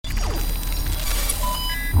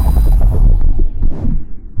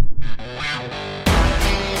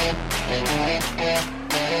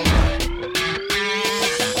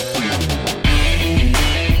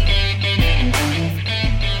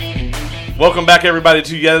Welcome back, everybody,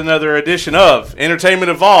 to yet another edition of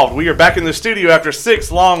Entertainment Evolved. We are back in the studio after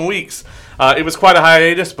 6 long weeks. It was quite a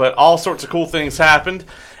hiatus, but all sorts of cool things happened.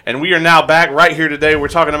 And we are now back right here today. We're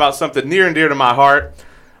talking about something near and dear to my heart.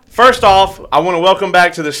 First off, I want to welcome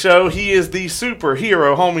back to the show. He is the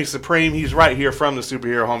Superhero Homie Supreme. He's right here from the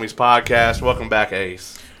Superhero Homies podcast. Welcome back,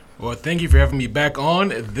 Ace. Well, thank you for having me back on.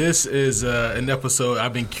 This is an episode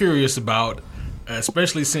I've been curious about,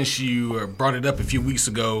 especially since you brought it up a few weeks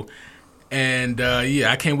ago. And,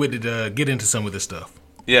 I can't wait to get into some of this stuff.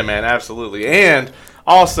 Yeah, man, absolutely. And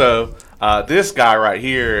also, this guy right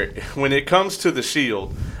here, when it comes to the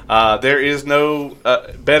Shield, there is no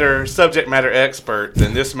better subject matter expert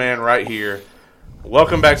than this man right here.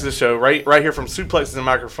 Welcome back to the show, right here from Suplexes and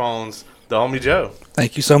Microphones, the homie Joe.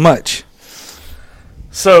 Thank you so much.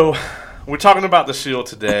 So, we're talking about the Shield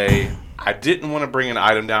today. I didn't want to bring an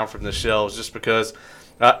item down from the shelves just because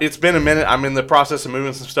it's been a minute. I'm in the process of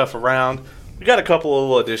moving some stuff around. We got a couple of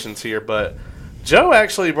little additions here, but Joe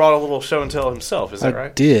actually brought a little show and tell himself. Is that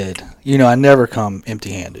right? I did. You know, I never come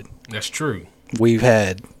empty-handed. That's true. We've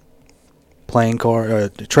had trading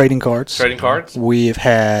cards. Trading cards? We've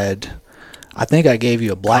had, I think I gave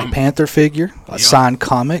you a Black Panther figure, a signed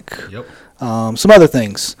comic, some other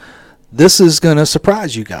things. This is going to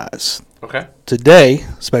surprise you guys. Okay. Today,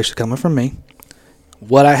 especially coming from me,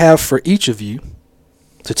 what I have for each of you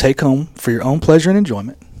to take home for your own pleasure and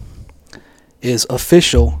enjoyment is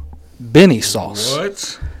official Benny sauce.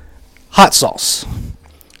 What? Hot sauce.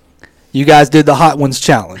 You guys did the Hot Ones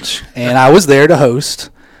challenge, and I was there to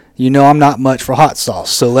host. You know I'm not much for hot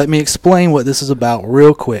sauce, so let me explain what this is about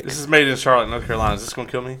real quick. This is made in Charlotte, North Carolina. Is this going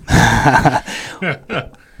to kill me?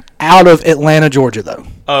 Out of Atlanta, Georgia, though.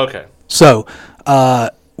 Oh, okay. So,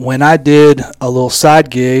 when I did a little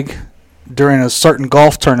side gig during a certain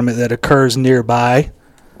golf tournament that occurs nearby,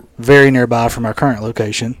 very nearby from our current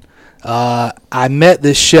location, I met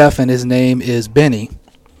this chef, and his name is Benny.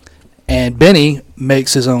 And Benny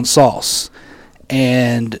makes his own sauce.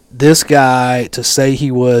 And this guy, to say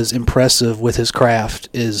he was impressive with his craft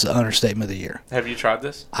is an understatement of the year. Have you tried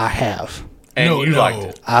this? I have. And you liked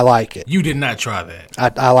it? I like it. You did not try that.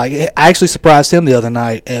 I like it. I actually surprised him the other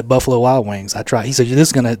night at Buffalo Wild Wings. I tried. He said,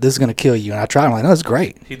 "This is gonna kill you," and I tried. I'm like, "No, it's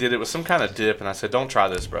great." He did it with some kind of dip, and I said, "Don't try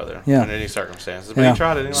this, brother." Yeah. In any circumstances, but he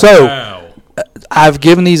tried it anyway. So Wow. I've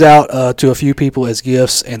given these out to a few people as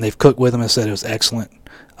gifts, and they've cooked with them and said it was excellent.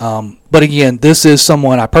 But again, this is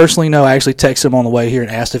someone I personally know. I actually texted him on the way here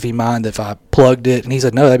and asked if he minded if I plugged it, and he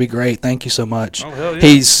said, "No, that'd be great. Thank you so much." Oh, hell yeah.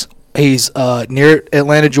 He's near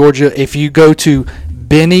Atlanta, Georgia. If you go to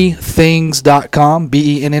BennyThings.com,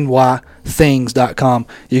 BENNY things.com,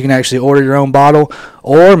 you can actually order your own bottle,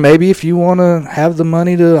 or maybe if you want to have the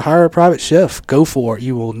money to hire a private chef, go for it.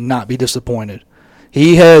 You will not be disappointed.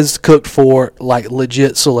 He has cooked for like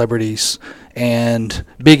legit celebrities and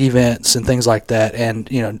big events and things like that,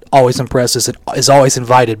 and always impresses and is always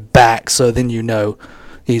invited back, so then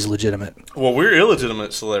he's legitimate. Well, we're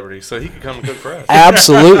illegitimate celebrities, so he could come and cook for us.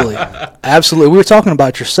 Absolutely. We were talking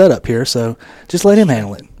about your setup here, so just let him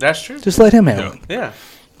handle it. That's true. Just let him handle it. Yeah.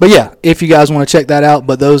 But yeah, if you guys want to check that out,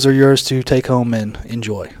 but those are yours to take home and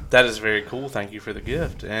enjoy. That is very cool. Thank you for the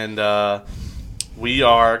gift. And we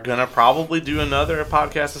are going to probably do another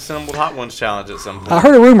podcast assembled Hot Ones challenge at some point. I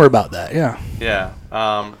heard a rumor about that, yeah. Yeah.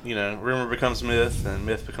 Rumor becomes myth, and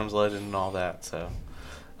myth becomes legend and all that. So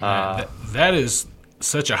That is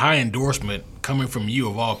such a high endorsement coming from you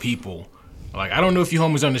of all people. Like, I don't know if you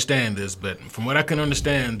homies understand this, but from what I can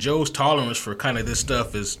understand, Joe's tolerance for kind of this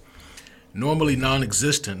stuff is normally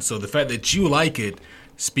non-existent. So the fact that you like it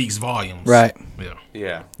speaks volumes. Right. Yeah.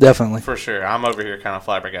 yeah, Definitely. for sure. I'm over here kind of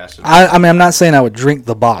flabbergasted. I mean, I'm not saying I would drink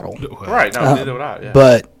the bottle, Right. No, neither would I. Yeah.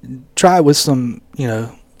 but try it with some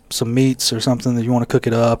meats or something that you want to cook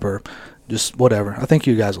it up or just whatever. I think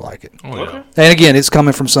you guys will like it. Oh, yeah. Okay. And again, it's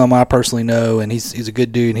coming from someone I personally know, and he's a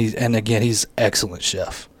good dude, and he's excellent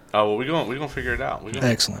chef. Oh, well, we're gonna figure it out.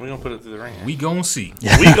 Excellent. We're going to put it through the ring. We gon' see.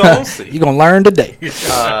 We going to see. You're going to learn today.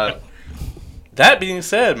 That being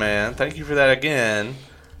said, man, thank you for that again.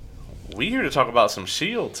 We're here to talk about some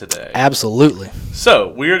Shield today. Absolutely. So,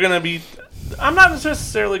 we're going to be... I'm not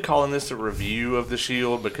necessarily calling this a review of the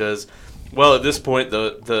Shield because, well, at this point,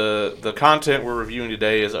 the content we're reviewing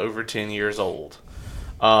today is over 10 years old.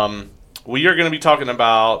 We are going to be talking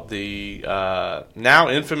about the now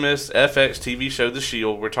infamous FX TV show, The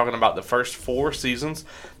Shield. We're talking about the first 4 seasons.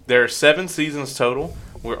 There are 7 seasons total.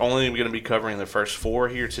 We're only going to be covering the first 4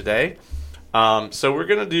 here today. So we're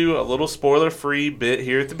going to do a little spoiler-free bit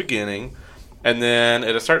here at the beginning. And then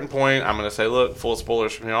at a certain point, I'm going to say, look, full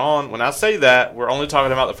spoilers from here on. When I say that, we're only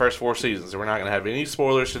talking about the first 4 seasons. We're not going to have any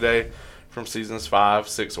spoilers today from seasons 5,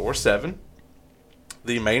 6, or 7.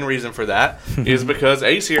 the main reason for that is because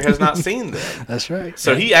Ace here has not seen them. That's right.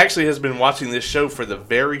 So he actually has been watching this show for the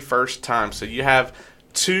very first time. So you have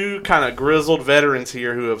two kind of grizzled veterans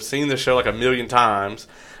here who have seen the show like a million times.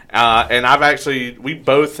 And we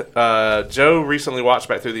both, Joe recently watched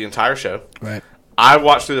back through the entire show. Right. I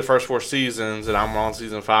watched through the first 4 seasons, and I'm on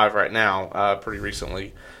season 5 right now, pretty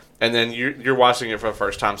recently. And then you're watching it for the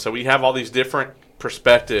first time. So we have all these different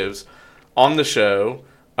perspectives on the show.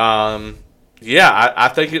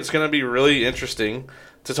 I think it's going to be really interesting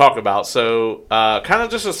to talk about. So kind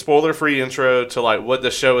of just a spoiler-free intro to like what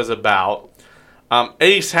the show is about.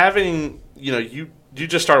 Ace, having, you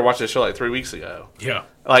just started watching the show like 3 weeks ago. Yeah.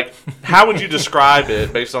 Like, how would you describe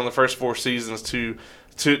it based on the first 4 seasons to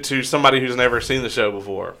somebody who's never seen the show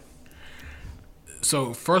before?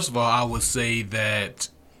 So, first of all, I would say that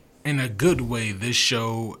in a good way, this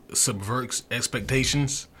show subverts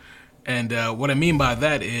expectations. And what I mean by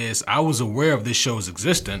that is I was aware of this show's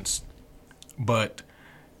existence, but,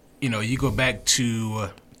 you go back to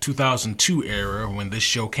 2002 era when this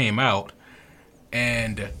show came out,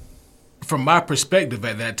 and from my perspective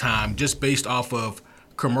at that time, just based off of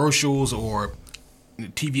commercials or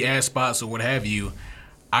TV ad spots or what have you,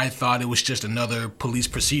 I thought it was just another police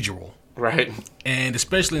procedural. Right. And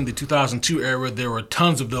especially in the 2002 era, there were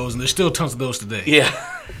tons of those, and there's still tons of those today. Yeah.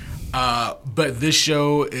 But this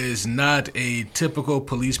show is not a typical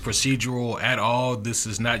police procedural at all. This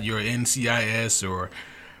is not your NCIS or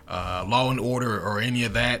Law and Order or any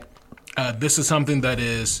of that. This is something that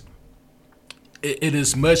is, it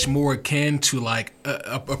is much more akin to like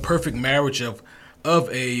a perfect marriage of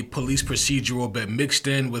a police procedural, but mixed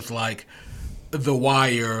in with like The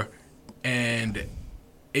Wire and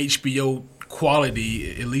HBO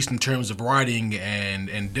quality, at least in terms of writing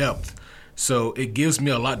and depth. So it gives me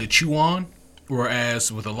a lot to chew on,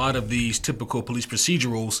 whereas with a lot of these typical police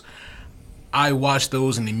procedurals, I watch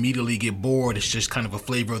those and immediately get bored. It's just kind of a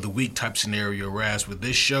flavor of the week type scenario, whereas with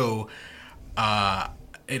this show,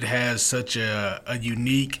 it has such a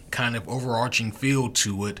unique kind of overarching feel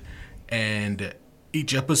to it, and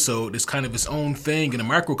each episode is kind of its own thing in a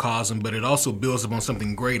microcosm, but it also builds upon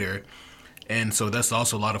something greater. And so that's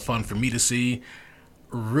also a lot of fun for me to see.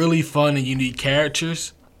 Really fun and unique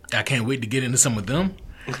characters. I can't wait to get into some of them.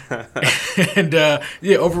 And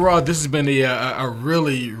overall, this has been a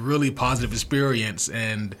really, really positive experience.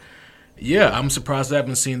 And yeah, I'm surprised I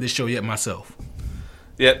haven't seen this show yet myself.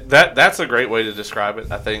 Yeah, that's a great way to describe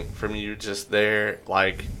it, I think, from you just there.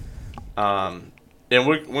 Like, and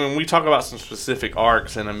when we talk about some specific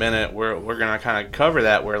arcs in a minute, we're going to kind of cover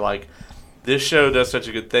that, where like this show does such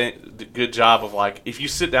a good job of like, if you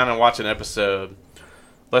sit down and watch an episode,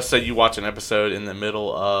 let's say you watch an episode in the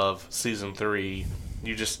middle of season 3,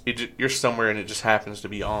 you're somewhere and it just happens to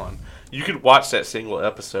be on. You could watch that single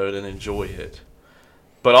episode and enjoy it.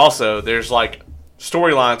 But also, there's like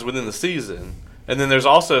storylines within the season, and then there's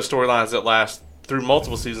also storylines that last through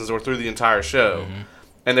multiple seasons or through the entire show. Mm-hmm.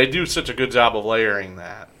 And they do such a good job of layering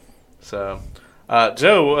that. So,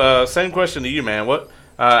 Joe, same question to you, man.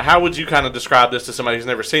 How would you kind of describe this to somebody who's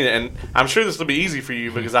never seen it? And I'm sure this will be easy for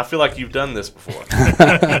you because I feel like you've done this before.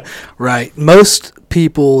 Right. Most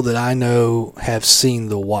people that I know have seen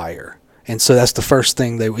The Wire. And so that's the first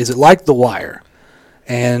thing is it like The Wire?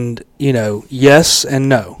 And, yes and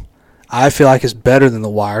no. I feel like it's better than The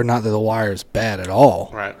Wire. Not that The Wire is bad at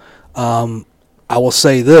all. Right. I will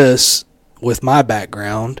say this with my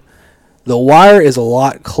background. The Wire is a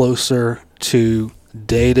lot closer to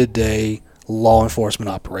day-to-day law enforcement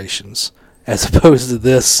operations as opposed to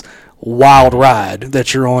this wild ride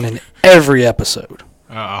that you're on in every episode.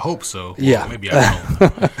 I hope so. Yeah. Well, maybe I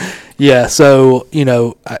don't. Yeah. So,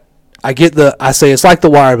 I say it's like The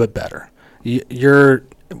Wire, but better. You were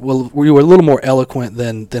a little more eloquent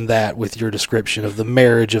than that with your description of the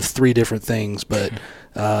marriage of 3 different things. But,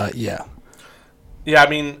 yeah. Yeah. I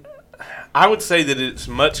mean, I would say that it's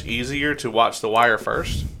much easier to watch The Wire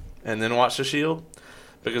first and then watch The Shield,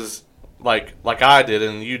 because like I did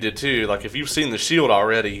and you did too, like if you've seen The Shield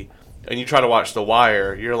already and you try to watch The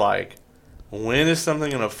Wire, you're like, when is something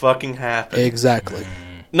going to fucking happen? Exactly.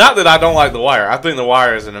 Not that I don't like The Wire. I think The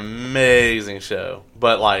Wire is an amazing show.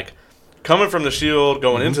 But like coming from The Shield,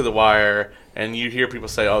 going into The Wire, and you hear people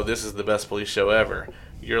say, oh, this is the best police show ever,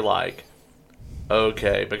 you're like,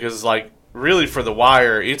 okay. Because like really for The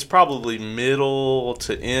Wire, it's probably middle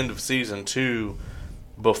to end of season 2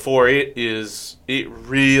 before it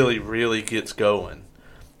really, really gets going.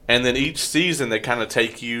 And then each season they kind of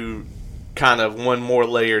take you kind of one more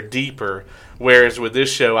layer deeper. Whereas with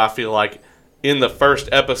this show, I feel like in the first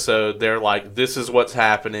episode, they're like, this is what's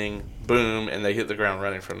happening, boom, and they hit the ground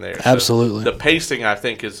running from there. Absolutely. So the pacing, I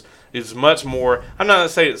think, is is much more. I'm not gonna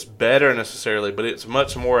say it's better necessarily, but it's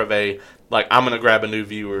much more of a like I'm gonna grab a new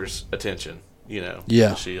viewer's attention. Yeah.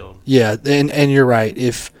 The Shield. Yeah, and you're right.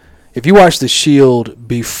 If you watch The Shield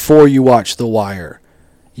before you watch The Wire,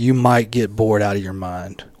 you might get bored out of your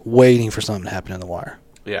mind waiting for something to happen in The Wire.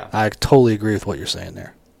 Yeah. I totally agree with what you're saying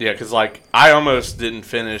there. Yeah, because like I almost didn't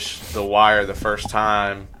finish The Wire the first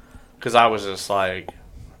time because I was just like,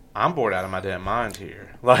 I'm bored out of my damn mind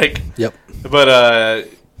here. Like, Yep. But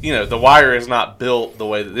The Wire is not built the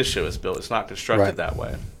way that this show is built. It's not constructed Right. that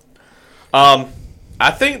way. I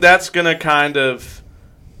think that's gonna kind of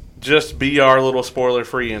just be our little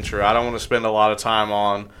spoiler-free intro. I don't want to spend a lot of time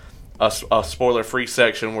on a spoiler-free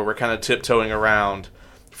section where we're kind of tiptoeing around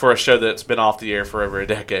for a show that's been off the air for over a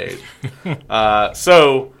decade.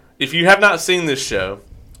 So, if you have not seen this show,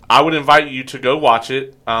 I would invite you to go watch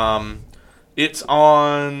it. It's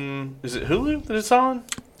on... Is it Hulu that it's on?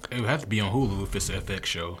 It would have to be on Hulu if it's an FX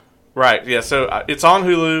show. Right, yeah. So, it's on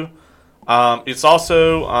Hulu. It's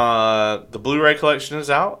also... the Blu-ray collection is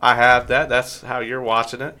out. I have that. That's how you're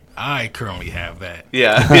watching it. I currently have that.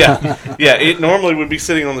 Yeah. It normally would be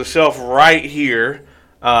sitting on the shelf right here.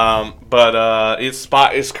 But its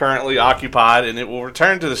spot is currently occupied, and it will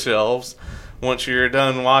return to the shelves once you're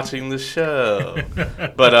done watching the show.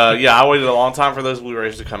 But I waited a long time for those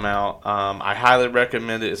Blu-rays to come out. I highly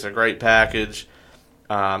recommend it. It's a great package.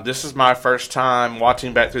 This is my first time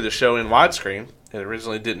watching back through the show in widescreen. It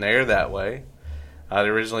originally didn't air that way. It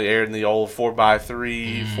originally aired in the old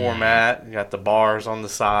 4x3 format. You got the bars on the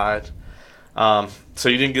side. So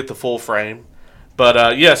you didn't get the full frame.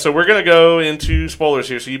 But, so we're going to go into spoilers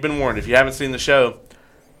here. So you've been warned. If you haven't seen the show,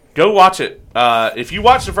 go watch it. If you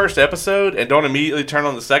watch the first episode and don't immediately turn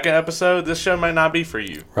on the second episode, this show might not be for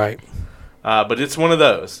you. Right. But it's one of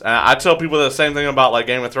those. I tell people the same thing about like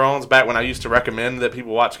Game of Thrones. Back when I used to recommend that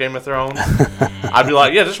people watch Game of Thrones, I'd be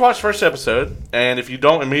like, yeah, just watch the first episode. And if you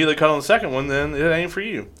don't immediately cut on the second one, then it ain't for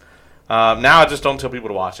you. Now I just don't tell people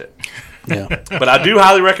to watch it. Yeah. But I do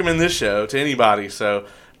highly recommend this show to anybody. So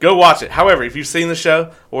go watch it. However, if you've seen the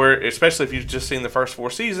show, or especially if you've just seen the first 4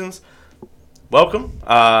 seasons, welcome.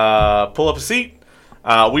 Pull up a seat.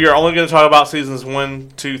 We are only going to talk about seasons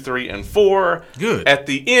 1, 2, 3, and 4. Good. At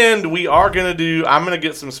the end, I'm going to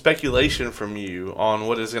get some speculation from you on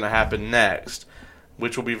what is going to happen next,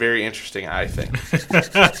 which will be very interesting, I think.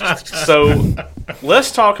 So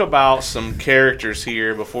let's talk about some characters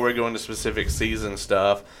here before we go into specific season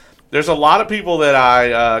stuff. There's a lot of people that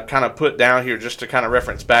I kind of put down here just to kind of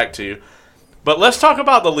reference back to. But let's talk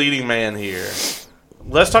about the leading man here.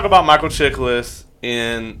 Let's talk about Michael Chiklis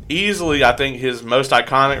in easily, I think, his most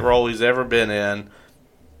iconic role he's ever been in.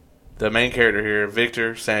 The main character here,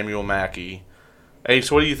 Victor Samuel Mackey. Ace,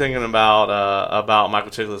 what are you thinking about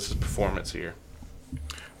Michael Chiklis' performance here?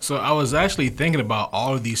 So I was actually thinking about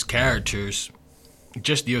all of these characters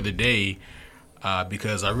just the other day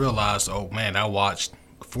because I realized, oh man, I watched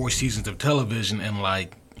 4 seasons of television in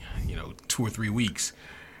 2 or 3 weeks.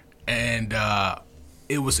 And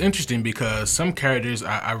it was interesting because some characters,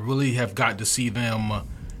 I really have got to see them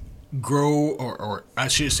grow or I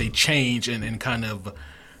should say change and kind of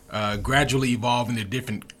gradually evolve into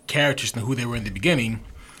different characters than who they were in the beginning.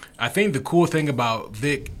 I think the cool thing about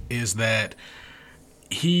Vic is that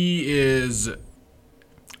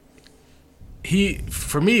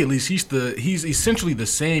for me at least, he's essentially the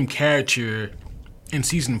same character in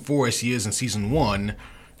season 4 as he is in season 1.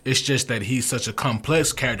 It's just that he's such a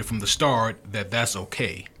complex character from the start that's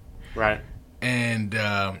okay. Right. And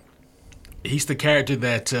he's the character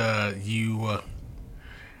that you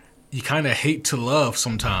kind of hate to love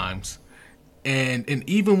sometimes. And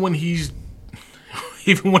even when he's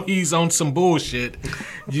on some bullshit,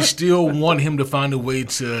 you still want him to find a way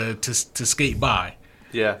to skate by.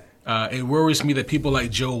 Yeah. It worries me that people like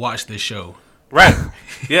Joe watch this show. Right.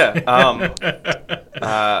 Yeah.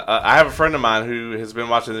 I have a friend of mine who has been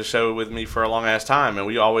watching this show with me for a long ass time, and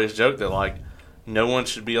we always joke that like no one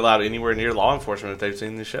should be allowed anywhere near law enforcement if they've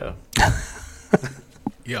seen the show.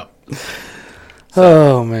 Yeah.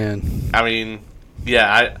 Oh man. I mean,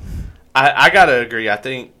 yeah, I gotta agree. I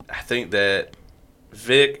think that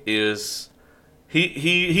Vic is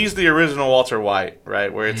he's the original Walter White,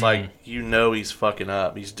 right? Where it's like he's fucking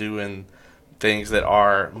up. He's doing things that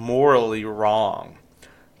are morally wrong,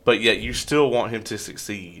 but yet you still want him to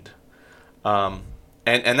succeed, and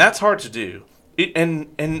that's hard to do. And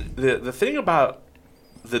the thing about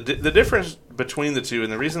the difference between the two,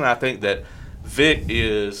 and the reason I think that Vic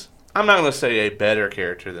is, I'm not going to say a better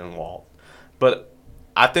character than Walt, but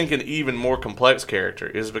I think an even more complex character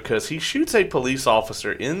is because he shoots a police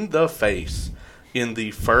officer in the face in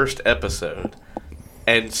the first episode,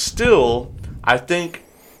 and still, I think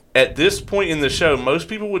at this point in the show, most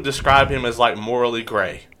people would describe him as like morally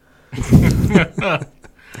gray.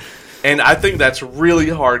 And I think that's really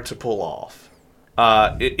hard to pull off.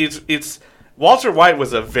 It's Walter White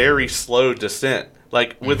was a very slow descent.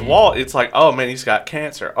 Like with Walt, it's like, oh man, he's got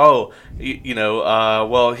cancer. Oh,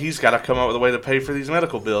 well, he's got to come up with a way to pay for these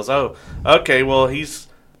medical bills. Oh, okay, well, he's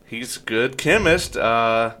a good chemist.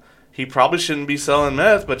 He probably shouldn't be selling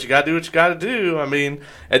meth, but you got to do what you got to do. I mean,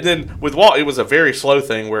 and then with Walt, it was a very slow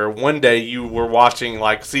thing where one day you were watching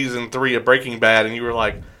like season 3 of Breaking Bad, and you were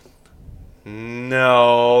like,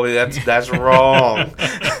 no, that's wrong.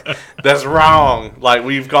 That's wrong. Like,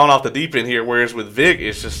 we've gone off the deep end here. Whereas with Vic,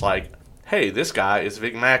 it's just like, hey, this guy is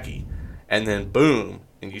Vic Mackey. And then boom,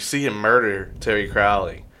 and you see him murder Terry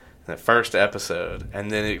Crowley in that first episode. And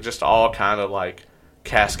then it just all kind of like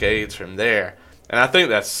cascades from there. And I think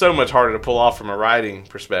that's so much harder to pull off from a writing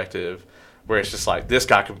perspective, where it's just like, this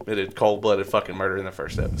guy committed cold-blooded fucking murder in the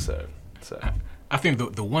first episode. So I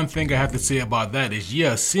think the one thing I have to say about that is,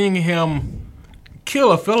 seeing him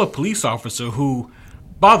kill a fellow police officer who,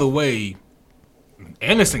 by the way,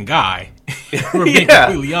 innocent guy. We're being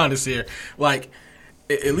completely honest here. Like,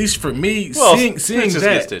 at least for me, seeing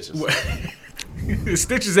that.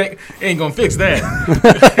 Stitches ain't gonna fix that.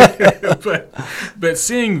 but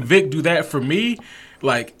seeing Vic do that for me,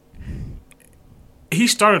 like, he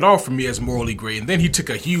started off for me as morally gray, and then he took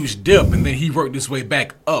a huge dip, and then he worked his way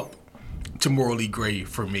back up to morally gray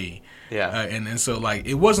for me. Yeah. And so, like,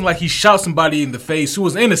 it wasn't like he shot somebody in the face who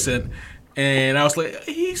was innocent, and I was like,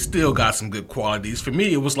 he still got some good qualities. For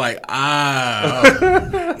me, it was like, I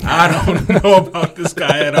don't know about this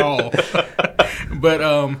guy at all.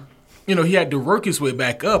 But, he had to work his way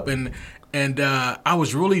back up, and I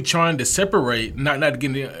was really trying to separate, not to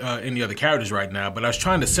get into any other characters right now, but I was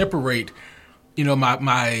trying to separate,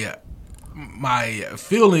 my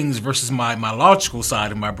feelings versus my logical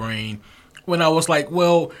side of my brain, when I was like,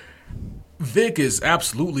 well, Vic is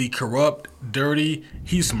absolutely corrupt, dirty,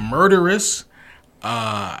 he's murderous,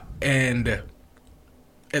 and at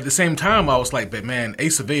the same time, I was like, but man,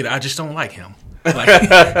 Ace of Vader, I just don't like him. Like,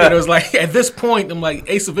 it was like, at this point, I'm like,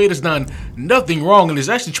 Ace of Vader's done nothing wrong and is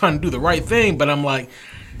actually trying to do the right thing, but I'm like,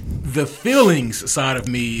 the feelings side of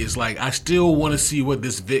me is like, I still want to see what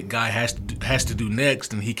this Vic guy has to do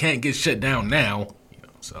next, and he can't get shut down now.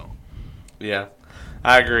 So. Yeah,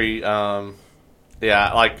 I agree.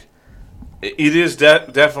 Like, it is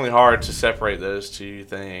definitely hard to separate those two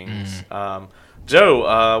things.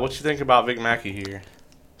 Joe, what you think about Vic Mackey here?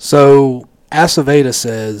 So, Aceveda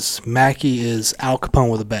says Mackey is Al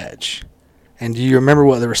Capone with a badge. And do you remember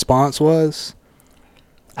what the response was?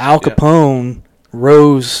 Al Capone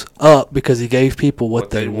rose up because he gave people what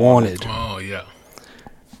they wanted. Oh, yeah.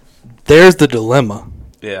 There's the dilemma.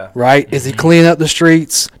 Yeah. Right? Is he cleaning up the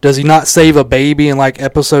streets? Does he not save a baby in like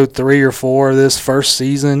episode 3 or 4 of this first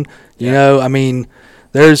season? You know, I mean,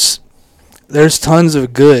 there's tons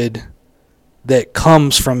of good that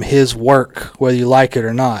comes from his work, whether you like it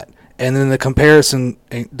or not. And then the compare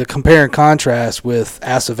and contrast with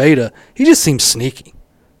Aceveda, he just seems sneaky.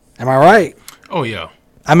 Am I right? Oh, yeah.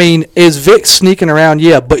 I mean, is Vic sneaking around?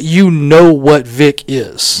 Yeah, but you know what Vic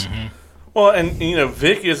is. Mm-hmm. Well, and,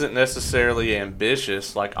 Vic isn't necessarily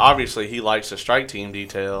ambitious. Like, obviously, he likes a strike team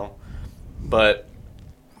detail. But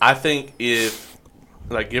I think if,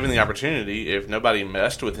 like, given the opportunity, if nobody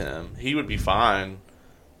messed with him, he would be fine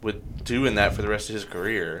with doing that for the rest of his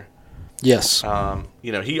career. Yes.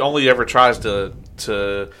 He only ever tries to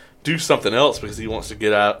do something else because he wants to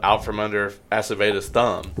get out from under Aceveda's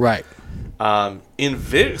thumb. Right. In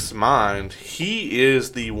Vic's mind, he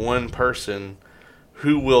is the one person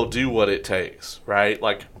who will do what it takes, right?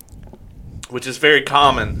 Like, which is very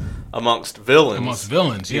common amongst villains. That's the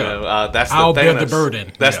I'll Thanos, bear the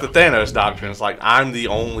burden. That's the Thanos doctrine. It's like, I'm the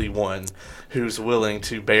only one who's willing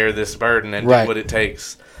to bear this burden and do what it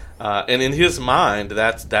takes. And in his mind,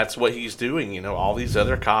 that's what he's doing. All these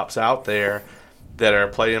other cops out there that are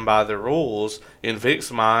playing by the rules. In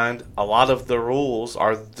Vic's mind, a lot of the rules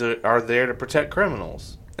are there to protect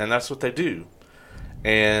criminals, and that's what they do.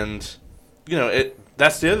 And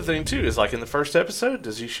that's the other thing too. Is like in the first episode,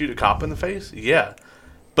 does he shoot a cop in the face? Yeah,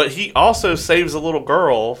 but he also saves a little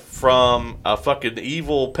girl from a fucking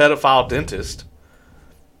evil pedophile dentist.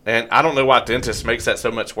 And I don't know why dentist makes that so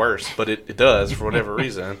much worse, but it does for whatever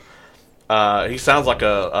reason. He sounds like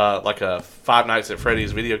a Five Nights at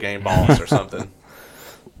Freddy's video game boss or something.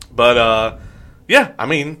 But I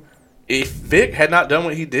mean, if Vic had not done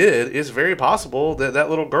what he did, it's very possible that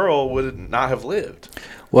little girl would not have lived.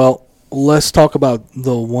 Well, let's talk about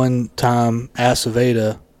the one time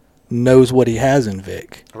Aceveda knows what he has in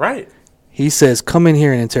Vic. Right. He says, "Come in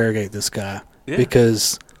here and interrogate this guy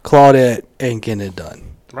because Claudette ain't getting it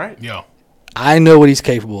done. Right. Yeah. I know what he's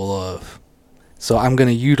capable of, so I'm going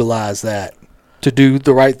to utilize that to do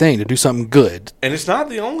the right thing, to do something good. And it's not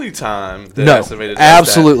the only time that No, Aceveda does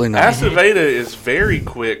absolutely that. not. Aceveda is very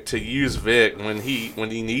quick to use Vic when he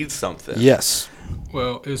needs something. Yes.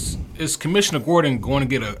 Well, is Commissioner Gordon going to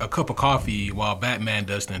get a cup of coffee while Batman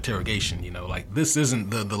does the interrogation? You know, like this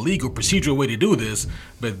isn't the legal procedural way to do this,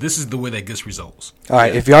 but this is the way that gets results. All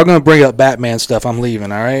right, if y'all going to bring up Batman stuff, I'm leaving,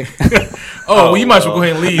 all right? Well, you might as well go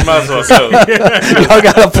ahead and leave. You might as well go. Y'all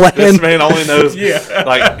got a plan? This man only knows,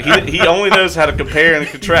 like he only knows how to compare and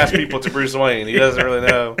contrast people to Bruce Wayne. He doesn't really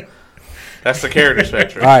know. That's the character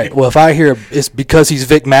spectrum. All right, well, if I hear it's because he's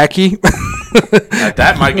Vic Mackey,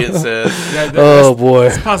 That might get said. oh, boy.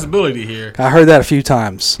 There's a possibility here. I heard that a few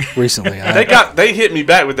times recently. They hit me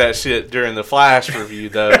back with that shit during the Flash review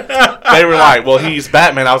though. They were like, "Well, he's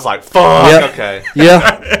Batman." I was like, "Fuck." Yep. Okay.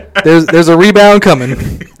 Yeah, there's a rebound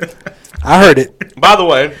coming. I heard it. By the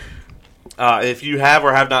way, if you have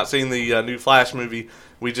or have not seen the new Flash movie,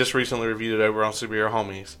 we just recently reviewed it over on Superhero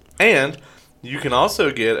Homies, and you can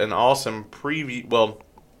also get an awesome preview. Well,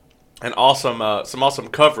 some awesome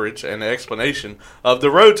coverage and explanation of the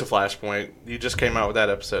road to Flashpoint. You just came out with that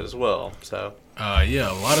episode as well. So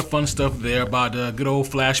Yeah, a lot of fun stuff there about good old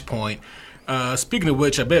Flashpoint. Speaking of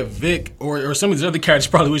which, I bet Vic or some of these other characters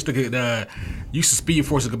probably wish they could use the Speed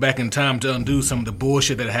Force to go back in time to undo some of the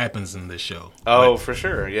bullshit that happens in this show. Oh, for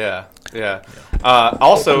sure. Yeah.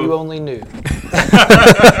 Also, you only knew.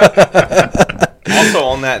 Also,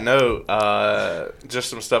 on that note, just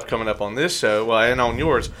some stuff coming up on this show, well, and on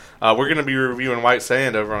yours. We're going to be reviewing White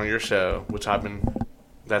Sand over on your show, which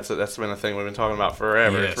that's been a thing we've been talking about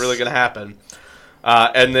forever. Yes. It's really going to happen.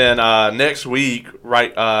 And then next week,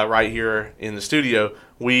 right here in the studio,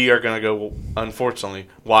 we are going to go, unfortunately,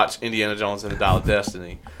 watch Indiana Jones and the Dial of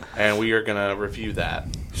Destiny, and we are going to review that.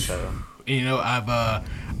 So, You know, I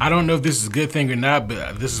don't know if this is a good thing or not,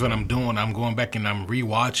 but this is what I'm doing. I'm going back and I'm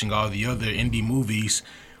rewatching all the other Indy movies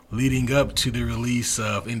leading up to the release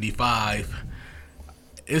of Indy 5.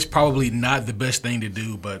 It's probably not the best thing to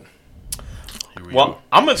do, but well,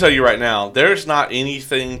 I'm going to tell you right now, there's not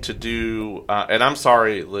anything to do, and I'm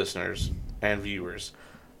sorry, listeners and viewers.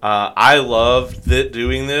 I love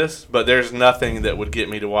doing this, but there's nothing that would get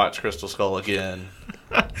me to watch Crystal Skull again.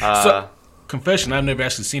 So, confession, I've never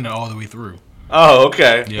actually seen it all the way through. Oh,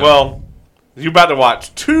 okay. Yeah. Well, you're about to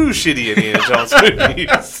watch 2 shitty Indiana Jones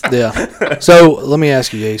movies. Yeah. So let me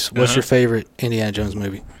ask you, Ace, what's your favorite Indiana Jones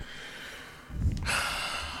movie?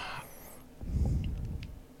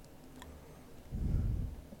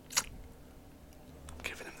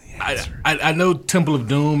 I know Temple of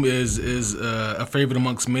Doom is a favorite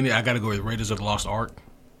amongst many. I got to go with Raiders of the Lost Ark.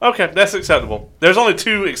 Okay, that's acceptable. There's only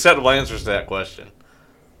 2 acceptable answers to that question.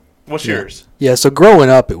 What's yours? Yeah, so growing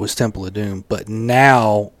up, it was Temple of Doom, but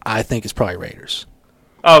now I think it's probably Raiders.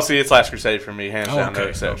 Oh, see, it's Last Crusade for me, hands down, no okay,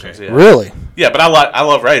 exceptions. okay. Yeah. Really? Yeah, but I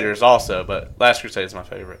love Raiders also, but Last Crusade is my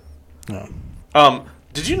favorite. No.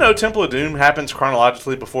 Did you know Temple of Doom happens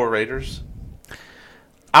chronologically before Raiders?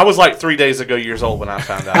 I was like 3 days ago years old when I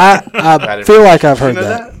found out. I feel like I've heard Did you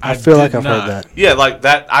know that. that? I feel like did I've not. heard that. Yeah, like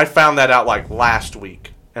that. I found that out like last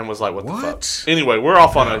week and was like, "What the What? fuck?" Anyway, we're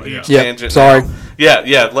off on a huge Yeah, tangent. sorry. now.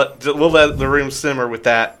 Yeah. We'll let the room simmer with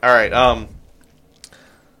that. All right.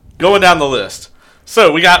 Going down the list.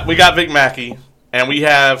 So we got Vic Mackey, and we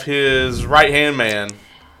have his right hand man.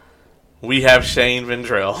 We have Shane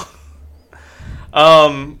Vendrell.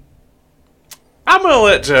 I'm gonna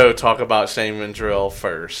let Joe talk about Shane Vendrell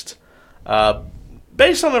first.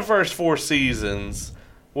 Based on the first 4 seasons,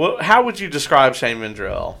 how would you describe Shane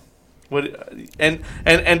Vendrell? How do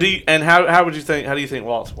you think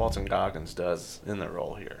Walton Goggins does in the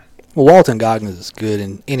role here? Well, Walton Goggins is good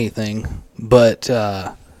in anything, but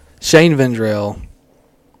Shane Vendrell,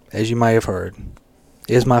 as you may have heard,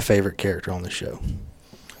 is my favorite character on the show.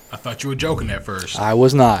 I thought you were joking at first. I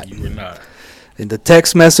was not. You were not. In the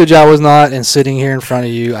text message, I was not, and sitting here in front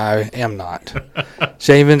of you, I am not.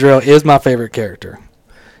 Shane Vendrell is my favorite character.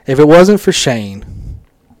 If it wasn't for Shane,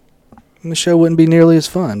 the show wouldn't be nearly as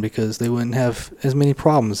fun because they wouldn't have as many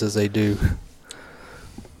problems as they do.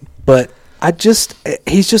 But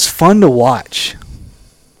he's just fun to watch.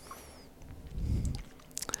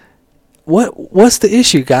 What's the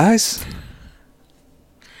issue, guys?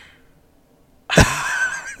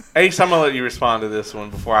 Ace, I'm gonna let you respond to this one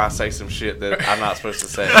before I say some shit that I'm not supposed to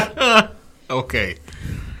say. Okay.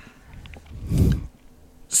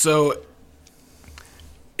 So,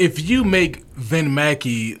 if you make Vin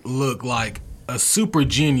Mackey look like a super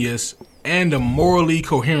genius and a morally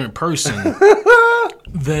coherent person,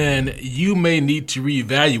 then you may need to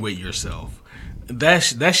reevaluate yourself.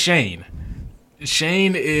 That's Shane.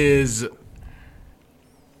 Shane is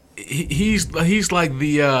he's like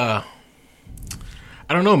the I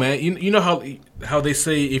don't know, man. You know how they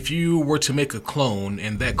say if you were to make a clone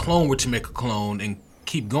and that clone were to make a clone and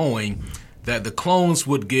keep going, that the clones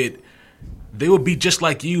would be just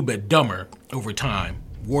like you but dumber over time,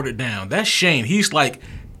 watered down. That's Shane. He's like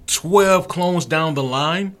 12 clones down the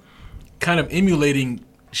line, kind of emulating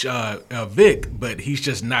Vic, but he's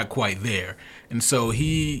just not quite there. And so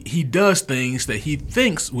he does things that he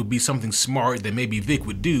thinks would be something smart that maybe Vic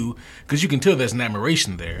would do, because you can tell there's an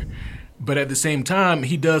admiration there. But at the same time,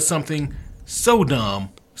 he does something so dumb,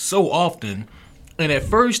 so often, and at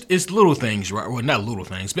first it's little things, right? Well, not little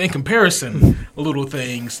things, but in comparison, little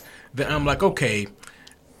things that I'm like, okay,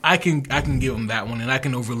 I can give him that one, and I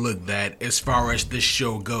can overlook that as far as this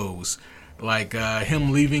show goes. Like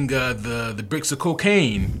him leaving the bricks of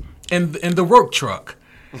cocaine in the work truck,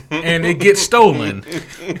 and it gets stolen.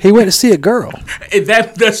 He went to see a girl.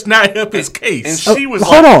 That does not help his case. And she was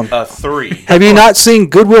hold on. a 3. Have you not seen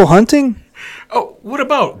Good Will Hunting? Oh, what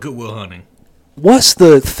about Good Will Hunting? What's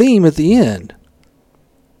the theme at the end?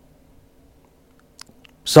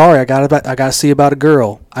 Sorry, I gotta see about a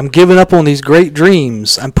girl. I'm giving up on these great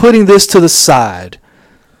dreams. I'm putting this to the side.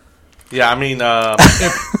 Yeah, I mean,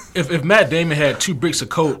 if Matt Damon had 2 bricks of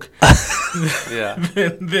coke, yeah,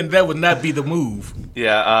 then that would not be the move.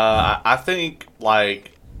 Yeah, I think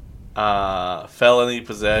like felony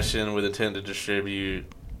possession with intent to distribute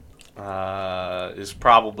is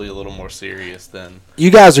probably a little more serious than. You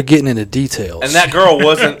guys are getting into details. And that girl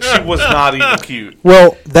she was not even cute.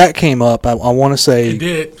 Well, that came up. I want to say It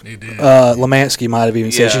did. Lemansky might have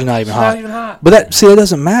even said she's not even hot. But that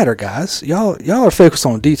doesn't matter, guys. Y'all are focused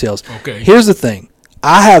on details. Okay. Here's the thing.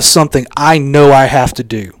 I have something I know I have to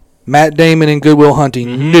do. Matt Damon in Good Will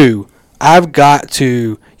Hunting knew I've got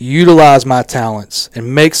to utilize my talents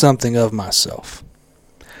and make something of myself.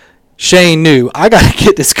 Shane knew I got to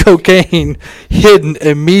get this cocaine hidden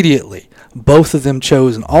immediately. Both of them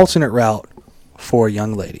chose an alternate route for a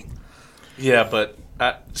young lady. Yeah, but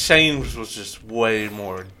Shane was just way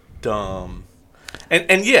more dumb.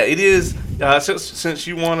 And yeah, it is, since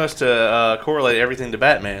you want us to correlate everything to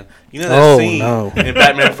Batman, you know that scene in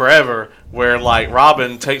Batman Forever where, like,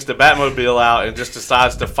 Robin takes the Batmobile out and just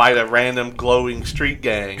decides to fight a random glowing street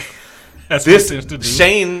gang. That's what seems to do.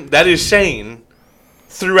 Shane, that is Shane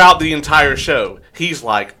throughout the entire show. He's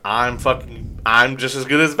like, I'm just as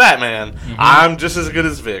good as Batman. I'm just as good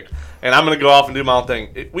as Vic. And I'm going to go off and do my own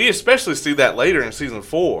thing. We especially see that later in season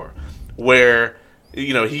 4 where,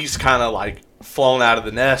 you know, he's kind of like flown out of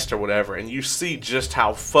the nest or whatever, and you see just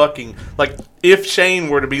how fucking, like, if Shane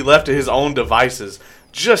were to be left to his own devices,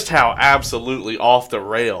 just how absolutely off the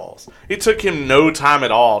rails. It took him no time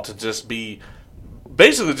at all to just be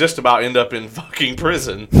basically just about end up in fucking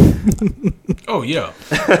prison. Oh, yeah.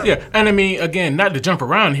 Yeah, and I mean, again, not to jump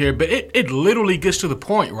around here, but it literally gets to the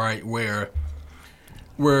point, right, where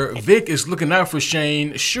Vic is looking out for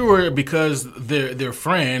Shane, sure, because they're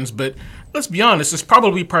friends, but let's be honest, it's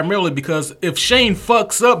probably primarily because if Shane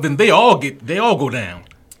fucks up, then they all go down.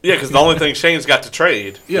 Yeah, because the only thing Shane's got to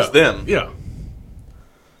trade is them. Yeah.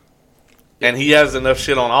 And he has enough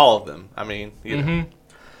shit on all of them. I mean, you know.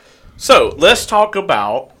 So, let's talk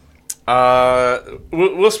about...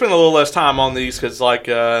 we'll spend a little less time on these because, like,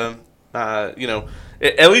 you know,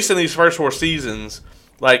 at least in these first 4 seasons,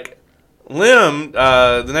 like, Lim,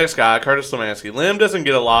 the next guy, Curtis Lemansky, Lim doesn't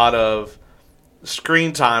get a lot of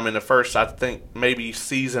screen time in the first, I think, maybe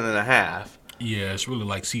season and a half. Yeah, it's really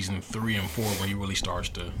like season 3 and 4 where he really starts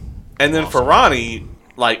to... And then for Ronnie,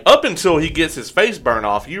 like, up until he gets his face burned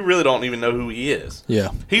off, you really don't even know who he is. Yeah.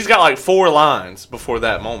 He's got, like, 4 lines before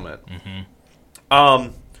that moment.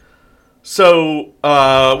 So,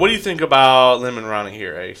 what do you think about Lim and Ronnie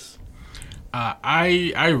here, Ace?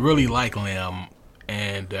 I really like Lim,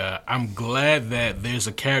 and I'm glad that there's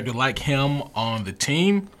a character like him on the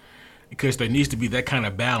team, because there needs to be that kind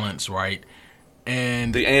of balance, right?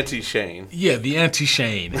 And the anti-Shane. Yeah, the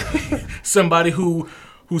anti-Shane. Somebody who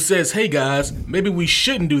says, hey guys, maybe we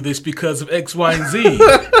shouldn't do this because of X, Y, and Z.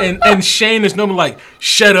 and Shane is normally like,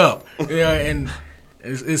 shut up. Yeah, and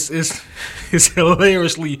it's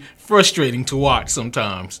hilariously frustrating to watch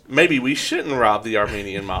sometimes. Maybe we shouldn't rob the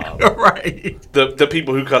Armenian mob. Right. The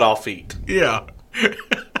people who cut off feet. Yeah.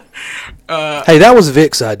 Hey, that was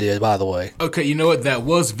Vic's idea, by the way. Okay, you know what? That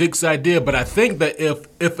was Vic's idea, but I think that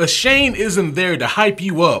if a Shane isn't there to hype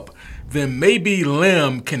you up, then maybe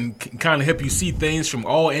Lim can kind of help you see things from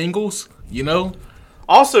all angles, you know?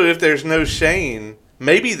 Also, if there's no Shane,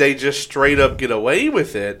 maybe they just straight up get away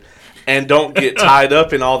with it, and don't get tied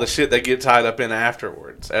up in all the shit they get tied up in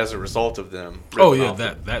afterwards as a result of them. Oh yeah,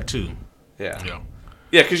 that too. Yeah.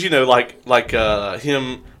 Yeah, because like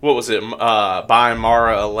him. What was it? Buying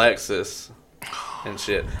Mara Alexis and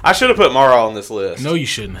shit. I should have put Mara on this list. No, you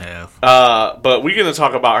shouldn't have. But we're gonna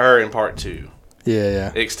talk about her in part 2.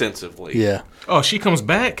 Yeah. Extensively. Yeah. Oh, she comes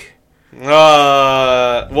back.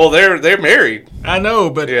 Well, they're married. I know,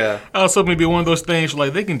 but yeah. I was hoping it'd be one of those things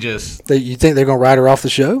like they can just. You think they're gonna write her off the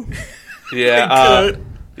show? Yeah.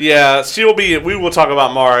 Yeah. She'll be. We will talk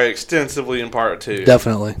about Mara extensively in part 2.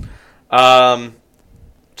 Definitely.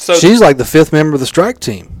 So she's like the 5th member of the strike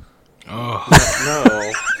team. Oh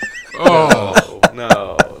no.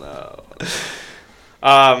 No.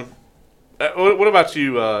 What about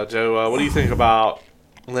you, Joe? What do you think about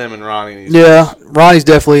Lem and Ronnie? Yeah, Ronnie's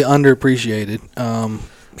definitely underappreciated.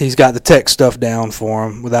 He's got the tech stuff down for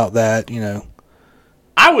him. Without that,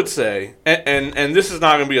 I would say, and this is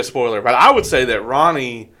not going to be a spoiler, but I would say that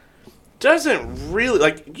Ronnie doesn't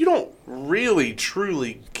really, you don't really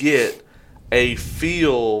truly get a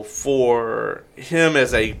feel for him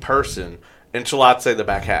as a person until I'd say the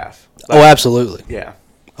back half. Oh, absolutely. Yeah.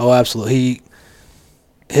 Oh, absolutely.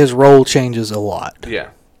 His role changes a lot. Yeah.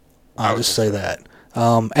 I'll just say that.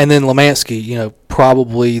 And then Lemansky,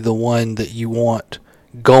 probably the one that you want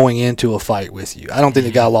going into a fight with you. I don't think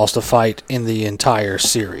the guy lost a fight in the entire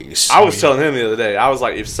series. I was telling him the other day, I was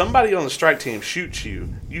like, if somebody on the strike team shoots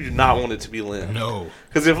you, you do not want it to be Lem. No.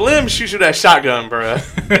 Because if Lem shoots you that shotgun, bro,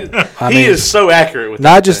 he is so accurate with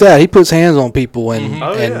not just that. He puts hands on people, and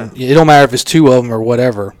it don't matter if it's 2 of them or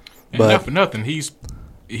whatever. And but not for nothing, he's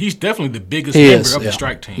definitely the biggest member of the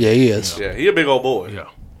strike team. Yeah, he is. Yeah, he a big old boy. Yeah.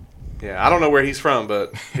 Yeah, I don't know where he's from,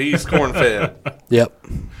 but he's corn-fed. Yep.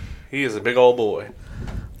 He is a big old boy.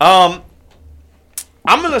 I'm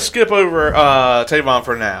going to skip over Tavon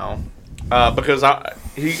for now because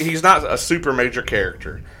he's not a super major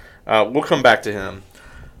character. We'll come back to him.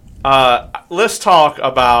 Let's talk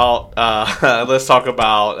about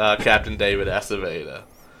Captain David Aceveda.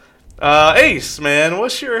 Ace, man,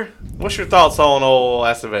 what's your thoughts on old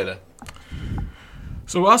Aceveda?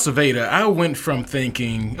 So Aceveda, I went from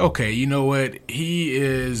thinking, okay, you know what, he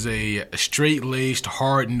is a straight-laced,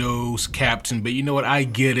 hard-nosed captain, but you know what, I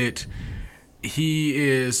get it. He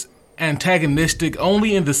is antagonistic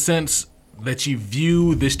only in the sense that you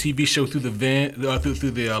view this TV show through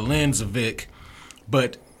the lens of Vic.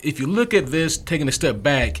 But if you look at this, taking a step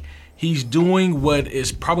back, he's doing what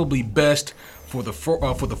is probably best for the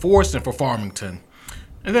Force and for Farmington.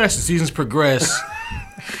 And then as the seasons progress.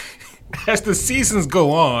 As the seasons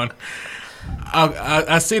go on,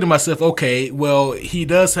 I say to myself, okay, well, he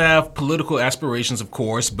does have political aspirations, of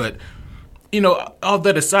course, but, all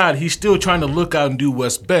that aside, he's still trying to look out and do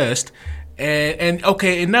what's best. And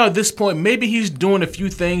now at this point, maybe he's doing a few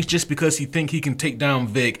things just because he thinks he can take down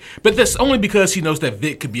Vic, but that's only because he knows that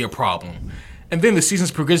Vic could be a problem. And then the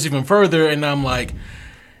seasons progress even further, and I'm like,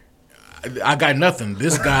 I got nothing.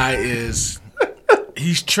 This guy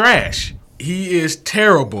he's trash. He is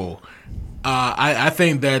terrible. I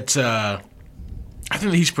think that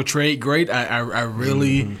he's portrayed great. I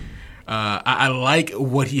really I like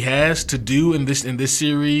what he has to do in this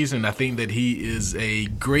series, and I think that he is a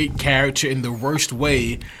great character in the worst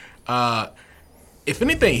way. If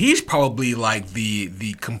anything, he's probably like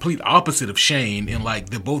the complete opposite of Shane, in like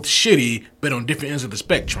they're both shitty but on different ends of the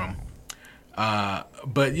spectrum.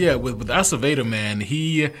 But yeah, with Aceveda, man,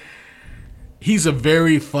 he's a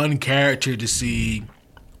very fun character to see.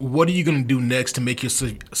 What are you going to do next to make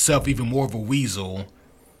yourself even more of a weasel?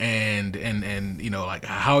 And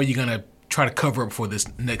how are you going to try to cover up for this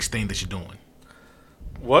next thing that you're doing?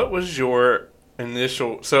 What was your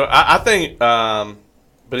initial... So I think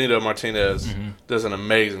Benito Martinez does an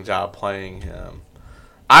amazing job playing him.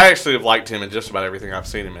 I actually have liked him in just about everything I've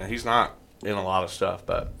seen him in. He's not in a lot of stuff,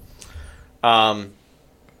 but...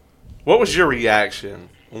 what was your reaction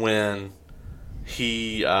when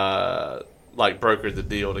he... brokered the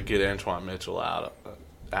deal to get Antoine Mitchell out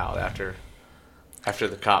after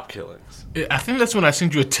the cop killings? I think that's when I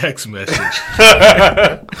sent you a text message.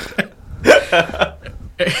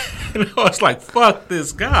 And I was like, fuck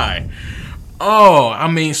this guy. Oh,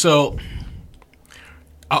 I mean, so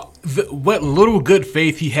what little good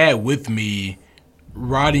faith he had with me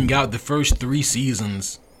riding out the first 3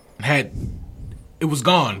 seasons, it was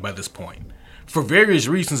gone by this point. For various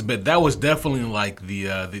reasons, but that was definitely like the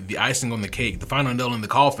icing on the cake, the final nail in the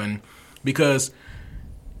coffin, because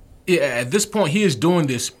at this point he is doing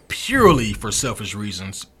this purely for selfish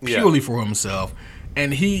reasons, purely for himself,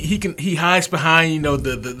 and he hides behind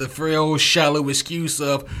the frail, shallow excuse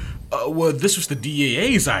of, well, this was the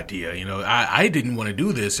DAA's idea. You know, I didn't want to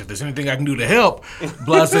do this. If there's anything I can do to help,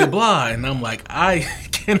 blah, blah, blah. And I'm like, I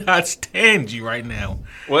cannot stand you right now.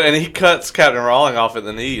 Well, and he cuts Captain Rawling off at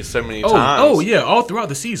the knees so many times. Oh, yeah, all throughout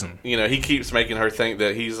the season. You know, he keeps making her think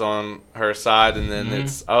that he's on her side, and then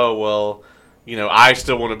it's, oh, well, you know, I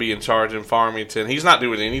still want to be in charge in Farmington. He's not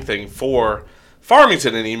doing anything for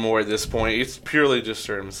Farmington anymore at this point. It's purely just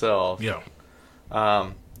for himself. Yeah.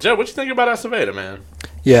 Joe, what you think about Aceveda, man?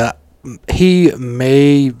 Yeah, he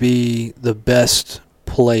may be the best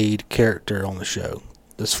played character on the show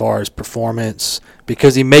as far as performance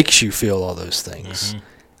because he makes you feel all those things.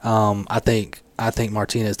 I think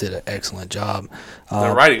Martinez did an excellent job.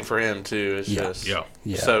 The writing for him too is just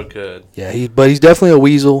so good. Yeah, but he's definitely a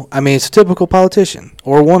weasel. I mean, it's a typical politician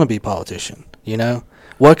or wannabe politician. You know,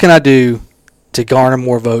 what can I do to garner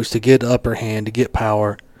more votes, to get the upper hand, to get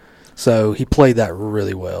power? So he played that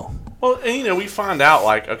really well. Well, and you know, we find out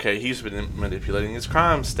like, okay, he's been manipulating his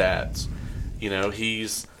crime stats. You know,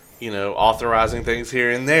 he's authorizing things here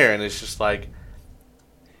and there, and it's just like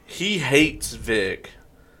he hates Vic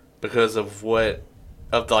because of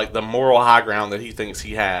the moral high ground that he thinks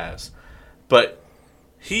he has. But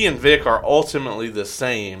he and Vic are ultimately the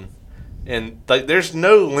same, and like there's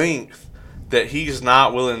no length that he's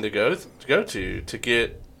not willing to go to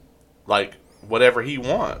get like whatever he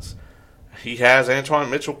wants. He has Antoine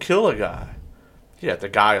Mitchell kill a guy. Yeah, the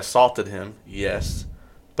guy assaulted him, yes.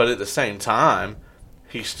 But at the same time,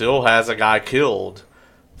 he still has a guy killed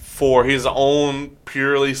for his own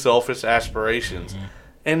purely selfish aspirations.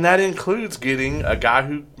 And that includes getting a guy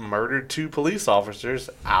who murdered 2 police officers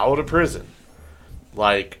out of prison.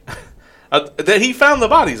 Like, that he found the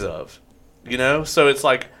bodies of. You know? So it's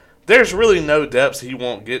like, there's really no depths he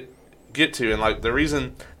won't get to. And like, the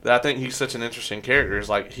reason that I think he's such an interesting character is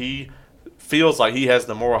like, he feels like he has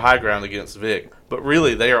the moral high ground against Vic, but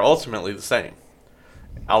really they are ultimately the same.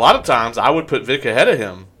 A lot of times I would put Vic ahead of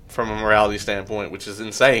him from a morality standpoint, which is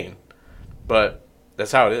insane, but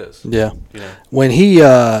that's how it is. Yeah. You know? When he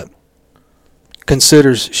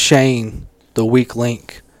considers Shane the weak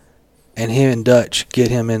link, and him and Dutch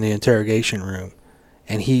get him in the interrogation room,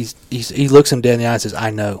 and he looks him dead in the eye and says,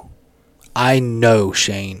 I know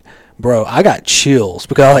Shane. Bro, I got chills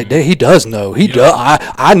because like he does know. He does.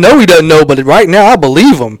 I know he doesn't know, but right now I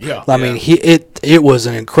believe him. Yeah. I mean, it was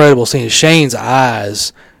an incredible scene. Shane's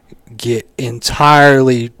eyes get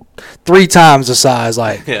entirely 3 times the size.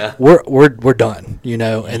 Like we're done, you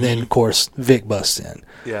know. And then of course Vic busts in.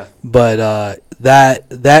 Yeah. But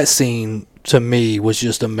that scene to me was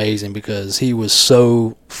just amazing because he was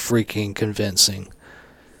so freaking convincing.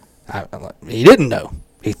 He didn't know.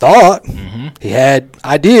 He thought he had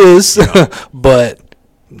ideas, but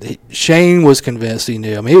Shane was convinced he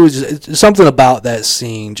knew. I mean, it was just, something about that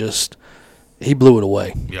scene just he blew it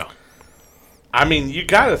away. Yeah. I mean, you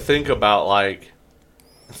got to think about like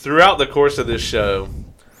throughout the course of this show,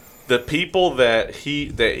 the people that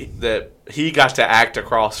he got to act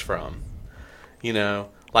across from. You know,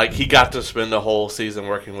 like he got to spend the whole season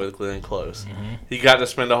working with Glenn Close. He got to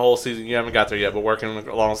spend the whole season. You haven't got there yet, but working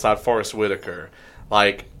alongside Forrest Whitaker.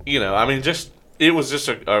 Like, you know, I mean, it was just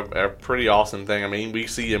a pretty awesome thing. I mean, we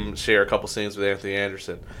see him share a couple scenes with Anthony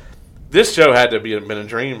Anderson. This show had to been a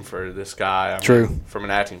dream for this guy. True. From an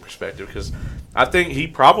acting perspective, because I think he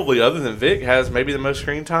probably, other than Vic, has maybe the most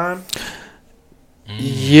screen time.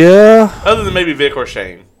 Yeah. Other than maybe Vic or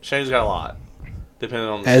Shane. Shane's got a lot, depending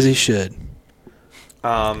on as he should.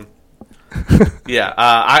 I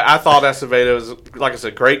thought Aceveda was, like I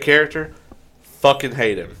said, great character. Fucking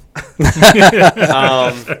hate him.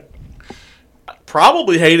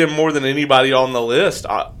 Probably hate him more than anybody on the list,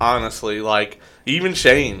 honestly. Like, even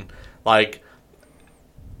Shane. Like,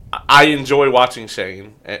 I enjoy watching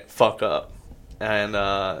Shane fuck up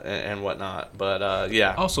and whatnot. But,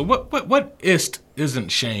 yeah. Also, what isn't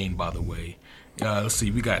Shane, by the way? Let's see.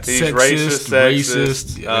 We got He's sexist,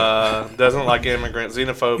 racist, doesn't like immigrants,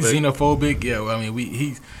 xenophobic. Yeah, well, I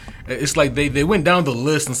mean, it's like they went down the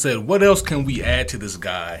list and said, what else can we add to this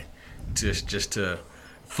guy just to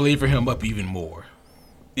flavor him up even more?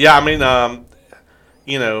 Yeah, I mean,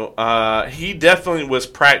 he definitely was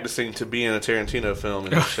practicing to be in a Tarantino film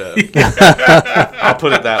in the show. I'll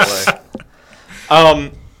put it that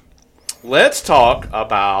way. Let's talk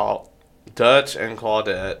about Dutch and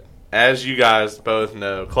Claudette. As you guys both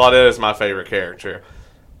know, Claudette is my favorite character.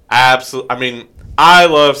 Absolutely. I mean, I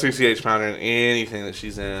love CCH Pounder in anything that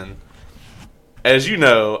she's in. As you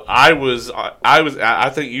know, I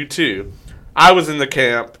think you too. I was in the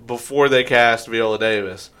camp before they cast Viola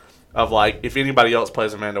Davis of like, if anybody else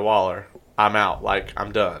plays Amanda Waller, I'm out. Like,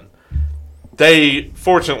 I'm done. they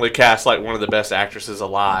fortunately cast like one of the best actresses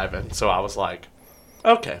alive, and so I was like,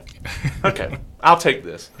 okay, I'll take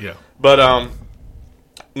this. Yeah. But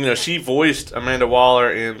she voiced Amanda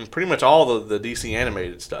Waller in pretty much all of the DC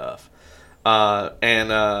animated stuff,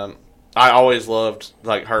 and I always loved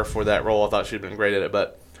like her for that role. I thought she'd been great at it,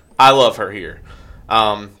 but I love her here.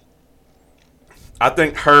 I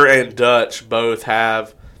think her and Dutch both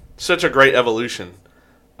have such a great evolution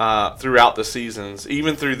throughout the seasons,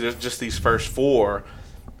 even through just these first 4.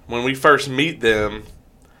 When we first meet them,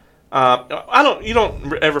 you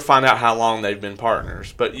don't ever find out how long they've been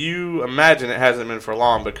partners, but you imagine it hasn't been for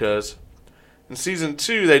long because in season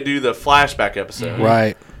 2 they do the flashback episode,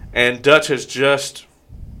 right? And Dutch has just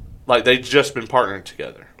they've just been partnered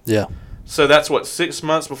together. Yeah. So that's what, 6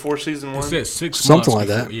 months before season 1. It says 6 Something months like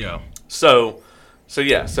before, that. Yeah. So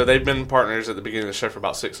they've been partners at the beginning of the show for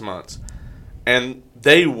about 6 months. And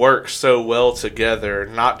they work so well together,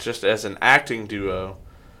 not just as an acting duo,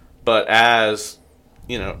 but as,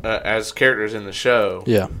 as characters in the show.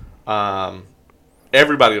 Yeah.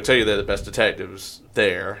 Everybody will tell you they're the best detectives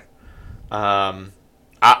there.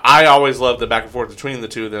 I always love the back and forth between the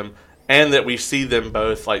two of them, and that we see them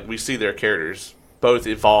both, we see their characters both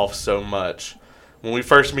evolve so much. When we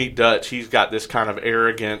first meet Dutch, he's got this kind of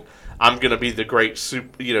arrogant, I'm going to be the great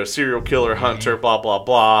serial killer hunter, blah, blah,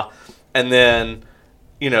 blah. And then,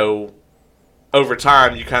 over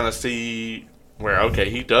time, you kind of see where, okay,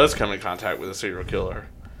 he does come in contact with a serial killer.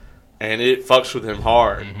 And it fucks with him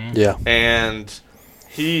hard. Mm-hmm. Yeah. And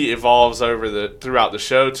he evolves throughout the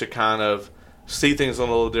show to kind of see things in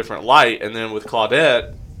a little different light. And then with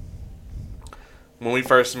Claudette, when we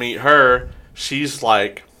first meet her, she's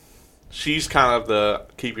kind of the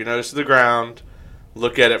keep your nose to the ground,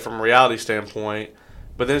 look at it from a reality standpoint.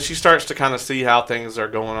 But then she starts to kind of see how things are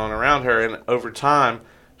going on around her, and over time,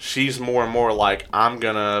 she's more and more like, I'm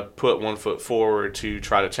going to put one foot forward to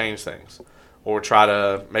try to change things or try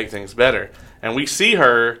to make things better. And we see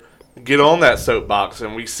her get on that soapbox,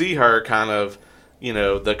 and we see her kind of,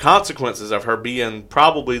 the consequences of her being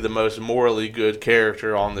probably the most morally good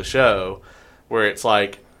character on the show, where it's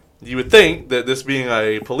like, you would think that this being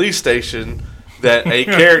a police station, that a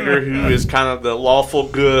character who is kind of the lawful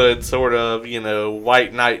good sort of,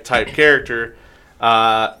 white knight type character,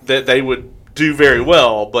 that they would do very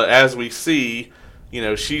well. But as we see,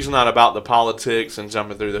 she's not about the politics and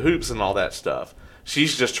jumping through the hoops and all that stuff.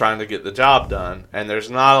 She's just trying to get the job done. And there's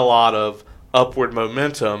not a lot of upward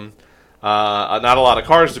momentum, not a lot of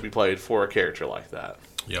cards to be played for a character like that.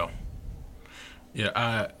 Yeah.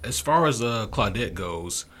 Yeah, as far as Claudette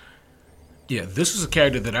goes, yeah, this is a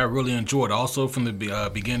character that I really enjoyed also from the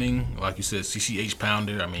beginning. Like you said, CCH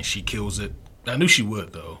Pounder, I mean, she kills it. I knew she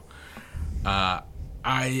would, though.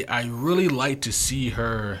 I really like to see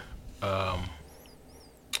her,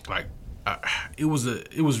 it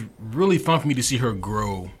was really fun for me to see her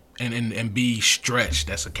grow and be stretched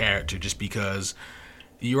as a character, just because,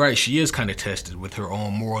 you're right, she is kind of tested with her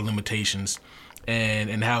own moral limitations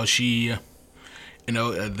and how she...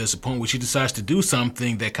 there's a point where she decides to do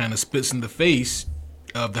something that kind of spits in the face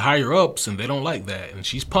of the higher ups, and they don't like that, and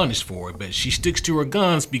she's punished for it. But she sticks to her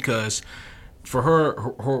guns because, for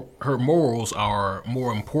her morals are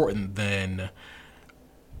more important than,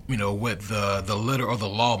 what the letter of the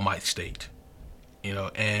law might state.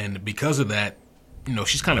 And because of that,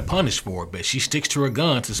 she's kind of punished for it. But she sticks to her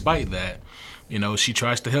guns despite that. She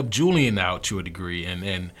tries to help Julian out to a degree,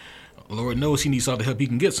 and Lord knows he needs all the help he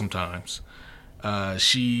can get sometimes.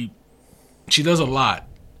 She does a lot,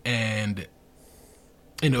 and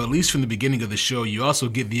at least from the beginning of the show, you also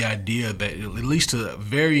get the idea that, at least to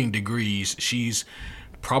varying degrees, she's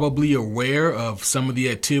probably aware of some of the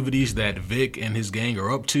activities that Vic and his gang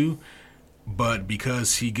are up to, but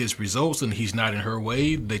because he gets results and he's not in her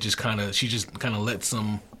way, she just kind of lets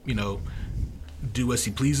him, do as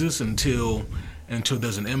he pleases until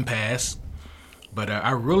there's an impasse. But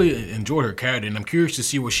I really enjoyed her character, and I'm curious to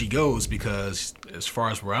see where she goes because, as far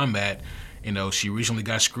as where I'm at, she recently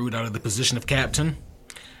got screwed out of the position of captain,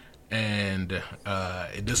 and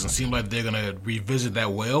it doesn't seem like they're going to revisit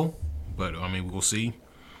that well, but, we'll see.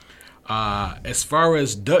 As far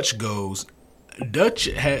as Dutch goes, Dutch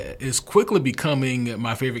is quickly becoming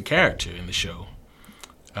my favorite character in the show,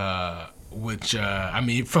 which,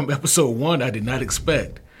 from episode 1, I did not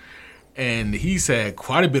expect, and he's had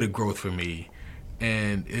quite a bit of growth for me.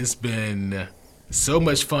 And it's been so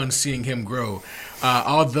much fun seeing him grow.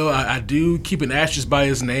 Although I do keep an asterisk by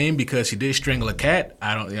his name because he did strangle a cat.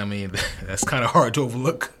 That's kind of hard to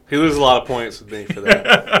overlook. He loses a lot of points with me for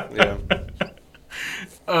that. Yeah.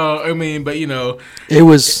 It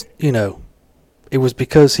was, it was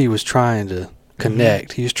because he was trying to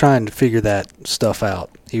connect. He was trying to figure that stuff out.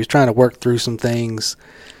 He was trying to work through some things.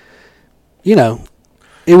 You know,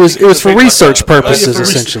 it was for research purposes,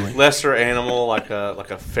 essentially. Lesser animal like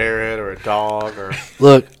a ferret or a dog or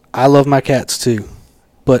Look, I love my cats too,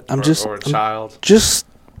 but I'm just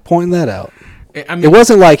pointing that out. I mean, it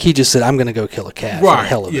wasn't like he just said, "I'm going to go kill a cat." Right? For the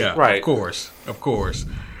hell of it. Yeah. Right. Of course.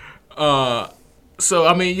 So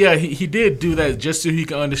I mean, yeah, he did do that just so he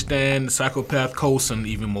can understand Psychopath Coulson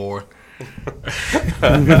even more.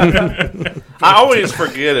 I always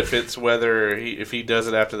forget if it's if he does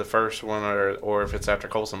it after the first one or if it's after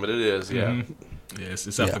Coulson, but it is, yeah. Mm-hmm. Yes,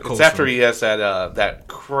 it's after Coulson. It's after he has that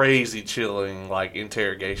crazy chilling like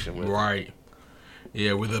interrogation with him. Right.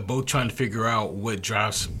 Yeah, where they're both trying to figure out what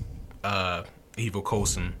drives evil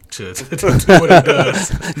Coulson to what it does.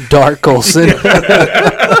 Dark Coulson.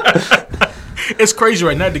 It's crazy,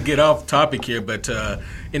 right? Not to get off topic here, but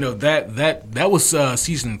that was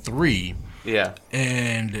season 3. Yeah.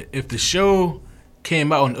 And if the show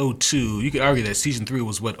came out in 2002, you could argue that season 3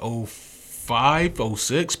 was what, 2005,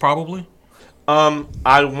 2006, probably.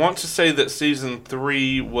 I want to say that season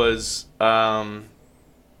 3 was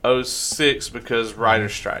 2006 because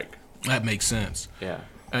writer's strike. That makes sense. Yeah.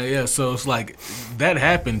 Yeah. So it's like that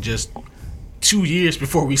happened just 2 years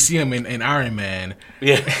before we see him in Iron Man.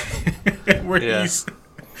 Yeah. Where he's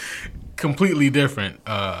completely different.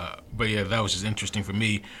 But yeah, that was just interesting for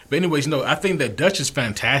me. But anyways, no, I think that Dutch is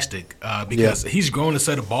fantastic because he's grown a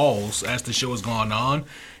set of balls as the show has gone on.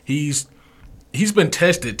 He's been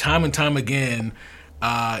tested time and time again.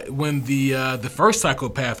 When the first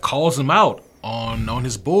psychopath calls him out on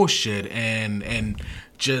his bullshit and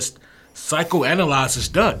just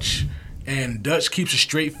psychoanalyzes Dutch. And Dutch keeps a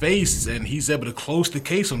straight face, and he's able to close the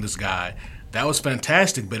case on this guy. That was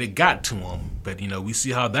fantastic, but it got to him. But, we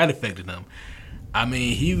see how that affected him. I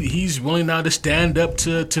mean, he's willing now to stand up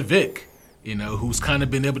to Vic, who's kind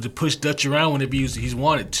of been able to push Dutch around whenever he's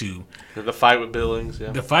wanted to. The fight with Billings,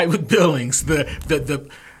 yeah. The fight with Billings. The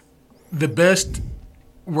best,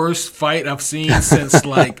 worst fight I've seen since,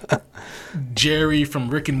 Jerry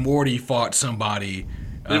from Rick and Morty fought somebody.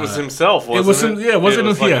 It was himself, wasn't it? Yeah, wasn't it?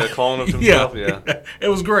 Was like a clone of himself, yeah. It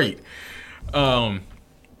was great. And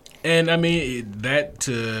I mean that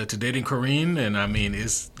to dating Corrine, and I mean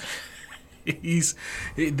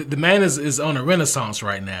the man is on a renaissance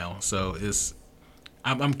right now. So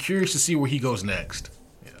I'm curious to see where he goes next.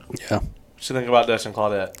 Yeah. What you think about Dutch and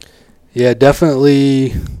Claudette? Yeah,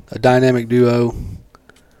 definitely a dynamic duo.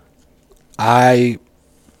 I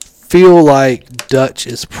feel like Dutch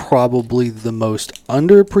is probably the most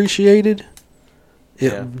underappreciated.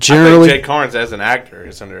 Generally, I think Jay Carnes as an actor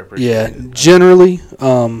is underappreciated. Yeah, generally,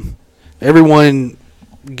 everyone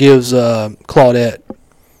gives Claudette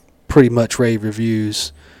pretty much rave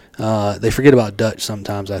reviews. They forget about Dutch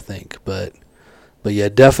sometimes, I think, but yeah,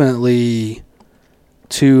 definitely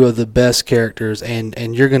two of the best characters,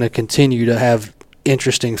 and you're going to continue to have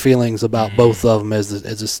interesting feelings about both of them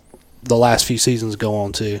as the last few seasons go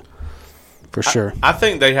on too. For sure. I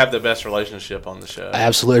think they have the best relationship on the show.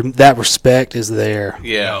 Absolutely. That respect is there.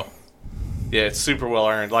 Yeah. Yeah, it's super well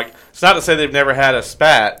earned. It's not to say they've never had a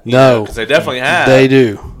spat. No. Because they definitely have. They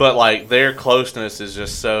do. But, their closeness is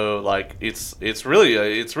just so, it's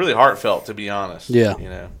really heartfelt, to be honest.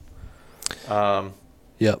 Yeah.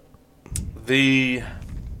 Yep.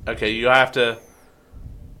 Okay, you have to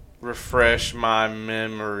refresh my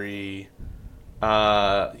memory.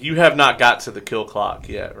 You have not got to the kill clock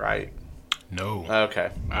yet, right? No.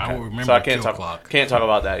 Okay. I will remember so I the can't kill talk. clock. Can't talk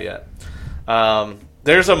about that yet.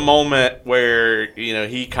 There's a moment where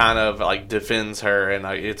he kind of defends her, and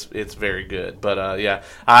it's very good. But yeah,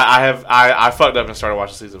 I fucked up and started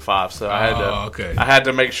watching season 5, so I had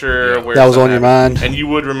to make sure where that was on your mind, and you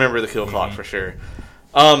would remember the kill clock for sure.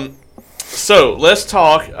 So let's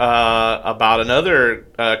talk about another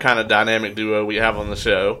kind of dynamic duo we have on the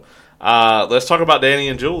show. Let's talk about Danny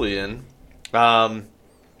and Julian.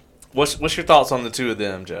 What's your thoughts on the two of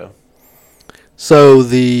them, Joe? So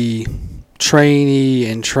the trainee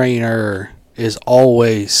and trainer is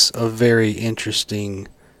always a very interesting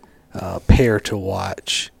pair to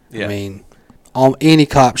watch. Yeah. I mean, on any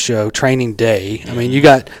cop show, Training Day, I mean, you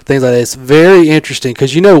got things like that. It's very interesting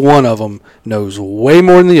because one of them knows way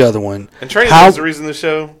more than the other one. And Training Day is the reason the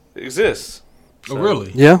show exists. So. Oh,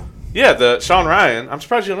 really? Yeah. Yeah, the Sean Ryan. I'm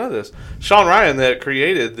surprised you don't know this. Sean Ryan that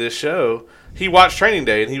created this show. He watched Training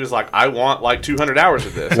Day, and he was like, I want 200 hours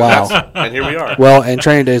of this. Wow. And here we are. Well, and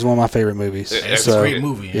Training Day is one of my favorite movies. It's a great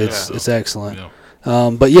movie. It's excellent. Yeah.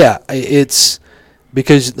 But yeah, it's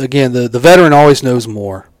because, again, the veteran always knows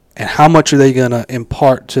more. And how much are they going to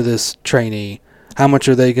impart to this trainee? How much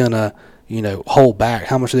are they going to, hold back?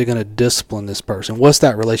 How much are they going to discipline this person? What's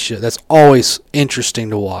that relationship? That's always interesting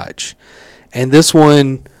to watch. And this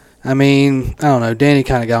one, I mean, I don't know. Danny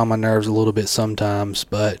kind of got on my nerves a little bit sometimes,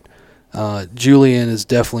 but Julian is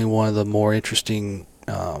definitely one of the more interesting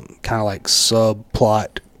kind of like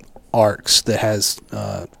subplot arcs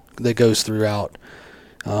that goes throughout.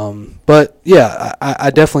 But yeah,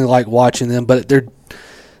 I definitely like watching them. But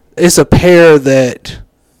it's a pair that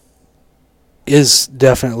is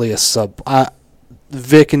definitely a sub.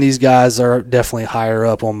 Vic and these guys are definitely higher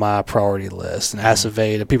up on my priority list, and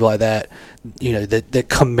Aceveda, people like that, that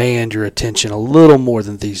command your attention a little more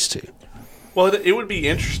than these two. Well, it would be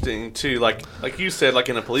interesting too, like you said, like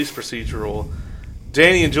in a police procedural,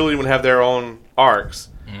 Danny and Julian would have their own arcs,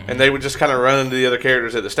 and they would just kind of run into the other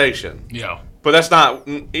characters at the station. Yeah. But that's not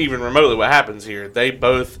even remotely what happens here.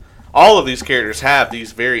 All of these characters have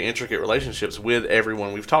these very intricate relationships with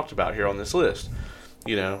everyone we've talked about here on this list.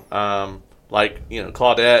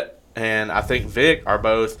 Claudette and I think Vic are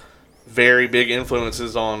both very big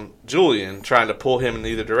influences on Julian, trying to pull him in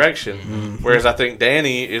either direction. Mm-hmm. Whereas I think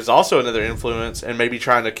Danny is also another influence and maybe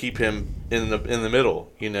trying to keep him in the middle.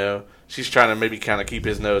 She's trying to maybe kind of keep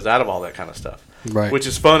his nose out of all that kind of stuff. Right. Which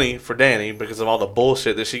is funny for Danny because of all the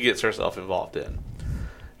bullshit that she gets herself involved in.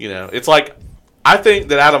 It's like, I think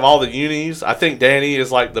that out of all the unis, I think Danny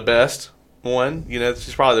is like the best one.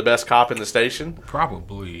 She's probably the best cop in the station.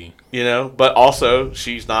 Probably. But also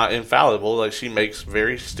she's not infallible. Like, she makes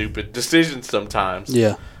very stupid decisions sometimes.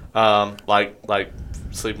 Yeah. Like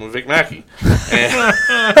sleeping with Vic Mackey.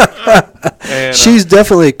 And she's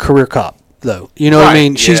definitely a career cop, though. You know right, what I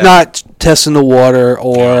mean? She's not testing the water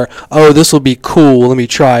or, this will be cool, let me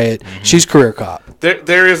try it. Mm-hmm. She's career cop.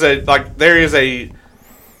 There is a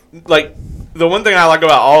the one thing I like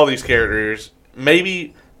about all of these characters,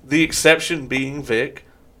 maybe the exception being Vic,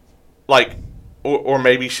 or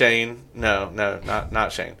maybe Shane. No,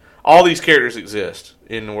 not Shane. All these characters exist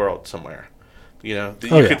in the world somewhere. You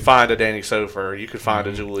could find a Danny Sofer, you could find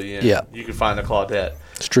a Julian, you could find a Claudette.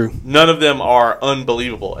 It's true. None of them are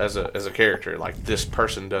unbelievable as a character. Like, this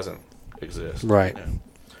person doesn't exist. Right.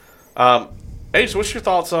 Ace, what's your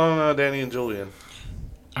thoughts on Danny and Julian?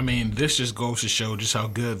 I mean, this just goes to show just how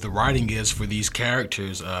good the writing is for these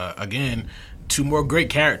characters. Again, two more great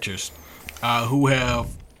characters who have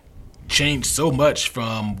changed so much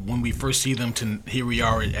from when we first see them to here we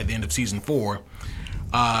are at the end of season 4.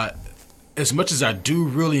 As much as I do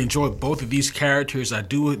really enjoy both of these characters,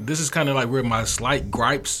 this is kind of like where my slight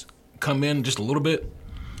gripes come in just a little bit.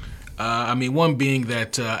 One being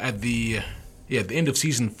that at the end of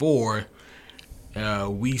season 4,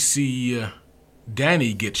 we see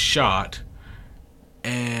Danny gets shot,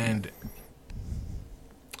 and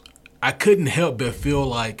I couldn't help but feel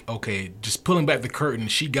like, okay, just pulling back the curtain,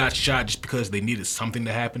 she got shot just because they needed something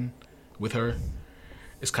to happen with her.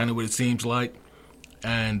 It's kind of what it seems like.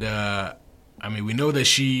 And, we know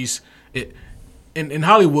that in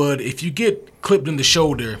Hollywood, if you get clipped in the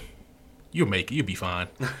shoulder, you'll be fine.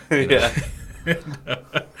 Yeah.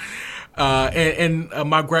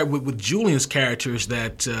 My gripe with Julian's character is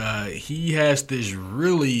that he has this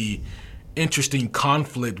really interesting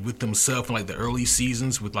conflict with himself in like the early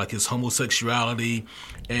seasons with like his homosexuality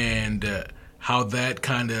and how that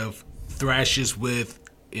kind of thrashes with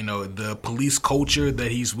the police culture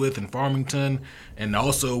that he's with in Farmington, and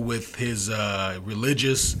also with his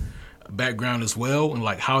religious background as well, and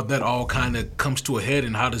like how that all kind of comes to a head,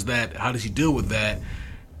 and how does he deal with that?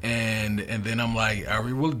 And then I'm like,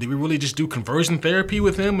 did we really just do conversion therapy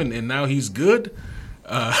with him, and now he's good?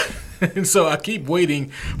 And so I keep waiting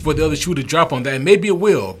for the other shoe to drop on that, and maybe it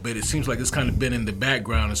will, but it seems like it's kind of been in the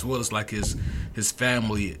background, as well as like his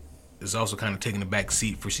family is also kind of taking the back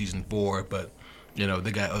seat for season 4, but they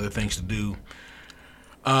got other things to do.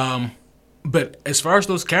 But as far as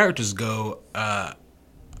those characters go,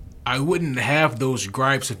 I wouldn't have those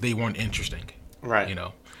gripes if they weren't interesting, right?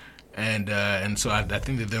 And so I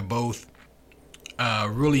think that they're both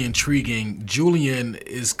really intriguing. Julian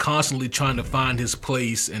is constantly trying to find his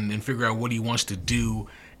place and figure out what he wants to do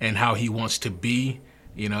and how he wants to be,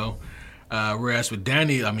 whereas with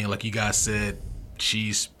Danny, like you guys said,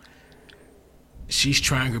 she's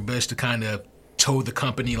trying her best to kind of toe the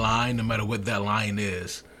company line, no matter what that line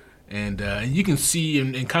is, and you can see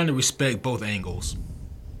and kind of respect both angles.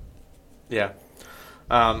 Yeah.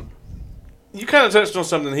 You kind of touched on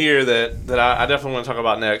something here that I definitely want to talk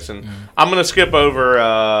about next, and I'm going to skip over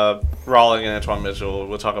Rawling and Antoine Mitchell.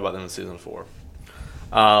 We'll talk about them in season 4.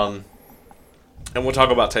 And we'll talk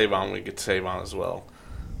about Tavon when we get to Tavon as well.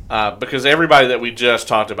 Because everybody that we just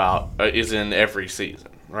talked about is in every season,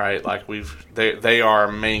 right? Like they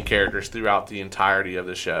are main characters throughout the entirety of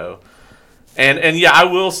the show. And yeah, I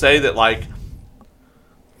will say that, like,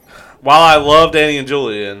 while I love Danny and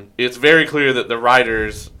Julian, it's very clear that the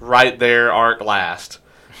writers write their arc last.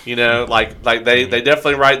 You know, like they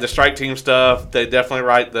definitely write the strike team stuff. They definitely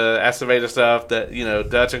write the Aceveda stuff, that, you know,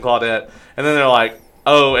 Dutch and Claudette. And then they're like,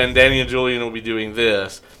 oh, and Danny and Julian will be doing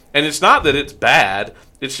this. And it's not that it's bad.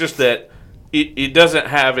 It's just that it doesn't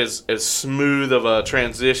have as smooth of a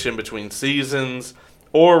transition between seasons,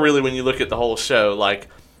 or really when you look at the whole show. Like,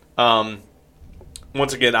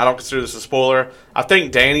 once again, I don't consider this a spoiler. I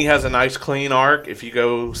think Danny has a nice clean arc if you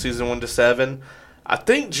go season 1 to 7. I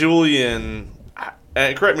think Julian,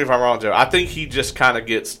 and correct me if I'm wrong, Joe, I think he just kind of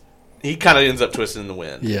ends up twisting the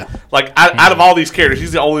wind. Yeah. Like, out of all these characters,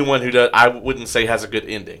 he's the only one who I wouldn't say has a good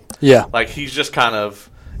ending. Yeah. Like, he's just kind of,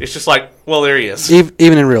 it's just like, well, there he is.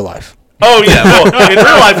 Even in real life. Oh, yeah. Well, in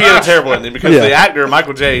real life, he had a terrible ending because Yeah. the actor,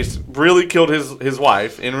 Michael Jace, really killed his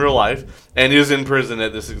wife in real life and is in prison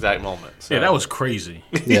at this exact moment. So. Yeah, that was crazy.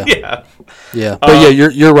 Yeah. Yeah. Yeah. But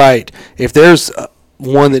you're right. If there's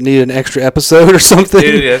one that needed an extra episode or something,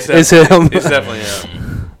 it's him. It's definitely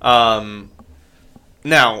him.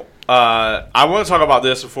 Now, I want to talk about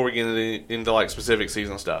this before we get into like specific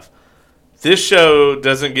season stuff. This show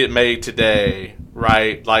doesn't get made today,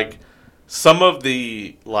 right? Like, some of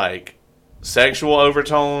the like sexual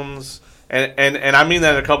overtones, and I mean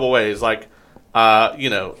that in a couple ways. Like, you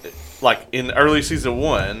know, like in early season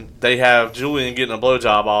 1, they have Julian getting a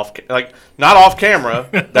blowjob not off camera.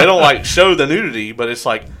 They don't like show the nudity, but it's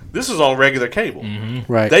like this is on regular cable.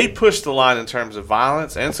 Mm-hmm. Right. They push the line in terms of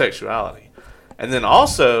violence and sexuality, and then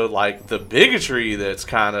also like the bigotry that's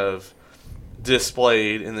kind of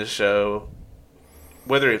displayed in the show,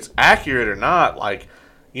 whether it's accurate or not. Like,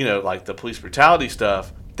 you know, like the police brutality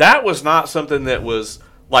stuff, that was not something that was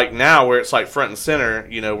like now where it's like front and center,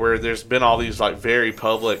 you know, where there's been all these like very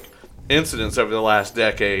public incidents over the last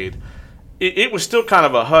decade. It was still kind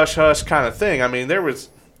of a hush-hush kind of thing. I mean,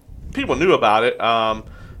 people knew about it,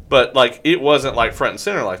 but like it wasn't like front and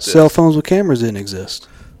center like this. Cell phones with cameras didn't exist.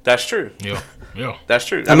 That's true. Yeah. That's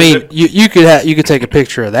true. I mean, you could take a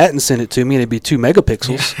picture of that and send it to me, and it'd be 2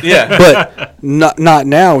 megapixels. Yeah. But not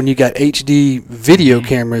now when you got HD video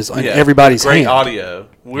cameras on everybody's great hand. audio.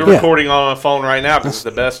 We're recording on a phone right now because it's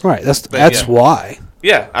the best. Right. That's why.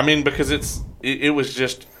 Yeah, I mean, because it was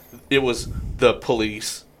the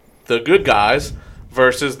police, the good guys,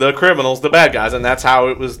 versus the criminals, the bad guys, and that's how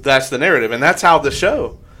it was. That's the narrative, and that's how the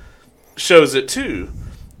show shows it too,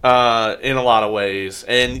 in a lot of ways.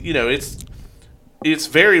 And you know, it's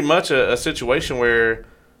very much a situation where,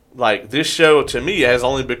 like, this show to me has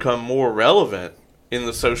only become more relevant in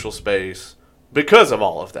the social space because of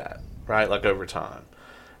all of that, right? Like, over time.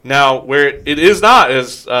 Now, where it is not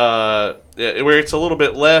as where it's a little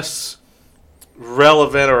bit less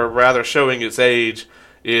relevant, or rather showing its age,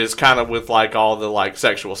 is kind of with like all the like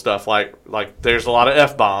sexual stuff. Like there's a lot of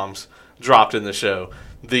F-bombs dropped in the show.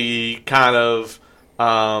 The kind of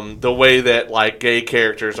the way that like gay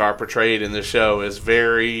characters are portrayed in the show is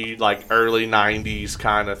very like early 90s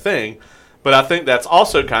kind of thing. But I think that's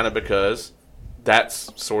also kind of because that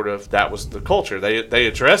was the culture. They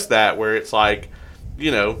addressed that, where it's like, you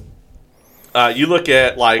know, you look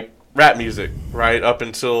at like rap music, right, up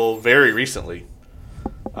until very recently,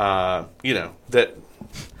 you know, that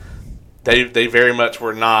they very much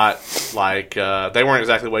were not like they weren't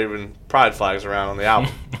exactly waving pride flags around on the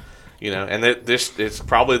album. You know, and it's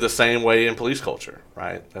probably the same way in police culture,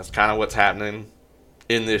 right? That's kind of what's happening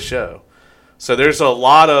in this show. So there's a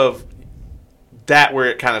lot of that where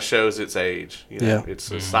it kind of shows its age. You know? Yeah. It's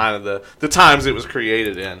a sign of the times it was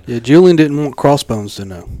created in. Yeah, Julian didn't want Crossbones to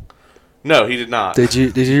know. No, he did not. Did you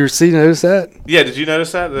notice that? Yeah, did you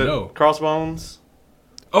notice that? No. Crossbones?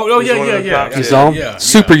 Oh, He's one of the yeah. props. He's Yeah. on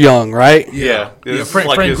super young, right? Yeah. Yeah, This is Frank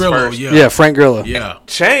like his Grillo. first. Yeah, Frank Grillo. Yeah.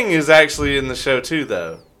 Chang is actually in the show too,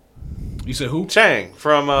 though. You said who? Chang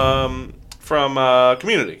from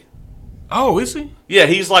Community. Oh, is he? Yeah,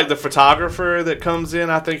 he's like the photographer that comes in,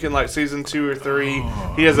 I think, in like season 2 or 3.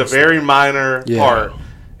 He has a very minor part.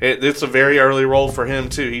 It's a very early role for him,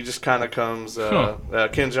 too. He just kind of comes,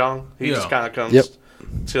 Ken Jeong, he just kind of comes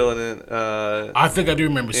chilling in. I think I do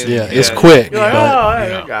remember seeing Yeah, it. it's quick. You're like, but- hey,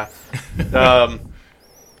 that guy.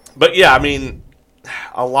 But yeah, I mean,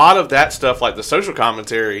 a lot of that stuff, like the social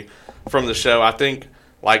commentary from the show, I think,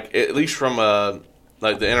 like, at least from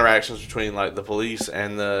like the interactions between like the police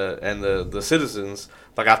and the citizens,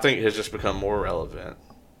 like, I think it has just become more relevant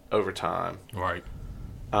over time. Right.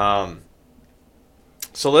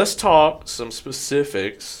 So let's talk some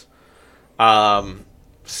specifics.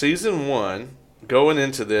 Season 1, going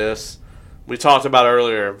into this, we talked about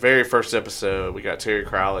earlier, very first episode, we got Terry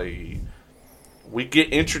Crowley. we get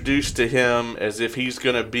introduced to him as if he's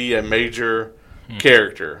going to be a major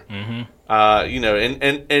character. You know,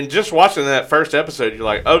 and just watching that first episode, you're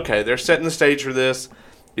like, okay, they're setting the stage for this.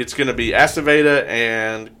 It's going to be Aceveda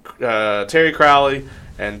and Terry Crowley,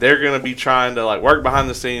 and they're going to be trying to like work behind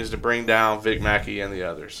the scenes to bring down Vic Mackey and the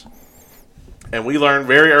others. And we learned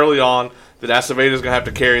very early on that Aceveda's going to have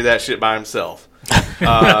to carry that shit by himself.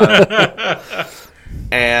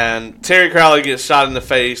 And Terry Crowley gets shot in the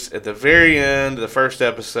face at the very end of the first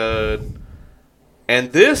episode.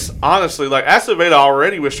 And this, honestly, like, Aceveda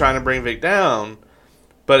already was trying to bring Vic down.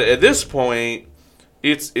 But at this point,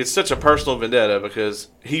 it's such a personal vendetta because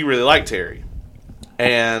he really liked Terry.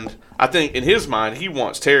 And I think in his mind, he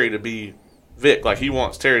wants Terry to be Vic. Like, he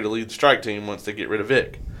wants Terry to lead the strike team once they get rid of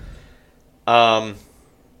Vic. But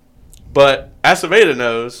Aceveda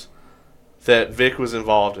knows that Vic was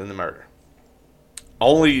involved in the murder.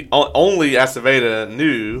 Only Aceveda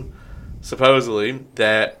knew, supposedly,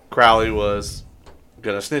 that Crowley was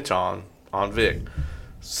going to snitch on Vic.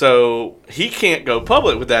 So he can't go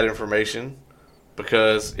public with that information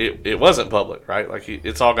because it wasn't public, right? Like,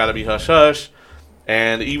 it's all got to be hush-hush.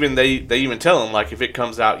 And even they even tell him, like, if it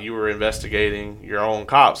comes out you were investigating your own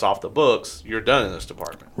cops off the books, you're done in this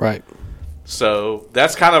department. Right. So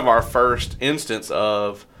that's kind of our first instance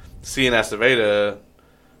of seeing Aceveda.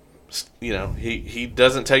 You know, he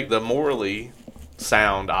doesn't take the morally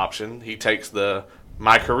sound option. He takes the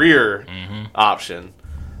my career option.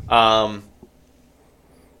 And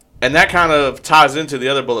that kind of ties into the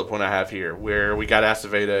other bullet point I have here, where we got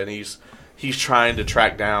Aceveda and he's trying to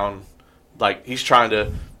track down, like, he's trying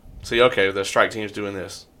to see, okay, the strike team's doing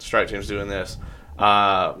this. The strike team's doing this.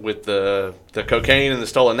 With the cocaine and the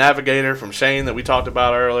stolen navigator from Shane that we talked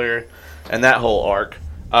about earlier, and that whole arc.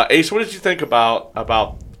 Ace, what did you think about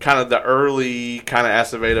kind of the early kind of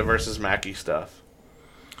Aceveda versus Mackey stuff?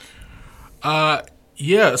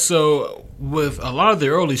 Yeah, so with a lot of the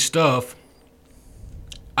early stuff,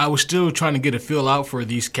 I was still trying to get a feel out for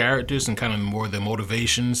these characters and kind of more their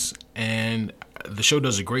motivations, and the show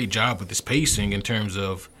does a great job with its pacing in terms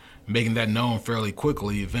of making that known fairly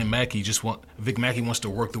quickly. Vic Mackey wants to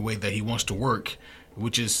work the way that he wants to work,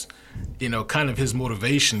 which is, you know, kind of his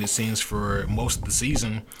motivation, it seems, for most of the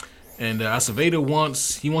season. And Aceveda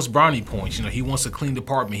wants brownie points. You know, he wants a clean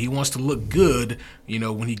department. He wants to look good, you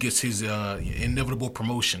know, when he gets his inevitable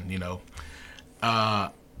promotion, you know.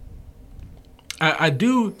 I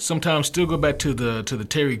do sometimes still go back to the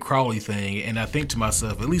Terry Crowley thing, and I think to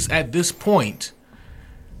myself, at least at this point,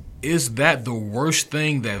 is that the worst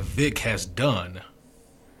thing that Vic has done?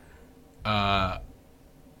 And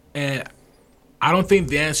I don't think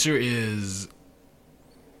the answer is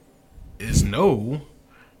no.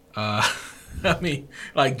 I mean,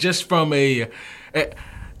 like, just from because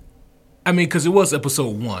it was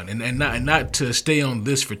episode 1, and not to stay on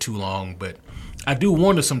this for too long, but I do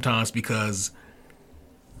wonder sometimes because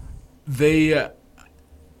I'm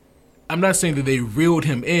not saying that they reeled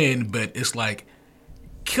him in, but it's like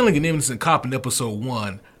killing an innocent cop in episode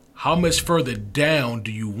 1. How much further down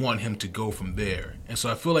do you want him to go from there? And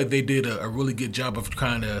so I feel like they did a really good job of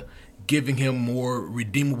kind of giving him more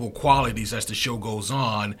redeemable qualities as the show goes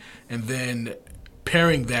on, and then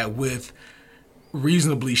pairing that with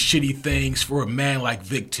reasonably shitty things for a man like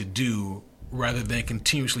Vic to do, rather than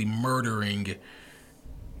continuously murdering,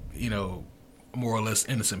 you know, more or less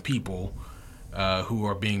innocent people who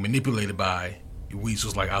are being manipulated by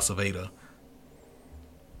weasels like Aceveda.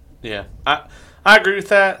 Yeah, I agree with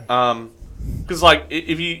that. Because like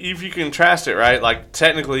if you contrast it, right? Like,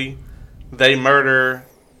 technically, they murder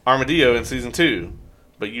Armadillo in season 2,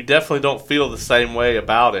 but you definitely don't feel the same way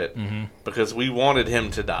about it because we wanted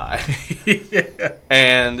him to die. Yeah.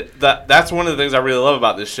 And that's one of the things I really love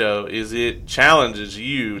about this show is it challenges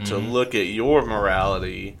you to look at your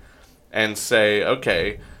morality and say,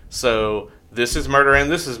 okay, so this is murder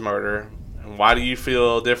and this is murder. And why do you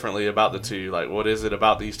feel differently about the two? Like, what is it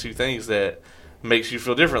about these two things that makes you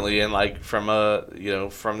feel differently? And like, from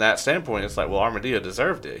that standpoint, it's like, well, Armadillo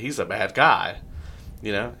deserved it. He's a bad guy.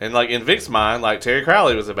 You know, and like in Vic's mind, like Terry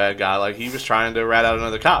Crowley was a bad guy. Like, he was trying to rat out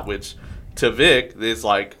another cop, which to Vic is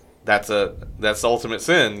like that's the ultimate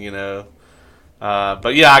sin. You know,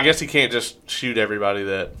 but yeah, I guess he can't just shoot everybody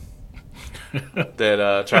that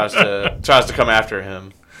tries to come after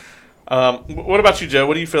him. What about you, Joe?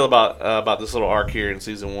 What do you feel about this little arc here in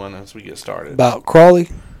season 1 as we get started? About Crowley?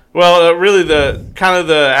 Well, really the kind of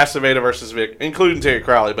the Aceveda versus Vic, including Terry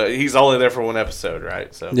Crowley, but he's only there for one episode,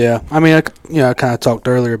 right? So yeah, I mean, I kind of talked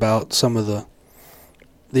earlier about some of the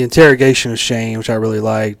interrogation of Shane, which I really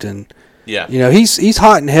liked, and yeah, you know, he's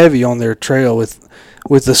hot and heavy on their trail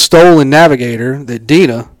with the stolen navigator that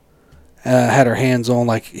Dina had her hands on.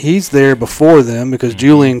 Like, he's there before them because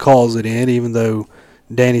Julian calls it in, even though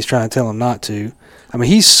Danny's trying to tell him not to. I mean,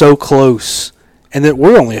 he's so close. And then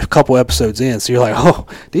we're only a couple episodes in, so you're like, oh,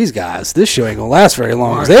 these guys, this show ain't going to last very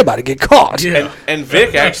long because they're about to get caught. Yeah. And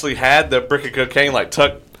Vic actually had the brick of cocaine, like,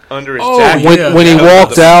 tucked under his Oh, jacket. yeah. When he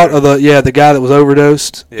walked out of the guy that was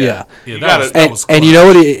overdosed. Yeah. Yeah, You that gotta- was, that was And you know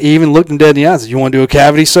what? He even looked him dead in the eyes and said, you want to do a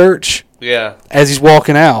cavity search? Yeah. As he's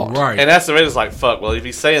walking out. right. And that's the way it's like, fuck, well, if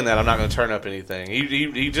he's saying that, I'm not going to turn up anything.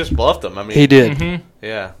 He just bluffed him. I mean, He did. Mm-hmm.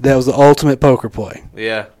 yeah. That was the ultimate poker play.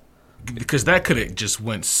 Yeah. Because that could have just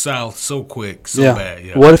went south so quick, so Yeah. bad.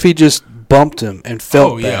 Yeah. What if he just bumped him and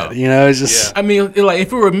felt Oh, yeah. bad? You know, it's just Yeah. I mean, like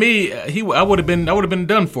if it were me, I would have been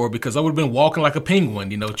done for because I would have been walking like a penguin,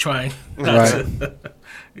 trying. right.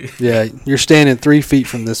 Yeah, you're standing 3 feet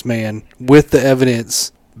from this man with the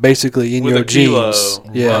evidence basically in With your a kilo jeans.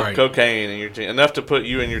 Yeah, of Right. cocaine in your team. Enough to put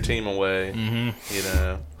you and your team away. Mm-hmm. You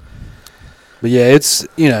know. but yeah,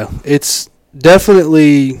 it's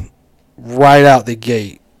definitely right out the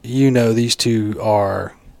gate. These two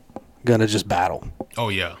are gonna just battle. Oh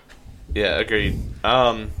yeah. Yeah, agreed.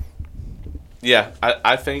 Yeah,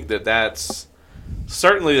 I think that's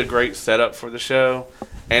certainly a great setup for the show,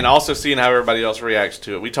 and also seeing how everybody else reacts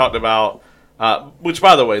to it. We talked about, which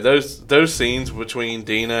by the way, those scenes between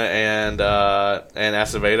Dina and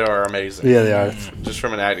Acevedo are amazing. Yeah, they are. Just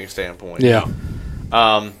from an acting standpoint. Yeah,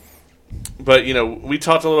 But we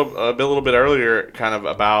talked a little bit earlier, kind of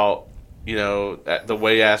about the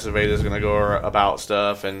way Acevedo is going to go about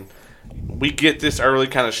stuff, and we get this early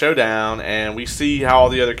kind of showdown, and we see how all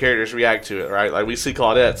the other characters react to it, right? Like, we see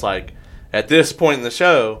Claudette's like, at this point in the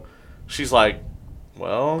show, she's like,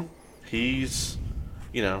 well, he's,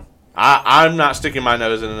 I'm not sticking my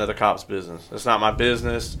nose in another cop's business. It's not my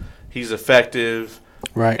business. He's effective.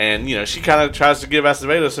 right. And, she kind of tries to give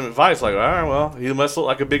Acevedo some advice, like, all right, well, he must look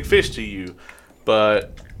like a big fish to you,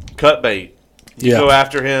 but cut bait. You go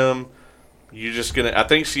after him. You're just going to – I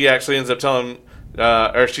think she actually ends up telling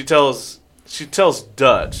or she tells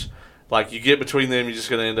Dutch, like, you get between them, you're just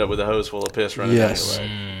going to end up with a hose full of piss running Yes. down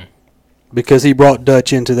your leg. Because he brought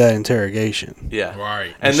Dutch into that interrogation. Yeah.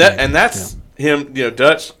 Right. And that's him,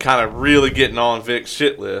 Dutch kind of really getting on Vic's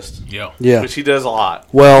shit list, Yeah. Yeah. which he does a lot.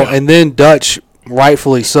 Well, Yeah. and then Dutch,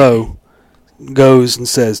 rightfully so, goes and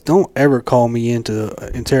says, "Don't ever call me into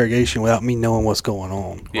interrogation without me knowing what's going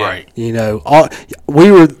on." Yeah. Right.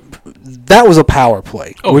 That was a power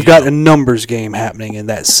play. Oh, We've yeah. got a numbers game happening in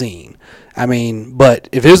that scene. I mean, but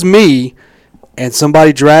if it's me and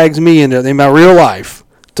somebody drags me into in my real life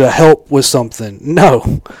to help with something,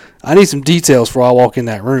 no, I need some details before I walk in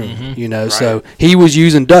that room. So he was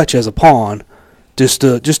using Dutch as a pawn, just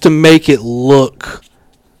to make it look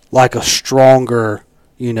like a stronger,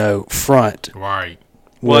 front. Right.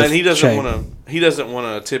 Well, with and he doesn't Shane. want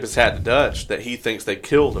to tip his hat to Dutch that he thinks they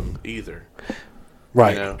killed him either.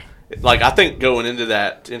 Right. Like, I think going into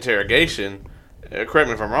that interrogation, correct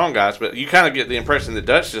me if I'm wrong, guys, but you kind of get the impression that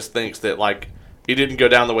Dutch just thinks that, like, it didn't go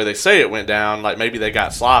down the way they say it went down. Like, maybe they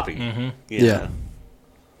got sloppy. You Yeah. know?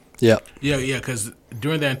 Yep. Yeah, because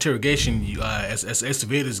during that interrogation, as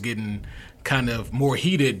Acevedo's getting kind of more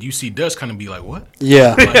heated, you see Dutch kind of be like, what?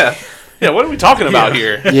 Yeah. Yeah. Yeah, what are we talking about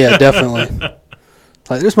here? Yeah, definitely.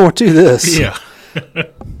 Like, there's more to this. Yeah.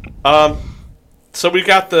 So we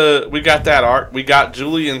got that arc. We got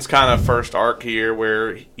Julian's kind of first arc here where,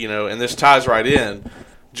 and this ties right in.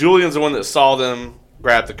 Julian's the one that saw them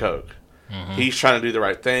grab the coke. He's trying to do the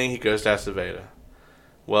right thing. He goes to Acevedo.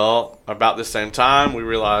 Well, about the same time, we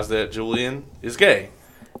realize that Julian is gay.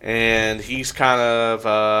 And he's kind of,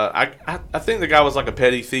 I think the guy was like a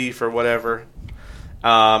petty thief or whatever.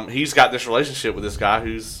 He's got this relationship with this guy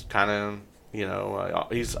who's kind of,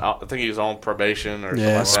 I think he's on probation or something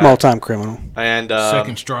Yeah, like small that. time criminal. And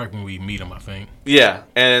Second strike when we meet him, I think. yeah,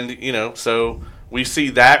 and so we see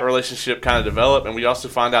that relationship kind of develop, and we also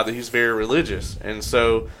find out that he's very religious, and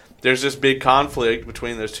so there's this big conflict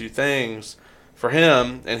between those two things for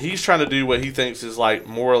him, and he's trying to do what he thinks is like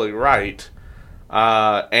morally right,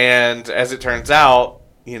 and as it turns out,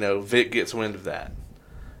 Vic gets wind of that.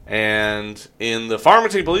 And in the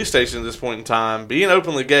Farmington police station at this point in time, being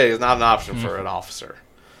openly gay is not an option for an officer.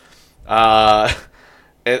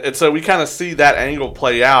 And so we kind of see that angle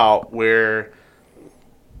play out where,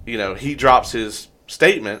 he drops his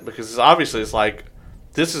statement because obviously it's like,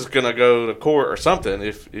 this is going to go to court or something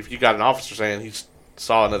if you got an officer saying he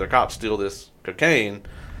saw another cop steal this cocaine.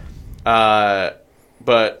 But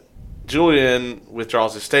Julian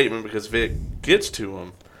withdraws his statement because Vic gets to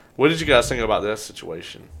him. What did you guys think about that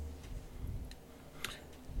situation?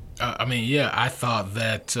 I mean, yeah, I thought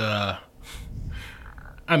that.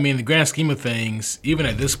 I mean, in the grand scheme of things, even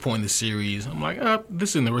at this point in the series, I'm like,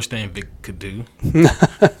 this isn't the worst thing Vic could do.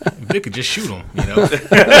 Vic could just shoot him, you know.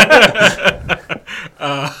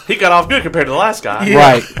 He got off good compared to the last guy. Yeah.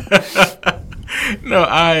 Right. No,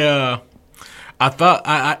 I thought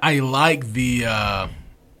I like the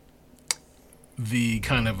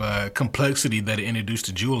kind of complexity that it introduced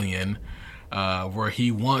to Julian, where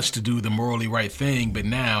he wants to do the morally right thing, but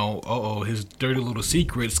now, his dirty little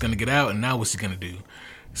secret's going to get out, and now what's he going to do?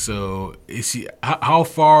 So, how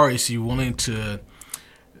far is he willing to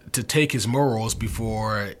take his morals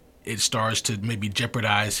before it starts to maybe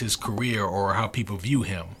jeopardize his career or how people view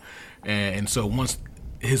him? And so once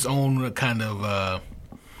his own kind of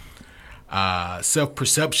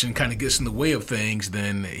self-perception kind of gets in the way of things,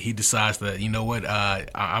 then he decides that, you know what,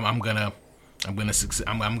 I'm gonna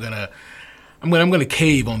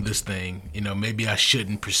cave on this thing. You know, maybe I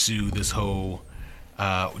shouldn't pursue this whole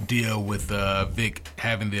deal with Vic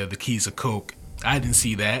having the keys of coke. I didn't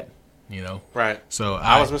see that, you know. Right. So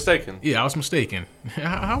I was mistaken. Yeah, I was mistaken.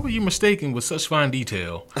 How were you mistaken with such fine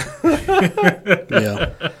detail?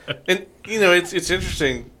 Yeah. And you know, it's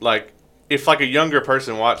interesting. Like, if like a younger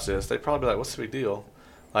person watched this, they'd probably be like, "What's the big deal?"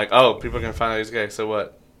 Like, "Oh, people are gonna find out he's gay, so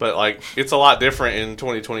what?" But like, it's a lot different in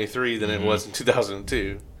 2023 than it was in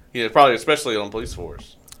 2002. You know, probably especially on police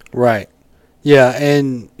force. Right. Yeah,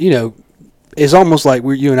 and you know, it's almost like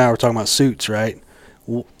you and I were talking about Suits, right?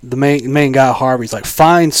 The main guy, Harvey's like,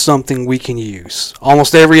 find something we can use.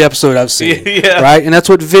 Almost every episode I've seen, yeah. Right? And that's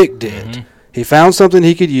what Vic did. He found something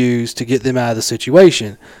he could use to get them out of the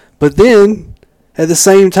situation. But then, at the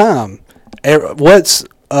same time, what's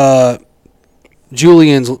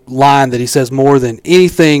Julian's line that he says more than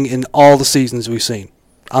anything in all the seasons we've seen?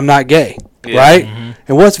 I'm not gay, right?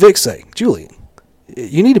 And what's Vic say? Julian,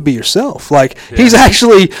 you need to be yourself. Like, he's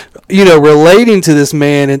actually, you know, relating to this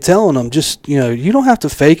man and telling him, just, you know, you don't have to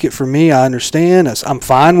fake it for me. I understand. I'm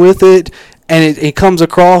fine with it. And it comes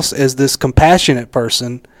across as this compassionate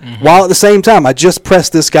person, while at the same time, I just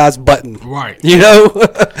pressed this guy's button. Right. You know,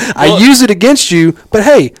 I use it against you, but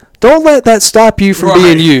hey, don't let that stop you from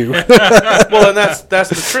being you. Well, and that's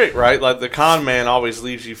the trick, right? Like, the con man always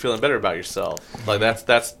leaves you feeling better about yourself. Like,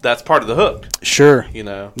 that's part of the hook. Sure. You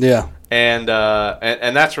know. Yeah. And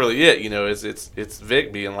that's really it. You know, it's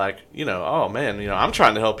Vic being like, you know, oh man, you know, I'm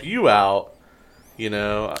trying to help you out. You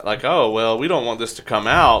know, like, oh well, we don't want this to come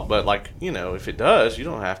out, but like, you know, if it does, you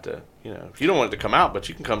don't have to. You know, if you don't want it to come out, but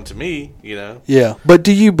you can come to me. You know. Yeah, but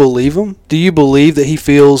do you believe him? Do you believe that he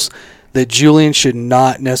feels that Julian should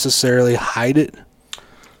not necessarily hide it?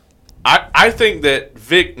 I think that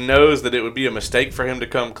Vic knows that it would be a mistake for him to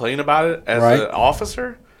come clean about it as an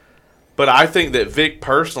officer. But I think that Vic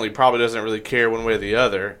personally probably doesn't really care one way or the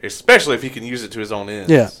other, especially if he can use it to his own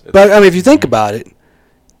ends. Yeah, but I mean, if you think about it,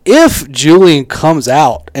 if Julian comes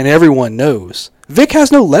out and everyone knows, Vic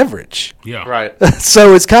has no leverage. Yeah. Right.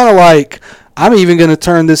 So it's kind of like, I'm even going to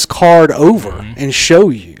turn this card over and show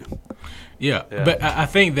you. Yeah, but I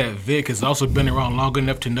think that Vic has also been around long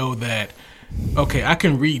enough to know that, okay, I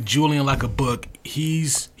can read Julian like a book. He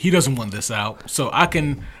doesn't want this out, so I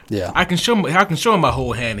can show him my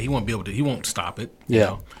whole hand. He won't stop it. Yeah.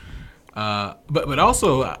 You know? But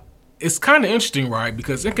also, it's kind of interesting, right?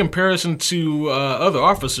 Because in comparison to other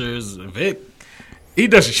officers, Vic, he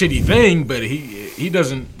does a shitty thing, but he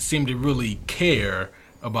doesn't seem to really care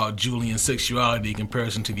about Julian's sexuality in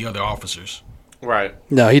comparison to the other officers. Right.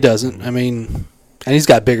 No, he doesn't. I mean, and he's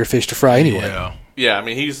got bigger fish to fry anyway. Yeah. Yeah, I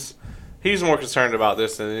mean, he's more concerned about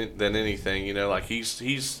this than anything. You know, like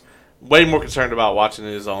he's way more concerned about watching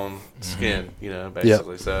his own skin. You know,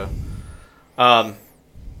 basically. Yep. So, and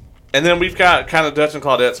then we've got kind of Dutch and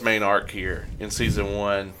Claudette's main arc here in season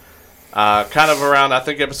 1. Kind of around, I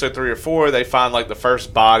think, episode 3 or 4, they find like the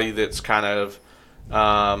first body that's kind of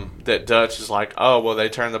that Dutch is like, oh well, they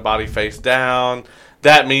turn the body face down.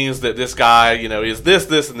 That means that this guy, you know, is this,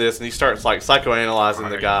 and this, and he starts like psychoanalyzing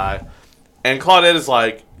the guy. And Claudette is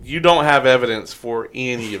like, you don't have evidence for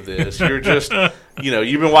any of this. You're just, you know,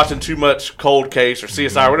 you've been watching too much Cold Case or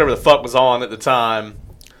CSI or whatever the fuck was on at the time,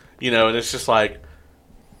 you know, and it's just like,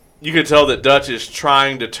 you could tell that Dutch is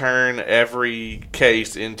trying to turn every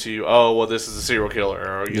case into, oh, well, this is a serial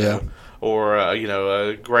killer, or, you know, or, you know,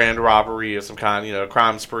 a grand robbery of some kind, you know, a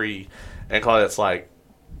crime spree. And Claudette's like,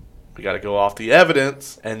 we got to go off the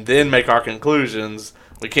evidence and then make our conclusions.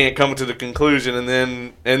 We can't come to the conclusion and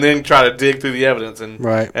then try to dig through the evidence and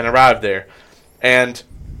arrive there. And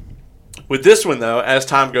with this one, though, as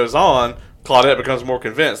time goes on, Claudette becomes more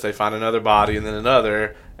convinced. They find another body and then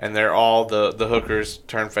another, and they're all the hookers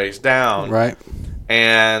turn face down. Right.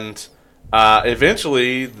 And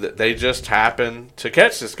eventually they just happen to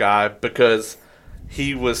catch this guy because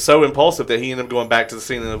he was so impulsive that he ended up going back to the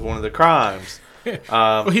scene of one of the crimes.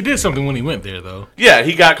 Well, he did something when he went there, though. Yeah,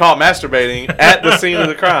 he got caught masturbating at the scene of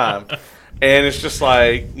the crime. And it's just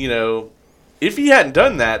like, if he hadn't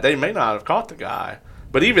done that, they may not have caught the guy.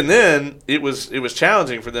 But even then, it was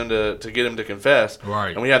challenging for them to get him to confess.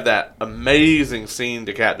 Right. And we have that amazing scene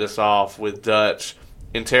to cap this off with Dutch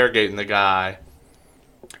interrogating the guy.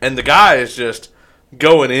 And the guy is just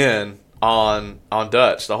going in on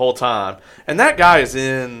Dutch the whole time. And that guy is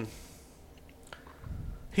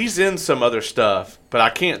he's in some other stuff, but I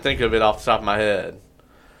can't think of it off the top of my head.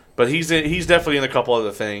 But he's definitely in a couple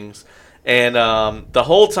other things. And the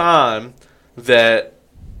whole time that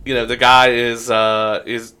the guy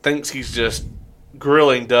is thinks he's just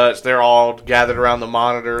grilling Dutch, they're all gathered around the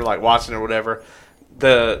monitor, like watching or whatever.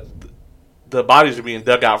 The bodies are being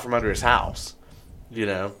dug out from under his house.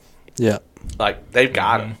 Yeah. Like they've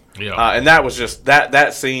got him. Yeah. And that was just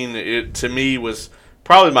that scene. It to me was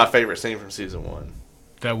probably my favorite scene from season 1.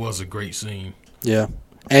 That was a great scene. Yeah.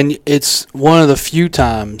 And it's one of the few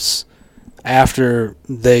times after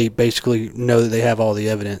they basically know that they have all the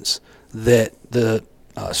evidence that the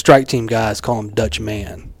strike team guys call him Dutch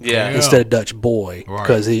Man instead of Dutch Boy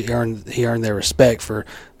because he earned their respect for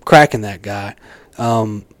cracking that guy.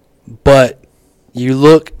 But you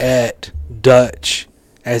look at Dutch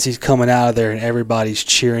as he's coming out of there and everybody's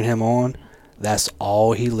cheering him on. That's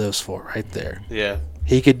all he lives for right there. Yeah.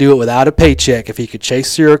 He could do it without a paycheck if he could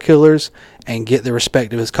chase serial killers and get the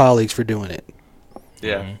respect of his colleagues for doing it.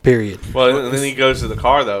 Yeah. Period. Well, and then he goes to the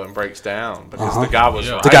car, though, and breaks down because the guy was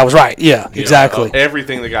right. The guy was right. Yeah, exactly.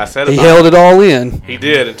 Everything the guy said he about held it all in. He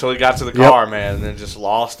did until he got to the car, man, and then just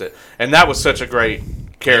lost it. And that was such a great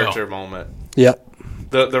character moment. Yep.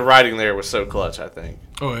 The writing there was so clutch, I think.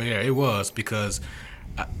 Oh, yeah, it was because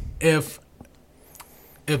if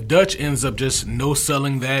Dutch ends up just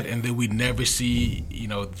no-selling that and then we never see,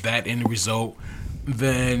 that end result,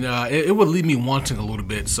 then it would leave me wanting a little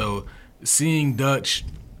bit. So seeing Dutch,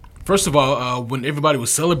 first of all, when everybody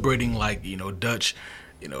was celebrating, Dutch,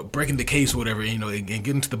 breaking the case or whatever, and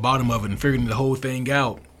getting to the bottom of it and figuring the whole thing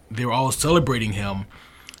out, they were all celebrating him.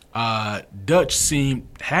 Dutch seemed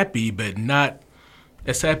happy, but not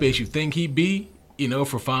as happy as you think he'd be,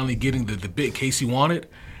 for finally getting the big case he wanted.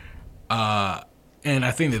 And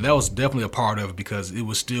I think that was definitely a part of it because it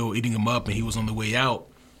was still eating him up and he was on the way out.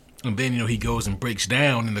 And then, he goes and breaks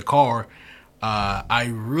down in the car.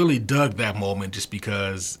 I really dug that moment just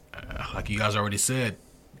because, like you guys already said,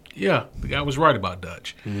 yeah, the guy was right about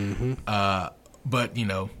Dutch. Mm-hmm. But,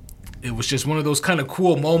 it was just one of those kind of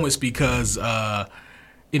cool moments because,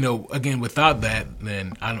 again, without that,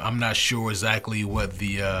 then I'm not sure exactly what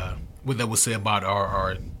that would say about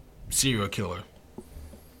our serial killer.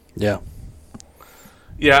 Yeah.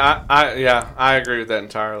 Yeah, I agree with that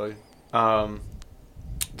entirely.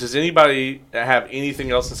 Does anybody have anything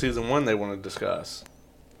else in season 1 they want to discuss?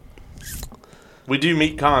 We do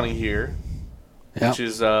meet Connie here, which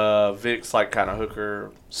is Vic's kind of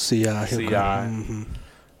hooker, CI. Mm-hmm.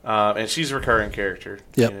 And she's a recurring character.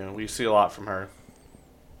 Yep. We see a lot from her.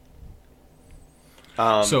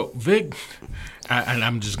 So Vic, and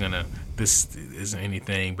I'm just gonna. This isn't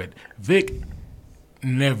anything, but Vic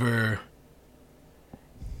never.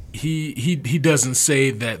 He doesn't say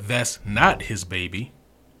that that's not his baby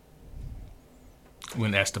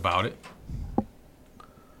when asked about it.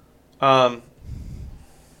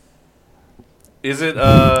 Is it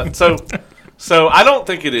so I don't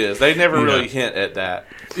think it is. They never really hint at that.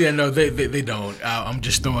 Yeah, no, they don't. I'm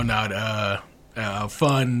just throwing out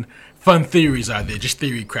fun theories out there, just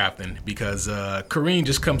theory crafting, because Kareem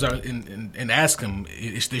just comes out and asks him,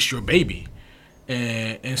 "Is this your baby?"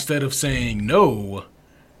 And instead of saying no,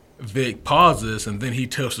 Vic pauses and then he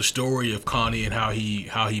tells the story of Connie and how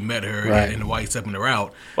he met her and the white stepping her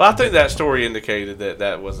out. Well, I think that story indicated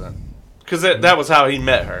that wasn't because that was how he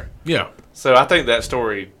met her. Yeah. So I think that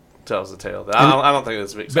story tells the tale. I don't think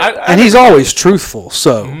that's Vic. And he's always truthful,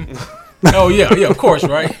 so. Mm-hmm. Oh yeah, of course,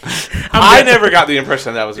 right. I never got the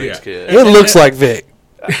impression that was Vic's kid. It looks like Vic.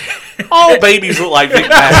 All babies look like Vic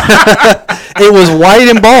now. It was white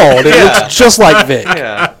and bald. It looks just like Vic.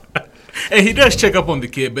 Yeah. And he does check up on the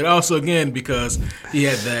kid, but also again because he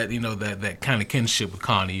had that that kind of kinship with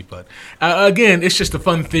Connie. But again, it's just a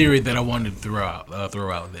fun theory that I wanted to throw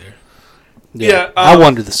out there. Yeah, I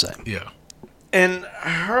wondered the same. Yeah. And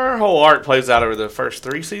her whole arc plays out over the first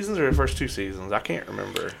 3 seasons or the first 2 seasons. I can't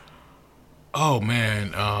remember. Oh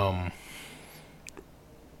man, I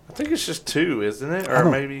think it's just 2, isn't it? Or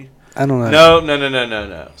maybe I don't know.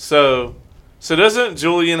 No. So doesn't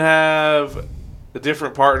Julian have a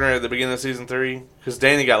different partner at the beginning of season 3? Because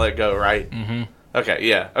Danny got let go, right? Mm-hmm. Okay,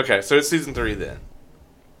 yeah. Okay, so it's season 3 then.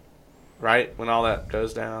 right? When all that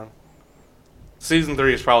goes down. Season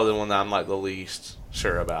 3 is probably the one that I'm like the least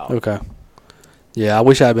sure about. Okay. Yeah, I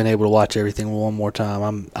wish I'd been able to watch everything one more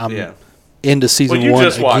time. I'm into season well, you 1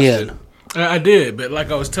 just watched again. it. I did, but like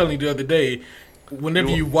I was telling you the other day, whenever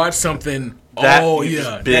you watch something That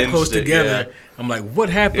close together, yeah. I'm like, what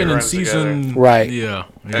happened in season? Together. Right. Yeah.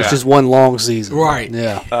 It's just one long season. Right.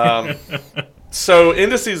 Yeah. So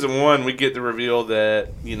into season 1, we get the reveal that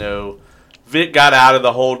Vic got out of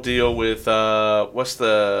the whole deal with what's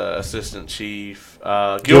the assistant chief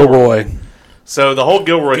Gilroy. So the whole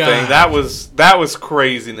Gilroy God. thing that was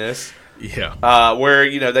craziness. Yeah.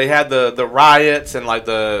 Where they had the riots and like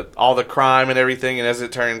all the crime and everything, and as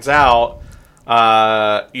it turns out,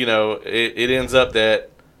 it ends up that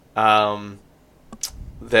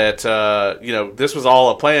this was all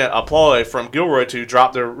a ploy from Gilroy to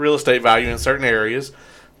drop the real estate value in certain areas.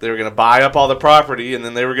 They were going to buy up all the property, and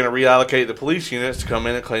then they were going to reallocate the police units to come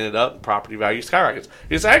in and clean it up. And property value skyrockets.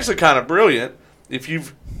 It's actually kind of brilliant if you're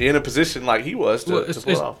in a position like he was to pull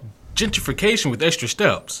it off. Gentrification with extra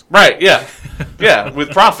steps. Right, yeah. Yeah, with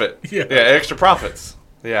profit. Yeah. Extra profits.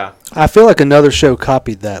 Yeah. I feel like another show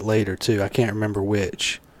copied that later, too. I can't remember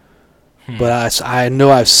which. But I know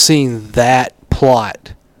I've seen that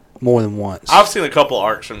plot more than once. I've seen a couple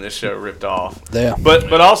arcs from this show ripped off. Yeah.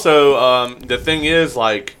 But also, the thing is,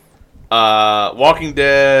 like, Walking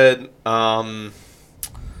Dead,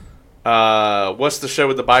 what's the show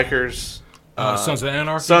with the bikers? Sons of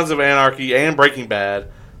Anarchy? Sons of Anarchy and Breaking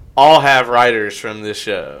Bad all have writers from this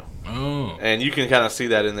show. Oh. And you can kind of see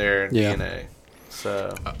that in their Yeah. DNA.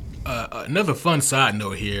 So Another fun side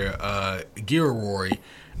note here, Gilroy.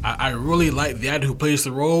 I really like the actor who plays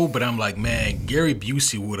the role, but I'm like, man, Gary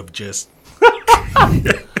Busey would have just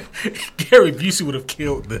Gary Busey would have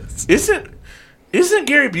killed this. Isn't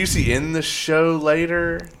Gary Busey in the show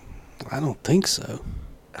later? I don't think so.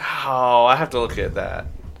 Oh, I have to look at that.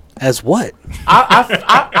 As what?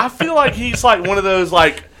 I feel like he's like one of those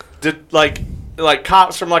like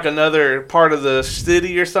cops from like another part of the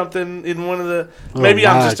city or something in one of the. Maybe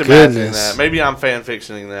I'm just imagining that. Maybe I'm fan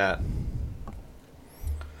fictioning that.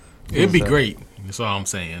 It'd be great. That's all I'm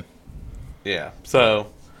saying. Yeah.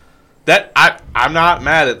 So that I'm not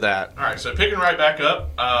mad at that. All right. So picking right back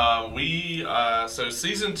up, so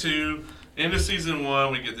season 2 into season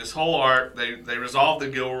 1, we get this whole arc. They resolved the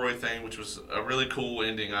Gilroy thing, which was a really cool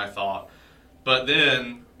ending, I thought. But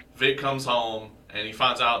then Vic comes home and he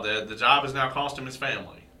finds out that the job has now cost him his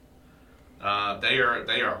family. They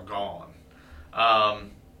are gone.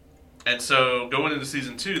 And so going into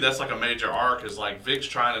season 2, that's like a major arc. Is like Vic's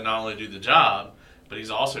trying to not only do the job, but he's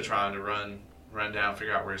also trying to run down,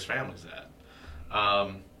 figure out where his family's at.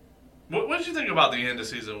 What did you think about the end of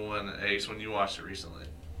season 1, Ace, when you watched it recently?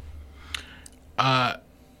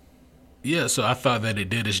 Yeah, so I thought that it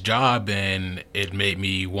did its job and it made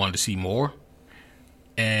me want to see more.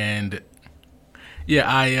 And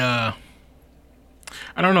yeah, I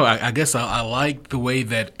don't know. I guess I liked the way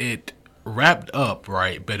that it wrapped up,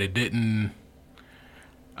 right? But it didn't.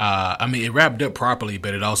 It wrapped up properly,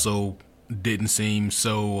 but it also didn't seem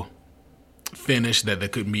so finished that there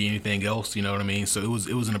couldn't be anything else. You know what I mean? So it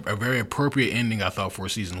was a very appropriate ending, I thought, for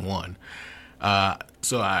season 1.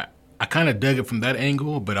 So I kind of dug it from that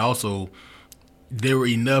angle, but also there were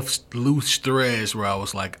enough loose threads where I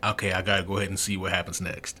was like, okay, I got to go ahead and see what happens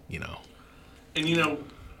next, And,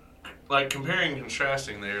 like, comparing and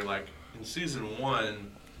contrasting there, like, in season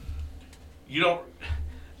 1, you don't,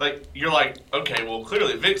 like, you're like, okay, well,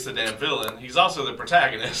 clearly Vic's the damn villain. He's also the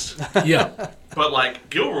protagonist. Yeah. But, like,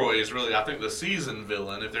 Gilroy is really, I think, the season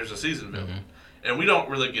villain, if there's a season villain. Mm-hmm. And we don't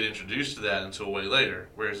really get introduced to that until way later.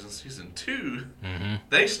 Whereas in season 2,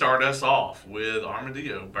 they start us off with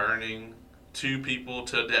Armadillo burning 2 people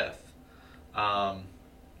to death.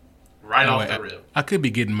 Right off the rip. I could be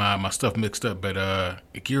getting my stuff mixed up, but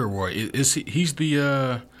Gilroy, he's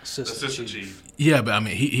the assistant chief. Yeah, but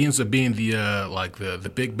he ends up being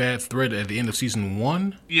the big bad threat at the end of season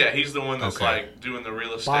 1. Yeah, he's the one that's like doing the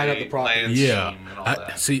real estate, up the land scheme and all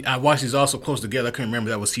that. See, I watched these all so close together. I couldn't remember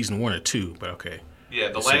if that was season 1 or 2, but okay. Yeah,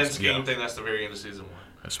 the land scheme thing, that's the very end of season 1.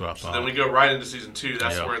 That's what I thought. So then we go right into season 2.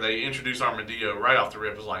 That's where they introduce Armadillo right off the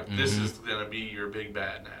rip. It's like, this is going to be your big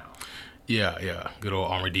bad now. Yeah. Good old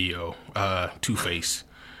Armadillo. Two-Face.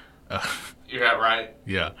 You're right.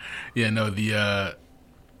 Yeah. No,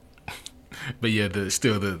 but yeah,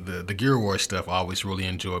 the Gilroy stuff I always really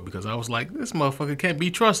enjoyed because I was like, this motherfucker can't be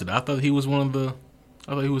trusted. I thought he was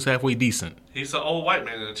halfway decent. He's an old white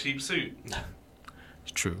man in a cheap suit.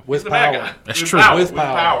 It's true. With He's the power. bad guy. That's true. With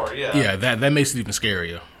power, yeah. Yeah, that makes it even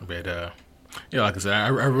scarier. But Yeah, like I said, I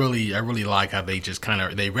really like how they just kind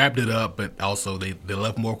of they wrapped it up, but also they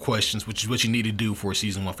left more questions, which is what you need to do for a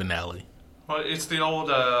season 1 finale. Well, it's the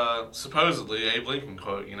old supposedly Abe Lincoln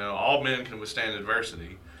quote. All men can withstand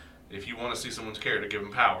adversity. If you want to see someone's character, give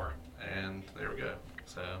them power. And there we go.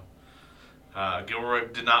 So Gilroy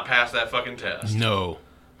did not pass that fucking test. No.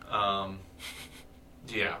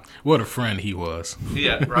 Yeah. What a friend he was.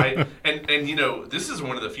 Yeah, right. And this is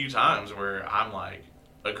one of the few times where I'm like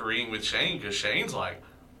agreeing with Shane, because Shane's like,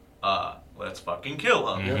 let's fucking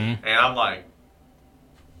kill him. Mm-hmm. And I'm like,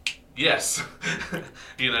 yes. But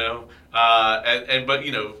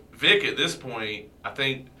Vic at this point, I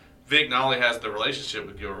think Vic not only has the relationship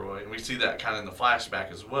with Gilroy, and we see that kind of in the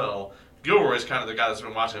flashback as well. Gilroy is kind of the guy that's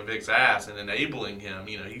been watching Vic's ass and enabling him.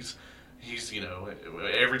 He's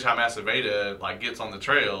every time Aceveda gets on the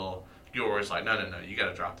trail, Gilroy's like, no, you got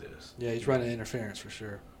to drop this. Yeah, he's running interference for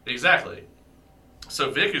sure. Exactly.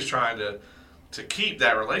 So Vic is trying to keep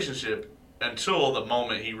that relationship until the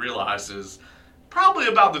moment he realizes, probably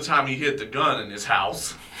about the time he hit the gun in his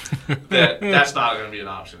house, that's not going to be an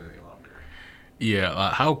option any longer.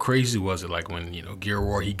 Yeah, how crazy was it? Like when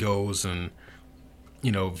Gilroy, he goes and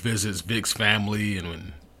visits Vic's family, and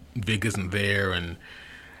when Vic isn't there, and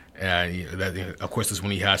that of course is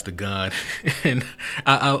when he has the gun. And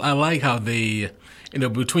I like how they,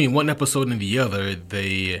 between one episode and the other,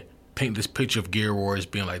 they paint this picture of Gilroy as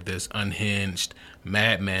being like this unhinged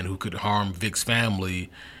madman who could harm Vic's family.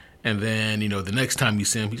 And then, the next time you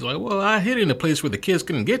see him, he's like, well, I hid it in a place where the kids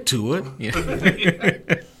couldn't get to it. Yeah,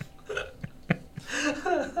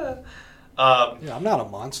 I'm not a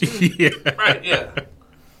monster. Yeah. Right, yeah.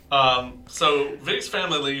 So Vic's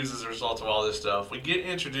family leaves as a result of all this stuff. We get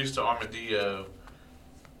introduced to Armadillo,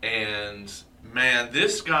 and man,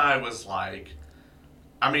 this guy was like,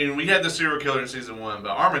 we had the serial killer in season 1,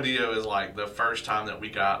 but Armadillo is like the first time that we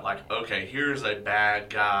got okay, here's a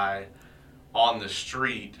bad guy on the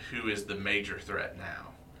street who is the major threat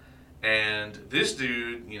now. And this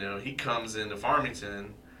dude, he comes into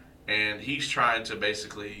Farmington, and he's trying to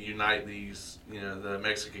basically unite these, the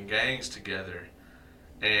Mexican gangs together.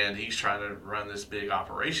 And he's trying to run this big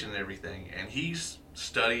operation and everything. And he's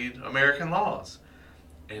studied American laws.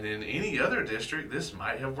 And in any other district, this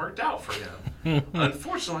might have worked out for him.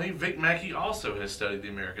 Unfortunately, Vic Mackey also has studied the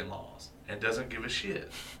American laws and doesn't give a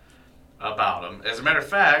shit about them. As a matter of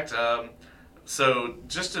fact, so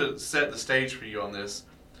just to set the stage for you on this,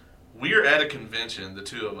 we're at a convention, the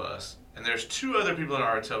two of us, and there's 2 other people in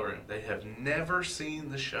our hotel room. They have never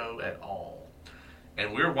seen the show at all.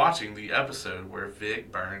 And we're watching the episode where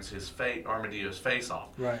Vic burns Armadillo's face off.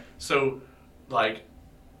 Right. So,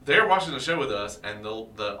 they're watching the show with us, and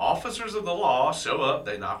the officers of the law show up.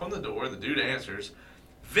 They knock on the door. The dude answers.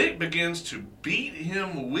 Vic begins to beat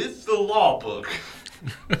him with the law book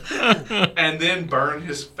and then burn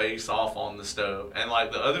his face off on the stove. And,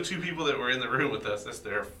 the other 2 people that were in the room with us, that's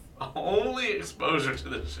their only exposure to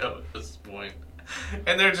the show at this point.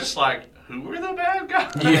 And they're just like, who were the bad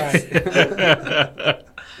guys? Right.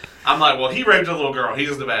 I'm like, well, he raped a little girl.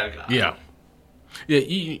 He's the bad guy. Yeah. Yeah,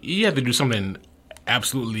 you have to do something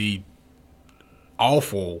absolutely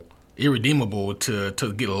awful, irredeemable to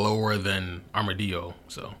get lower than Armadillo.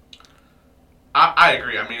 So I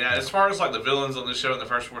agree. As far as the villains on this show in the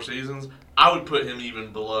first 4 seasons, I would put him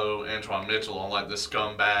even below Antoine Mitchell on the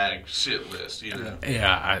scumbag shit list.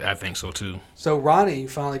 Yeah, I think so too. So Ronnie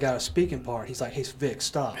finally got a speaking part. He's like, hey, Vic,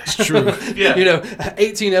 stop. It's true. Yeah.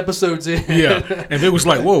 18 episodes in. Yeah. And Vic was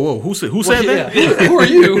like, whoa, who said that? Yeah. Who are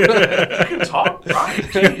you? You can talk, Ronnie.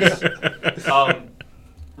 Jeez.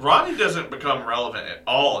 Ronnie doesn't become relevant at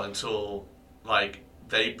all until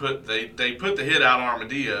they put the hit out on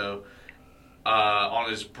Armadillo on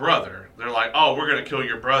his brother. They're like, oh, we're going to kill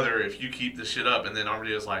your brother if you keep this shit up. And then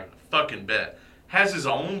Armadillo's like, fucking bet. Has his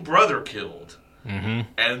own brother killed. Mm-hmm.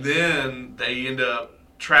 And then they end up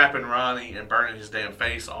trapping Ronnie and burning his damn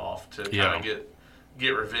face off to kind of get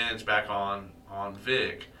revenge back on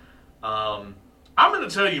Vic. I'm going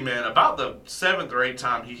to tell you, man, about the 7th or 8th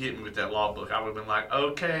time he hit me with that law book, I would have been like,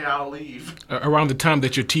 okay, I'll leave. Around the time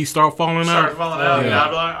that your teeth start falling out? Start falling out, and I'd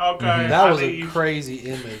be like, okay, That I'll was leave. a crazy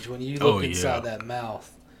image when you look inside that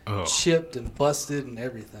mouth. Oh. Chipped and busted and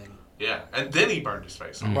everything. Yeah, and then he burned his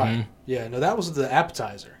face off. Mm-hmm. Right. Yeah, no, that was the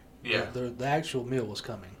appetizer. Yeah. The actual meal was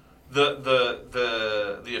coming. The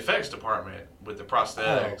effects department with the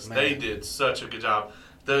prosthetics, they did such a good job.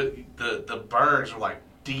 The burns were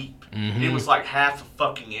deep. Mm-hmm. It was half a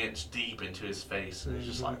fucking inch deep into his face. And it's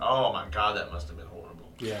just oh my god, that must have been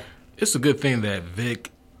horrible. Yeah. It's a good thing that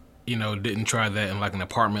Vic, didn't try that in an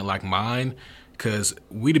apartment like mine, because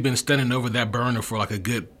we'd have been standing over that burner for a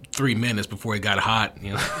good 3 minutes before it got hot.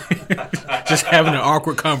 You know, just having an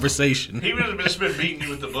awkward conversation. He would have just been beating you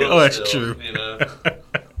with the book. Oh, that's still, true. You know.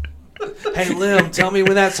 Hey, Lim, tell me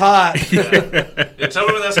when that's hot. Yeah, tell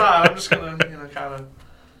me when that's hot. I'm just gonna, kind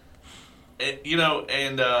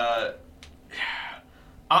of,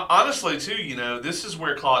 honestly too, this is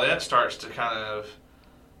where Claudette starts to kind of,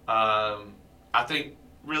 I think,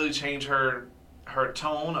 really change her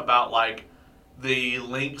tone about like the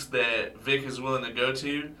lengths that Vic is willing to go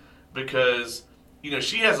to, because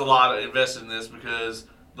she has a lot invested in this, because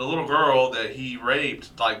the little girl that he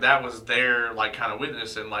raped, like that was their like kind of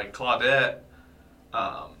witness, and like Claudette,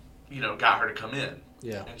 got her to come in.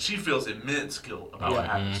 Yeah. And she feels immense guilt about what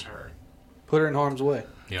happens to her. Put her in harm's way.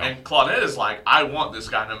 Yeah. And Claudette is like, I want this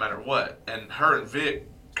guy no matter what. And her and Vic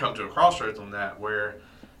come to a crossroads on that, where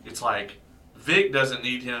it's like Vic doesn't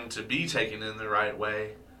need him to be taken in the right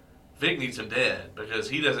way. Vic needs him dead, because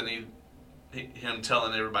he doesn't need him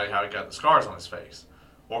telling everybody how he got the scars on his face,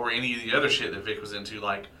 or any of the other shit that Vic was into,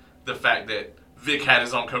 like the fact that Vic had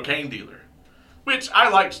his own cocaine dealer. Which I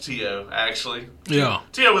liked Tio, actually. Yeah.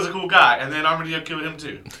 Tio was a cool guy, and then Armadillo killed him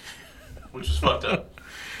too, which was fucked up.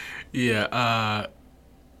 Yeah.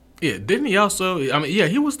 Didn't he also? I mean, yeah,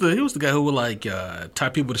 he was the guy who would like tie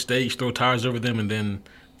people to stage, throw tires over them, and then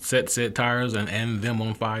set tires and them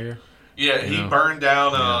on fire. Yeah, he burned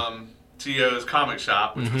down Tio's comic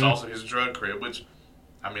shop, which was also his drug crib. Which,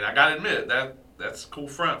 I mean, I gotta admit that's a cool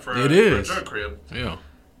front for a drug crib. Yeah.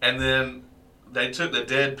 And then they took the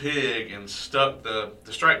dead pig and stuck the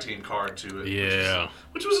strike team card to it. Yeah.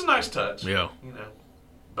 Which was a nice touch. Yeah.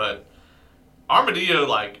 But Armadillo,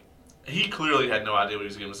 like, he clearly had no idea what he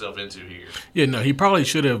was getting himself into here. Yeah, no, he probably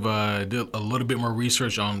should have did a little bit more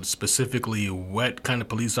research on specifically what kind of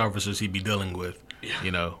police officers he'd be dealing with,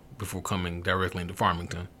 before coming directly into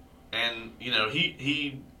Farmington. And,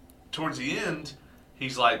 he towards the end,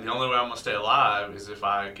 he's like, the only way I'm going to stay alive is if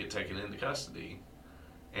I get taken into custody.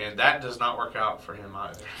 And that does not work out for him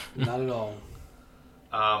either. Not at all.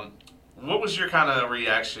 What was your kind of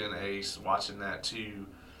reaction, Ace, watching that to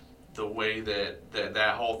the way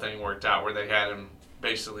that whole thing worked out, where they had him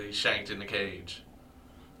basically shanked in the cage?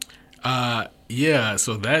 Yeah,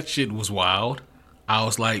 so that shit was wild. I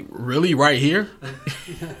was like, really, right here?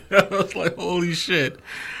 I was like, holy shit.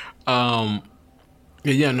 I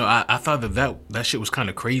thought that shit was kind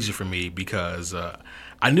of crazy for me, because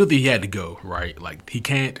I knew that he had to go, right? Like, he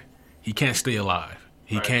can't stay alive.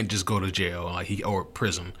 He can't just go to jail, or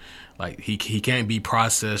prison. Like, he can't be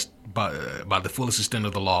processed by the fullest extent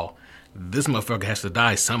of the law. This motherfucker has to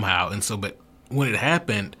die somehow. And so, but when it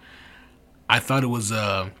happened, I thought it was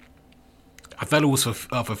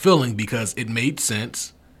fulfilling, because it made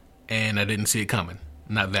sense, and I didn't see it coming,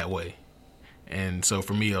 not that way. And so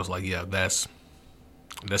for me, I was like, yeah, that's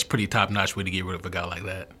pretty top notch way to get rid of a guy like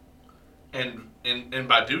that. And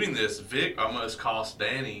by doing this, Vic almost cost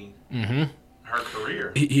Danny her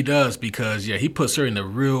career. He does, because he puts her in a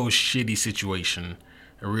real shitty situation,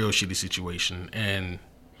 and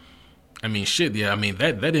I mean, shit. Yeah, I mean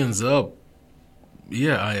that ends up,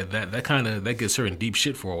 that gets her in deep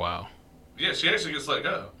shit for a while. Yeah, she actually gets let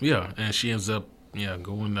go. Yeah, and she ends up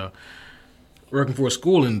going working for a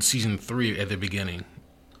school in season 3 at the beginning.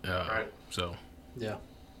 Right. So. Yeah.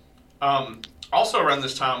 Also around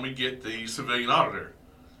this time, we get the civilian auditor,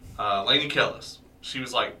 Lainey Kellis. She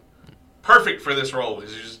was like perfect for this role,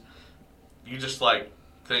 because you just like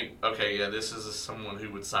think, okay, yeah, this is someone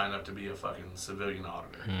who would sign up to be a fucking civilian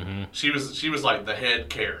auditor. Mm-hmm. She was like the head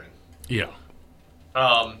Karen. Yeah.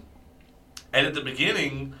 And at the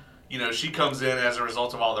beginning, she comes in as a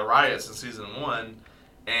result of all the riots in season 1,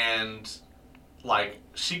 and like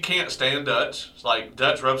she can't stand Dutch. Like,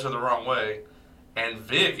 Dutch rubs her the wrong way, and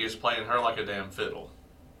Vic is playing her like a damn fiddle.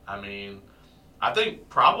 I mean, I think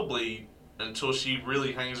probably until she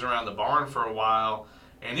really hangs around the barn for a while,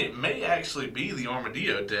 and it may actually be the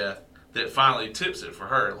Armadillo death that finally tips it for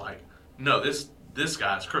her. Like, no, this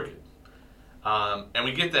guy's crooked. And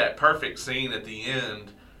we get that perfect scene at the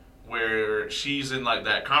end where she's in like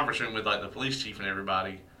that conference room with like the police chief and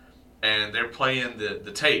everybody, and they're playing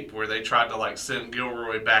the tape where they tried to like send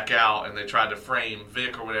Gilroy back out, and they tried to frame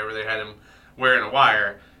Vic or whatever. They had him wearing a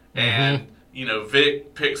wire, and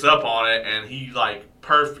Vic picks up on it, and he like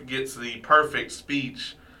gets the perfect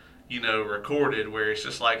speech, recorded, where it's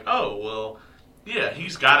just like, oh well, yeah,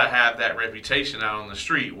 he's got to have that reputation out on the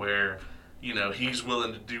street where he's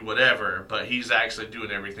willing to do whatever, but he's actually doing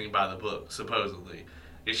everything by the book, supposedly.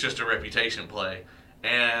 It's just a reputation play.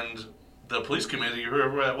 And the police committee,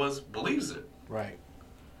 whoever that was, believes it. Right.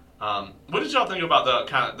 What did y'all think about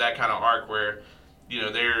that kind of arc where,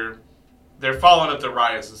 they're following up the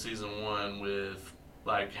riots in season 1 with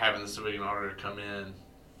like having the civilian auditor come in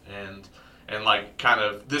and like kind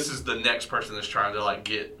of this is the next person that's trying to like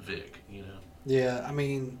get Vic, you know. Yeah, I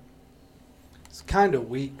mean, it's kind of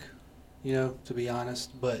weak, you know, to be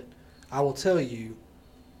honest. But I will tell you,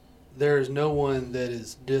 there is no one that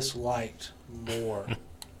is disliked more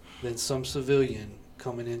than some civilian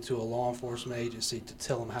coming into a law enforcement agency to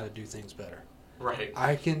tell them how to do things better. Right.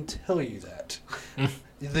 I can tell you that.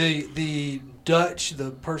 the Dutch,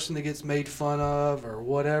 the person that gets made fun of or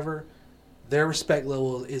whatever, their respect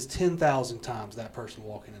level is 10,000 times that person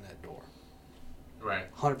walking in that door.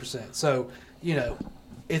 Right. 100%. So, you know,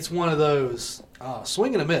 it's one of those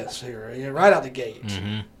swing and a miss here, you know, right out the gate.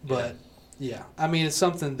 Mm-hmm. But, yeah, I mean, it's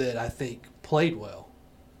something that I think played well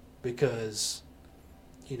because,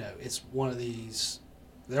 you know, it's one of these.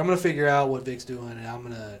 I'm going to figure out what Vic's doing, and I'm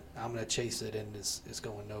gonna chase it, and it's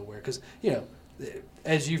going nowhere. Because, you know,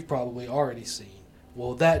 as you've probably already seen,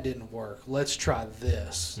 well, that didn't work. Let's try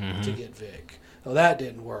this to get Vic. Oh, that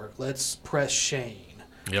didn't work. Let's press Shane.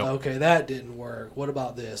 Yep. Okay, that didn't work. What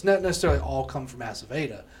about this? Not necessarily all come from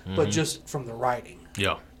Aceveda, but just from the writing.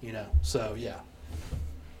 Yeah. You know, so, yeah.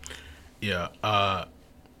 Yeah.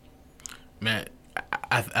 Man,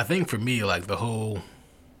 I think for me, like, the whole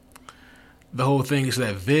thing is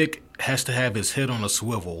that Vic has to have his head on a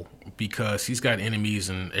swivel because he's got enemies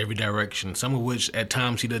in every direction, some of which at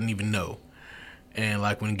times he doesn't even know. And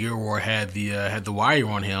like when Gilroy had the wire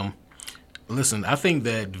on him, listen, I think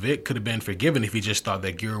that Vic could have been forgiven if he just thought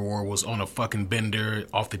that Gilroy was on a fucking bender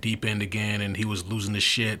off the deep end again and he was losing his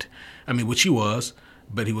shit. I mean, which he was,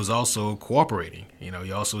 but he was also cooperating. You know,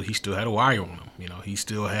 he still had a wire on him. You know, he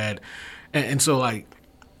still had, and so like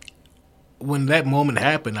when that moment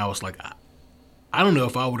happened, I was like, I don't know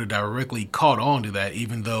if I would have directly caught on to that,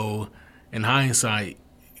 even though in hindsight,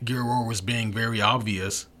 Gilroy was being very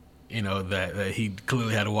obvious, you know, that he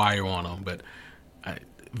clearly had a wire on him. But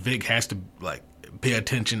Vic has to, like, pay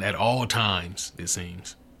attention at all times, it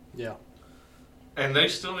seems. Yeah. And they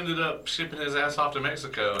still ended up shipping his ass off to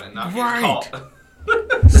Mexico and not getting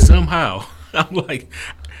caught. Somehow. I'm like,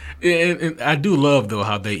 and I do love, though,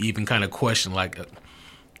 how they even kind of question, like,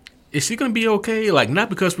 is he going to be okay? Like, not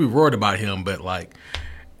because we worried about him, but, like,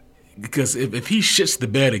 because if he shits the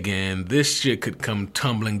bed again, this shit could come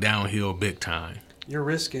tumbling downhill big time. You're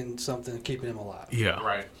risking something keeping him alive. Yeah.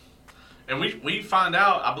 Right. And we find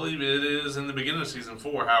out, I believe it is in the beginning of season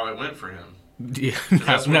 4, how it went for him. Yeah.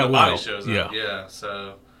 That's when the body shows up. Yeah. Yeah.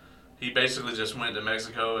 So he basically just went to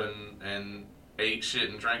Mexico and ate shit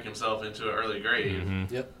and drank himself into an early grave.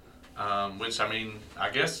 Mm-hmm. Yep. Which, I mean, I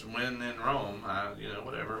guess when in Rome, you know,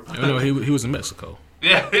 whatever. No, he was in Mexico.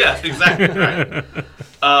 Yeah, exactly, right.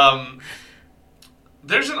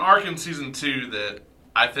 There's an arc in season 2 that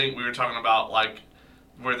I think we were talking about, like,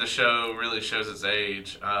 where the show really shows its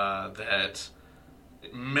age, that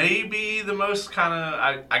maybe the most kind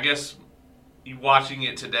of, I guess, watching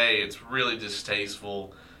it today, it's really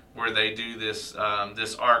distasteful, where they do this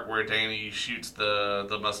this arc where Danny shoots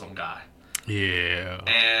the Muslim guy. Yeah.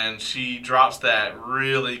 And she drops that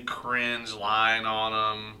really cringe line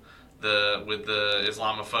on him, with the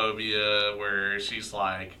Islamophobia, where she's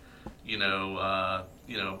like, you know, a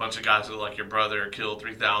bunch of guys who look like your brother killed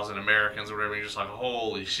 3,000 Americans or whatever. And you're just like,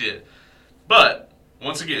 holy shit. But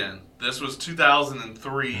once again, this was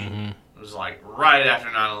 2003. Mm-hmm. It was like right after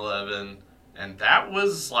 9/11, and that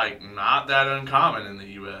was like not that uncommon in the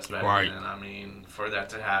U.S. back then. I mean, for that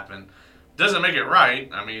to happen. Doesn't make it right.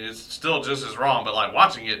 I mean, it's still just as wrong. But like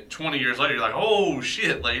watching it 20 years later, you're like, "Oh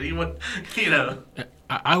shit, lady!" What, you know?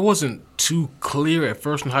 I wasn't too clear at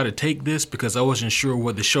first on how to take this because I wasn't sure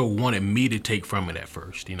what the show wanted me to take from it at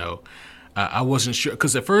first. You know, I wasn't sure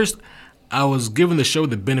because at first I was giving the show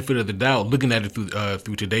the benefit of the doubt, looking at it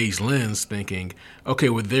through today's lens, thinking, okay,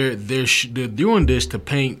 well they're doing this to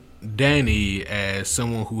paint Danny as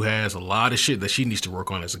someone who has a lot of shit that she needs to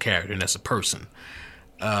work on as a character and as a person.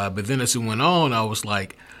 But then as it went on, I was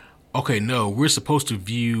like, okay, no, we're supposed to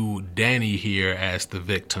view Danny here as the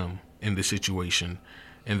victim in this situation.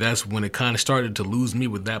 And that's when it kind of started to lose me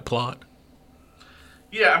with that plot.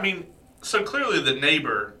 Yeah, I mean, so clearly the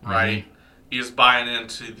neighbor, right, is buying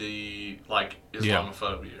into the, like,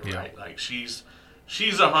 Islamophobia, right? Like, she's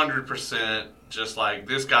 100% just like,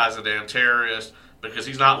 this guy's a damn terrorist because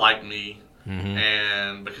he's not like me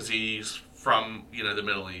and because he's from, you know, the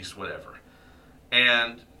Middle East, whatever.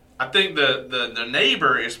 And I think the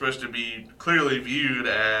neighbor is supposed to be clearly viewed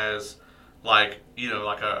as, like, you know,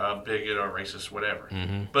 like a bigot or racist, whatever.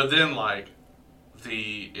 But then, like,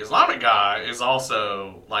 the Islamic guy is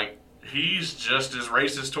also, like, he's just as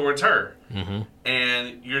racist towards her.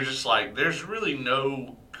 And you're just like, there's really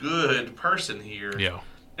no good person here. Yeah.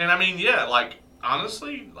 And I mean, yeah, like,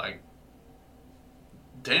 honestly, like,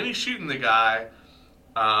 Danny shooting the guy,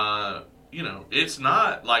 it's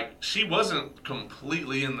not like she wasn't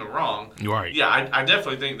completely in the wrong. Right. Yeah, I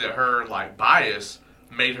definitely think that her, like, bias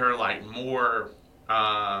made her, like, more,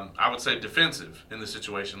 I would say, defensive in the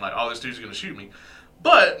situation. Like, oh, this dude's going to shoot me.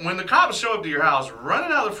 But when the cops show up to your house,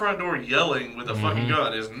 running out the front door yelling with a fucking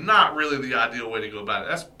gun is not really the ideal way to go about it.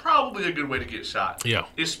 That's probably a good way to get shot. Yeah.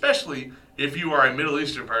 Especially if you are a Middle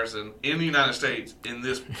Eastern person in the United States at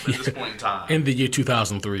this point in time. In the year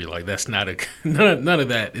 2003, like, that's not none of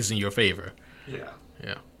that is in your favor. Yeah.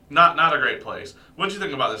 Yeah. Not a great place. What do you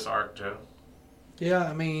think about this arc, Joe? Yeah,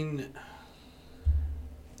 I mean,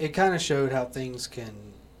 it kind of showed how things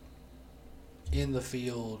can, in the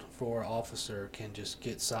field for an officer, can just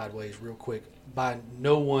get sideways real quick by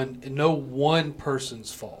no one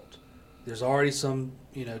person's fault. There's already some,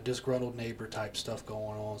 disgruntled neighbor type stuff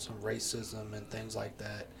going on, some racism and things like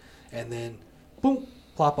that. And then, boom,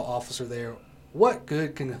 plop an officer there. What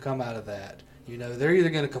good can come out of that? They're either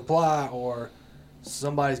going to comply or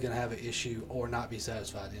somebody's going to have an issue or not be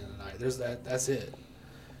satisfied at the end of the night. There's that. That's it.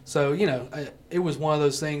 So, it was one of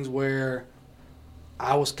those things where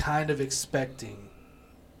I was kind of expecting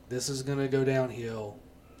this is going to go downhill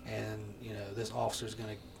and, this officer's going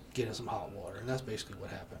to get in some hot water. And that's basically what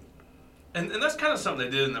happened. And that's kind of something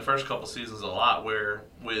they did in the first couple seasons a lot, where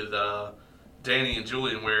with Danny and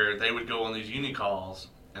Julian, where they would go on these uni calls,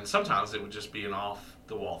 and sometimes it would just be an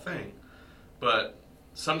off-the-wall thing. But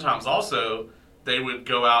sometimes also they would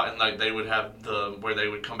go out and, like, they would have where they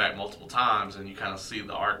would come back multiple times, and you kind of see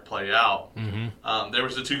the arc play out. Mm-hmm. There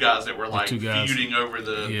was the two guys that were, like, feuding over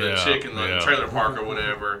the chick in the trailer park or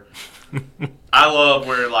whatever. I love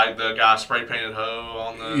where, like, the guy spray painted Ho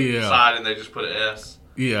on the side, and they just put an S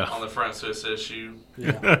on the front so it says shoe.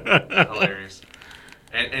 Yeah. Hilarious.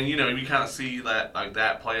 And you kind of see that, like,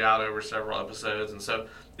 that play out over several episodes, and so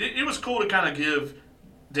it was cool to kind of give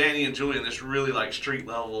Danny and Julian this really, like, street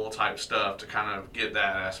level type stuff to kind of get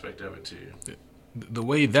that aspect of it too. The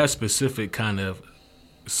way that specific kind of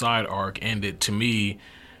side arc ended, to me,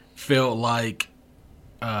 felt like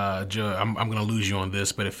Joe, I'm going to lose you on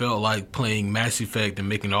this, but it felt like playing Mass Effect and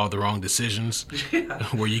making all the wrong decisions,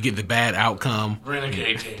 where you get the bad outcome.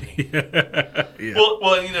 Renegade Danny. Yeah.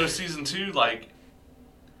 Well, and season 2, like,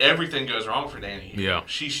 everything goes wrong for Danny. Yeah.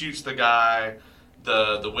 She shoots the guy.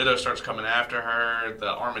 The widow starts coming after her. The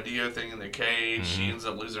armadillo thing in the cage. She ends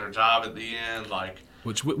up losing her job at the end. Like,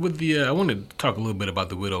 which with the I want to talk a little bit about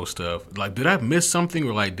the widow stuff. Like, did I miss something,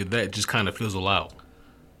 or, like, did that just kind of fizzle out?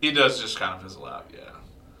 It does just kind of fizzle out. Yeah.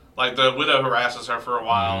 Like, the widow harasses her for a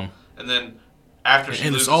while, and then after she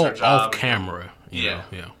loses her job, it's all off camera. Yeah.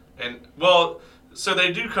 And so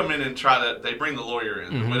they do come in and they bring the lawyer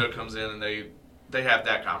in. The widow comes in and they have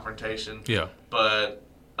that confrontation. Yeah. But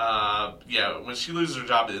when she loses her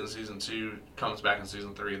job in season 2, comes back in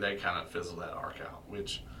season 3, they kind of fizzle that arc out,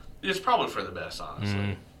 which is probably for the best,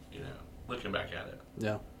 honestly. Looking back at it.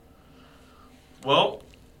 Yeah. Well,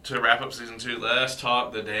 to wrap up season 2, let's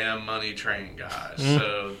talk the damn money train, guys.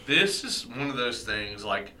 So this is one of those things,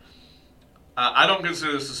 like, I don't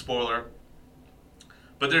consider this a spoiler,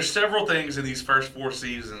 but there's several things in these first 4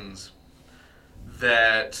 seasons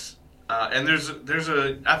that, and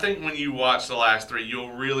I think when you watch the last 3,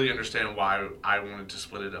 you'll really understand why I wanted to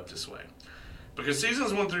split it up this way. Because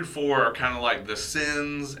seasons 1 through 4 are kind of like the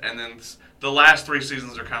sins, and then the last 3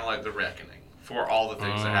 seasons are kind of like the reckoning for all the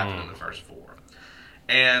things that happened in the first 4.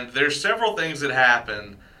 And there's several things that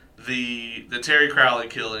happen. The Terry Crowley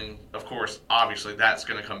killing, of course, obviously, that's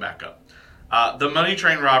going to come back up. The money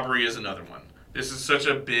train robbery is another one. This is such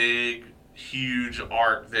a big, huge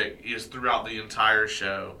arc that is throughout the entire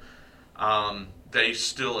show. They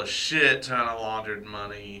steal a shit ton of laundered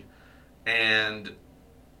money. And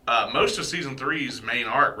most of season 3's main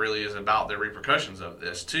arc really is about the repercussions of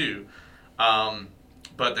this, too.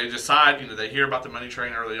 But they decide, they hear about the money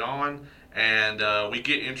train early on. And we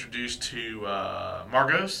get introduced to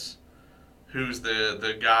Margos, who's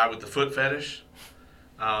the guy with the foot fetish.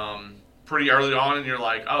 Pretty early on, and you're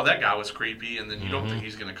like, oh, that guy was creepy, and then you don't think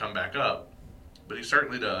he's going to come back up. But he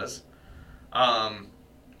certainly does.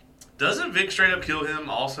 Doesn't Vic straight up kill him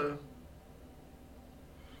also?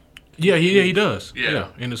 Yeah, he does. Yeah,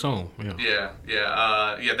 in his home. That's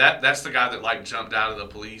the guy that, like, jumped out of the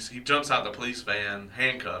police. He jumps out of the police van,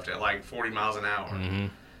 handcuffed at, like, 40 miles an hour.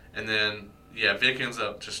 And then, Vic ends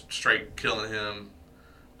up just straight killing him.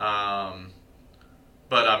 But,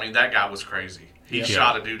 I mean, that guy was crazy. He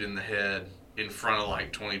shot a dude in the head in front of,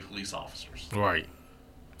 like, 20 police officers. Right.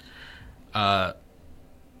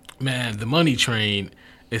 Man, the money train,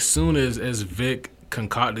 as soon as Vic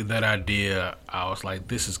concocted that idea, I was like,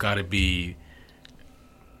 this has got to be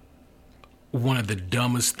one of the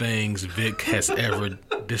dumbest things Vic has ever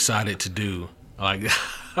decided to do. Like,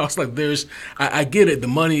 I was like, I get it. The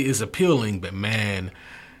money is appealing, but man,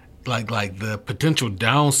 like the potential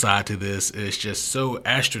downside to this is just so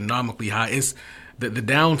astronomically high. It's the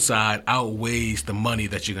downside outweighs the money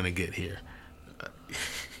that you're going to get here.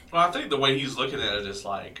 Well, I think the way he's looking at it is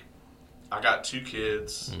like, I got 2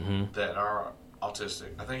 kids that are autistic.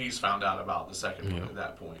 I think he's found out about the second one at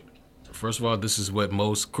that point. First of all, this is what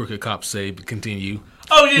most crooked cops say, but continue.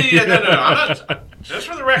 Oh, yeah, no. I'm not, just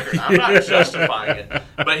for the record, I'm not justifying it.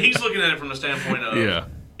 But he's looking at it from the standpoint of,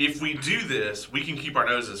 if we do this, we can keep our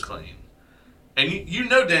noses clean. And you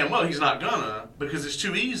know damn well he's not gonna, because it's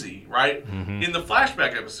too easy, right? Mm-hmm. In the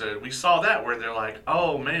flashback episode, we saw that where they're like,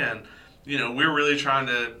 oh, man, we're really trying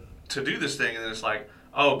to do this thing. And then it's like,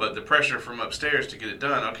 oh, but the pressure from upstairs to get it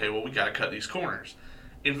done, okay, well, we got to cut these corners.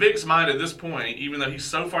 In Vic's mind at this point, even though he's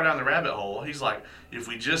so far down the rabbit hole, he's like, if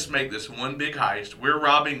we just make this one big heist, we're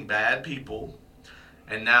robbing bad people,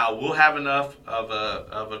 and now we'll have enough of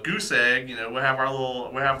a goose egg, we'll have our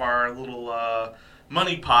little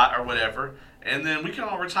money pot or whatever, and then we can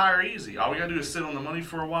all retire easy. All we got to do is sit on the money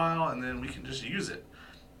for a while, and then we can just use it.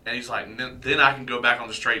 And he's like, then I can go back on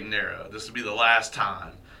the straight and narrow. This will be the last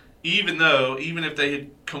time. Even if they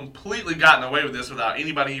had completely gotten away with this without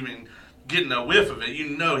anybody even getting a whiff of it,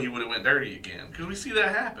 he would have went dirty again, because we see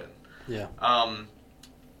that happen. Yeah.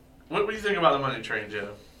 What do you think about the money train,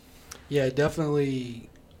 Joe? Yeah, definitely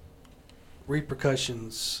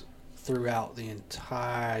repercussions throughout the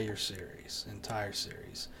entire series.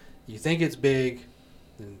 You think it's big,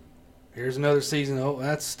 then here's another season. Oh,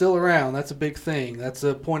 that's still around. That's a big thing. That's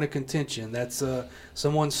a point of contention. That's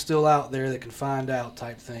someone's still out there that can find out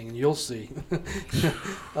type thing, and you'll see.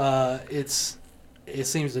 It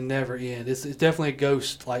seems to never end. It's definitely a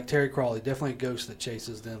ghost, like Terry Crawley, definitely a ghost that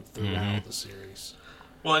chases them throughout the series.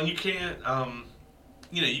 Well, and you can't,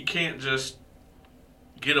 you can't just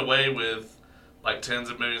get away with like tens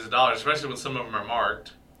of millions of dollars, especially when some of them are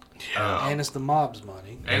marked. And it's the mob's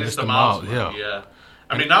money. And it's the mob's money, yeah.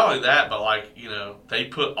 I mean, not only that, but like, they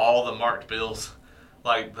put all the marked bills.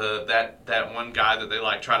 Like that one guy that they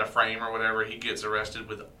like try to frame or whatever, he gets arrested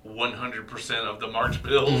with 100% of the marked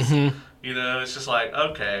bills. Mm-hmm. It's just like,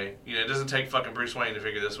 okay, it doesn't take fucking Bruce Wayne to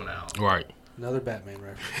figure this one out. Right. Another Batman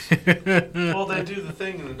reference. Well, they do the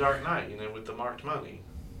thing in The Dark Knight, with the marked money.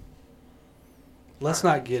 Let's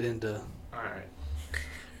not get into. All right.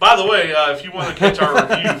 By the way, if you want to catch our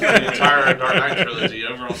review for the entire Dark Knight trilogy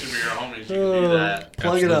over on Superhero Homies, you can do that.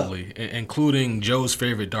 Plug Absolutely. It up. Including Joe's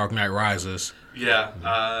favorite Dark Knight Rises. Yeah,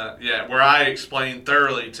 where I explained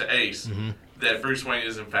thoroughly to Ace that Bruce Wayne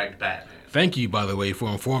is in fact Batman. Thank you, by the way, for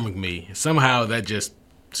informing me. Somehow that just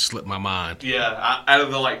slipped my mind. Yeah, out of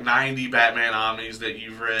the 90 Batman omnis that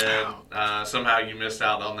you've read, somehow you missed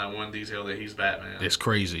out on that one detail that he's Batman. It's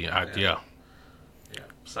crazy. Yeah.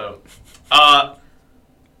 So, all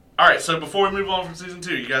right. So before we move on from season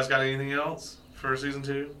 2, you guys got anything else for season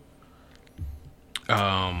 2?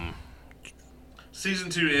 Season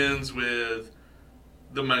 2 ends with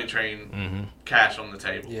the money train cash on the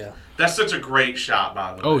table. Yeah, that's such a great shot,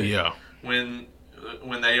 by the way. Oh yeah. When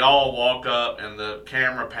they all walk up and the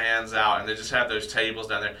camera pans out and they just have those tables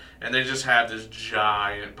down there and they just have this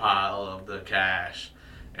giant pile of the cash,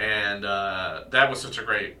 and that was such a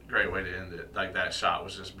great way to end it. Like, that shot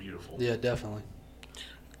was just beautiful. Yeah, definitely.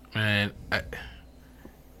 Man,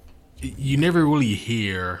 you never really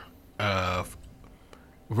hear of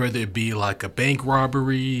whether it be like a bank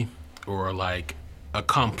robbery or like a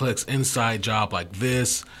complex inside job like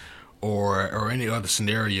this or any other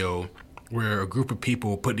scenario where a group of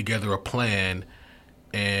people put together a plan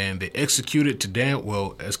and they execute it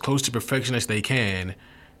to as close to perfection as they can,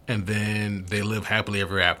 and then they live happily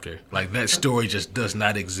ever after. Like, that story just does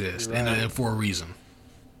not exist, right. and for a reason.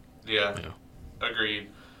 Yeah. Agreed.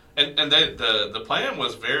 And the plan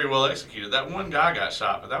was very well executed. That one guy got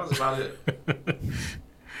shot, but that was about it.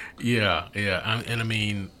 Yeah. And I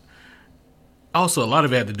mean, also a lot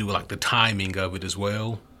of it had to do with like the timing of it as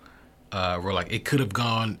well. Where like it could have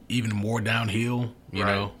gone even more downhill, you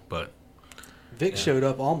know, but Vic showed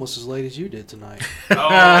up almost as late as you did tonight.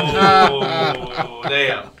 Oh,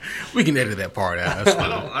 damn. We can edit that part out. That's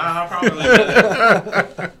fine. I'll probably leave it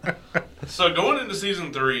there. So going into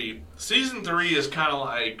season 3 is kind of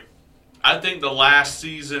like, I think, the last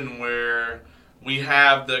season where we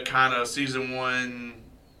have the kind of season 1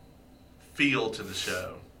 feel to the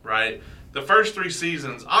show, right? The first 3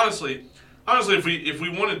 seasons, honestly, if we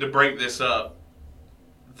wanted to break this up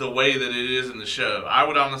the way that it is in the show, I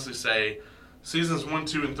would honestly say seasons 1,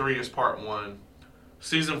 2, and 3 is part 1,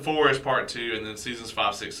 season 4 is part 2, and then seasons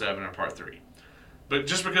 5, 6, 7 are part 3. but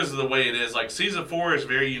just because of the way it is, like season 4 is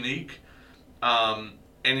very unique, and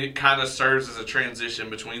it kind of serves as a transition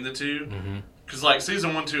between the two. Because like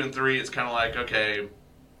season 1, 2, and 3, it's kind of like, okay,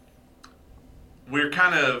 we're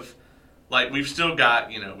kind of like we've still got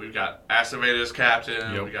we've got Acevedo as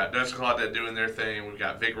captain, we got Dutch and Claudette doing their thing, we've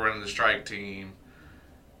got Vic running the strike team.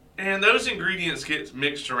 And those ingredients get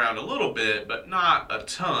mixed around a little bit, but not a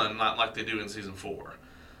ton, not like they do in season 4.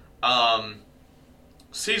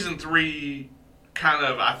 Season 3, kind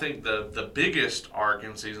of, I think the biggest arc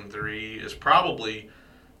in season 3 is probably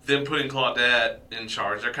them putting Claudette in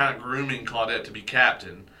charge. They're kind of grooming Claudette to be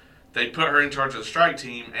captain. They put her in charge of the strike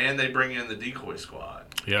team, and they bring in the decoy squad.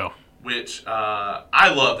 Yeah. Which,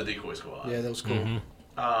 I love the decoy squad. Yeah, that was cool.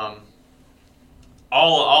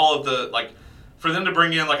 All of the, like, for them to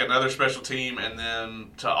bring in like another special team, and then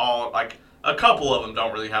to all like a couple of them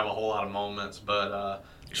don't really have a whole lot of moments, but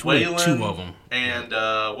Waylon, 2 of them, and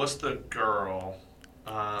what's the girl?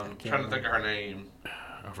 Trying to think of her name.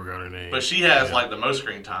 I forgot her name, but she has like the most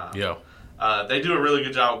screen time. Yeah, they do a really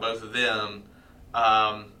good job with both of them.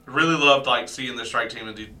 Really loved like seeing the strike team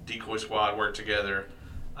and decoy squad work together.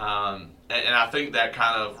 And I think that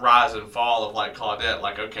kind of rise and fall of like Claudette,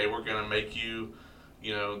 like okay, we're gonna make you.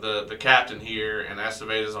 The captain here, and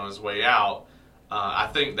Acevedo's on his way out. I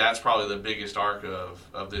think that's probably the biggest arc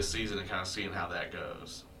of this season, and kind of seeing how that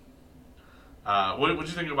goes. What did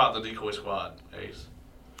you think about the decoy squad, Ace?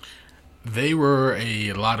 They were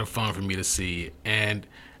a lot of fun for me to see, and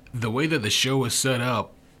the way that the show was set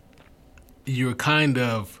up, you're kind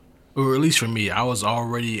of, or at least for me, I was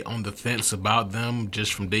already on the fence about them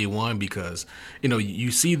just from day one because, you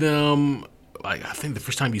see them. Like, I think the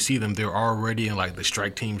first time you see them, they're already in, like, the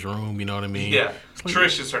strike team's room, you know what I mean? Yeah. Like,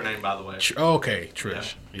 Trish is her name, by the way. Okay,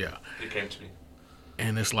 Trish. Yeah. It came to me.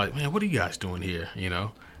 And it's like, man, what are you guys doing here,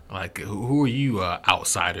 Like, who are you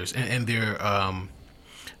outsiders? And they're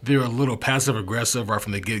a little passive-aggressive right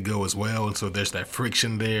from the get-go as well, and so there's that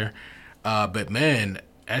friction there. But, man,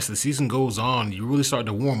 as the season goes on, you really start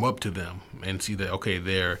to warm up to them and see that, okay,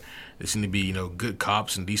 they seem to be, good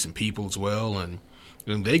cops and decent people as well, and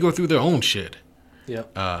they go through their own shit.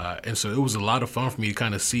 Yep. And so it was a lot of fun for me to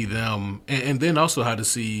kind of see them, and then also how to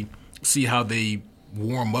see how they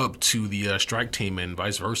warm up to the strike team and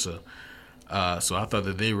vice versa. So I thought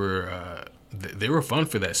that they were fun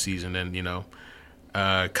for that season, and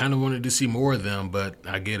kind of wanted to see more of them, but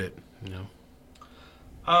I get it.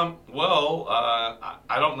 Well,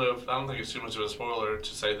 I don't think it's too much of a spoiler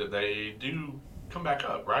to say that they do come back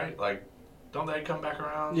up, right? Like. Don't they come back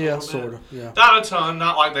around? Yeah, sort of. Yeah, not a ton,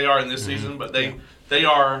 not like they are in this season, but they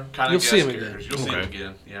are kind of guest characters. You'll see them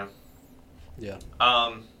again. Yeah. Yeah.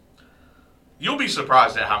 You'll be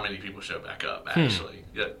surprised at how many people show back up. Actually,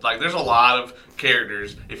 like there's a lot of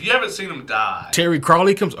characters. If you haven't seen them die, Terry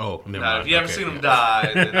Crawley comes. Oh, never mind. If you haven't seen them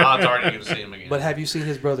die, then odds are you're going to see him again. But have you seen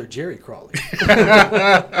his brother Jerry Crawley?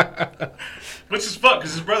 Which is fucked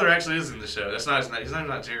because his brother actually is in the show. That's not his name. His name's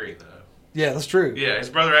not Jerry though. Yeah, that's true. Yeah, his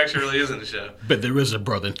brother actually really is in the show. But there is a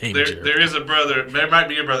brother named Jerry. There is a brother. There might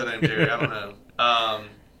be a brother named Jerry. I don't know.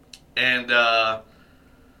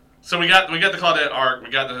 So we got the Claudette arc.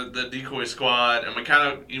 We got the decoy squad, and we kind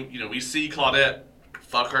of we see Claudette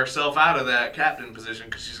fuck herself out of that captain position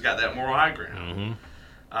because she's got that moral high ground.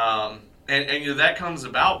 And that comes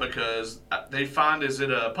about because they find, is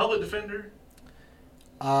it a public defender?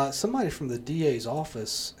 Somebody from the DA's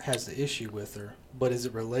office has the issue with her, but is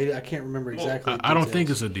it related? I can't remember exactly. I don't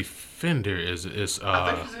think it's a defender. I think it is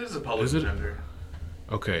a public defender.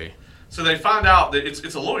 Okay. So they find out that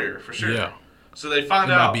it's a lawyer for sure. Yeah. So they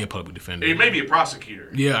find it out. It might be a public defender. It may be a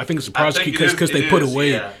prosecutor. Yeah, I think it's a prosecutor because they put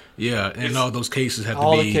away. Yeah, and all those cases have to be.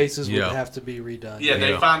 All the cases would have to be redone. Yeah,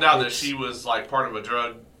 they found out that she was like part of a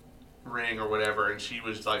drug ring or whatever, and she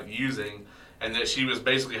was like using. And that she was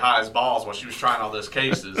basically high as balls while she was trying all those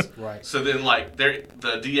cases. Right. So then, like,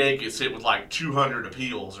 the DA gets hit with, like, 200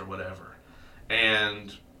 appeals or whatever.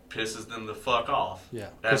 And pisses them the fuck off. Yeah.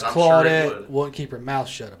 Because Claudette wouldn't keep her mouth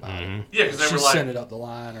shut about it. Yeah, because they were like... She sent it up the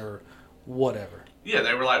line or whatever. Yeah,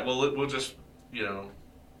 they were like, well, we'll just, kind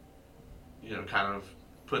of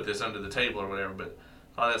put this under the table or whatever. But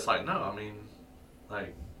Claudette's like, no, I mean,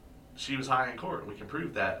 like, she was high in court. We can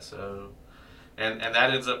prove that, so... And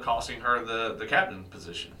that ends up costing her the captain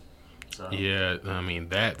position. So. Yeah, I mean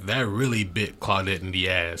that really bit Claudette in the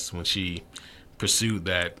ass when she pursued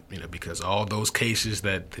that, because all those cases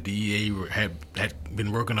that the DEA had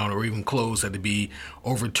been working on or even closed had to be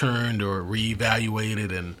overturned or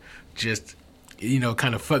reevaluated and just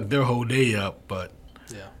kind of fucked their whole day up. But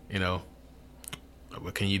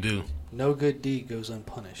what can you do? No good deed goes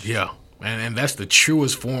unpunished. Yeah, and that's the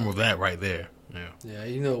truest form of that right there. Yeah. Yeah,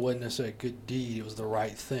 even though it wasn't necessarily a good deed, it was the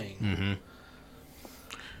right thing. Mm-hmm.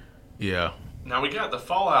 Yeah. Now we got the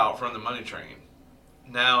fallout from the money train.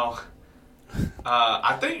 Now,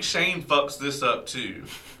 I think Shane fucks this up too.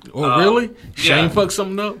 Oh, really? yeah. Shane fucked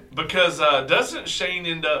something up? Because doesn't Shane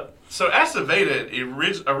end up... So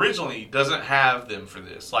Aceveda originally doesn't have them for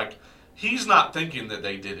this. Like, he's not thinking that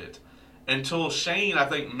they did it. Until Shane, I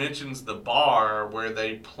think, mentions the bar where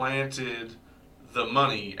they planted the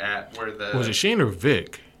money at where the... Was it Shane or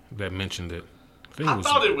Vic that mentioned it? I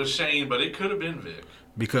thought it was Shane, but it could have been Vic.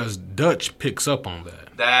 Because Dutch picks up on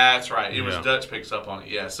that. That's right. It was Dutch picks up on it,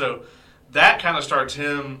 yeah. So that kind of starts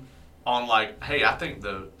him on like, hey, I think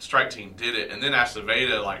the strike team did it. And then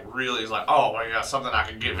Aceveda like really is like, oh, well, I got something I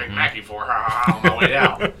can get Vic Mackey for on my way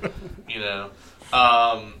out. You know.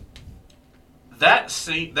 That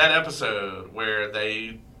scene, that episode where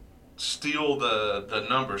they steal the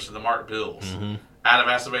numbers to the marked bills out of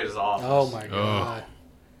Aceveda's office. Oh my god!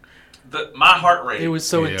 My heart rate. It was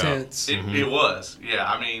so intense. It was,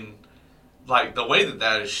 yeah. I mean, like the way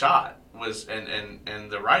that is shot was, and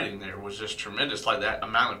the writing there was just tremendous. Like that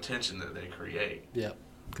amount of tension that they create. Yep.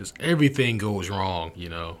 Because everything goes wrong, you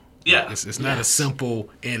know. Yeah. It's not a simple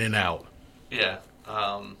in and out. Yeah.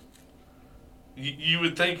 You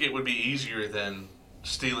would think it would be easier than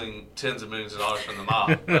stealing tens of millions of dollars from the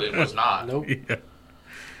mob, but it was not. Nope. Yeah.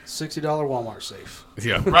 $60 Walmart safe.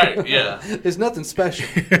 Yeah. Right, yeah. It's nothing special.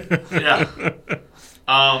 Yeah.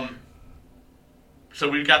 So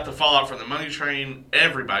we've got the fallout from the money train.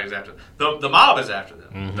 Everybody's after them. The mob is after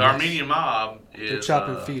them. The Armenian mob They're is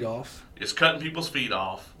chopping feet off. Is cutting people's feet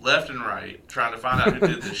off left and right, trying to find out who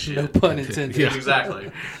did this shit. No pun intended. Yeah.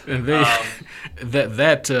 Exactly. And they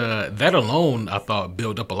that alone, I thought,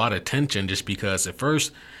 built up a lot of tension just because at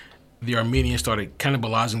first the Armenians started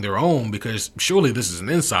cannibalizing their own because surely this is an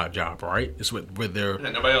inside job, right? It's with their...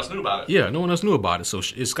 Yeah, nobody else knew about it. Yeah, no one else knew about it. So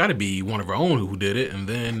it's got to be one of our own who did it. And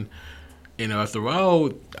then, you know, after a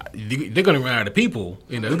while, they're going to run out of people.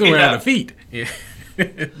 You know, they're going to run out of feet. Yeah.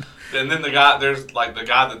 And then the guy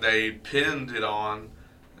that they pinned it on,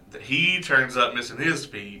 he turns up missing his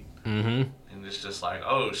feet. Mm-hmm. And it's just like,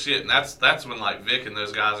 oh, shit. And that's when, like, Vic and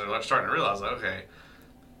those guys are like, starting to realize, like, okay,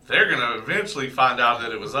 they're going to eventually find out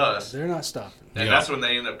that it was us. They're not stopping. And that's when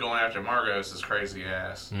they end up going after Margos' crazy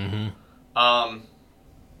ass. Mm-hmm.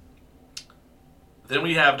 Then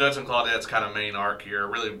we have Dutch and Claudette's kind of main arc here,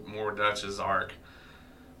 really more Dutch's arc.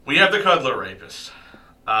 We have the Cuddler Rapist.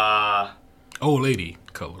 Old lady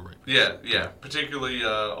color rape. Yeah. Particularly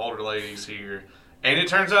older ladies here. And it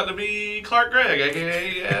turns out to be Clark Gregg,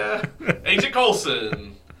 a.k.a. Agent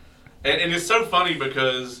Coulson. And it's so funny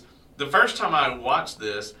because the first time I watched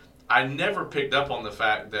this, I never picked up on the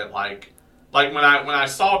fact that, like when I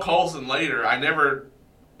saw Coulson later, I never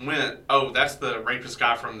went, oh, that's the rapist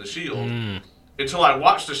guy from The Shield. Until I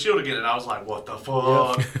watched The Shield again, and I was like, what the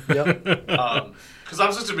fuck? Yep. Because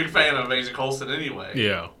I'm such a big fan of Agent Coulson anyway.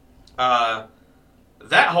 Yeah.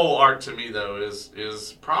 That whole arc to me though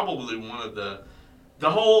is probably one of the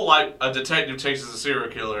whole like a detective chases a serial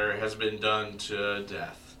killer has been done to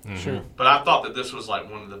death. Mm-hmm. Sure. But I thought that this was like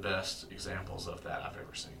one of the best examples of that I've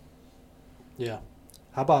ever seen. Yeah.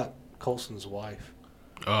 How about Coulson's wife?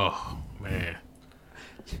 Oh man.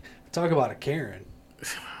 Talk about a Karen.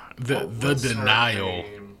 The What's her denial.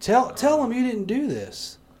 name? Tell him you didn't do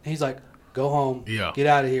this. And he's like, go home. Yeah. Get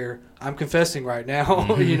out of here. I'm confessing right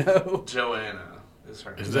now. You know. Joanna is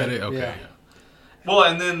her name. Is that it? Okay. Yeah. Well,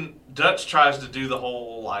 and then Dutch tries to do the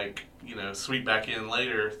whole like sweep back in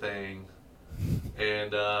later thing,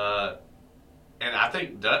 and I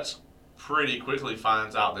think Dutch pretty quickly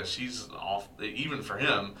finds out that she's off. Even for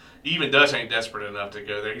him, even Dutch ain't desperate enough to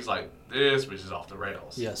go there. He's like, this bitch is off the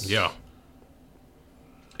rails. Yes. Yeah.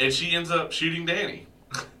 And she ends up shooting Danny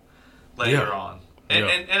later on. And,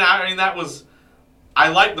 Yeah. and I mean that was, I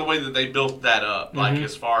like the way that they built that up. Like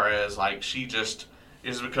as far as like she just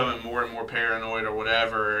is becoming more and more paranoid or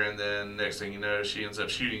whatever, and then next thing you know, she ends up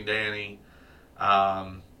shooting Danny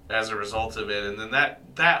as a result of it, and then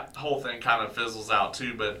that whole thing kind of fizzles out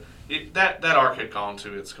too. But that arc had gone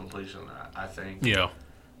to its completion, I think. Yeah.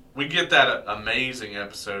 We get that amazing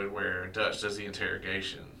episode where Dutch does the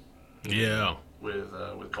interrogation. Yeah. With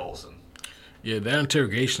Coulson. Yeah, that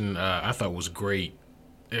interrogation I thought was great.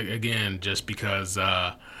 Again, just because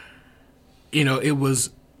it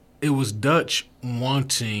was Dutch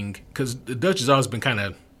wanting, because Dutch has always been kind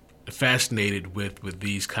of fascinated with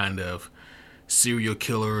these kind of serial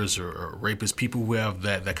killers or rapists, people who have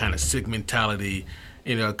that kind of sick mentality.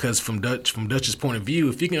 Because from Dutch's point of view,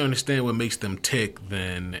 if he can understand what makes them tick,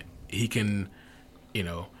 then he can,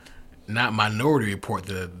 not minority report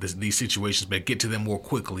these situations, but get to them more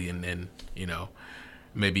quickly, and then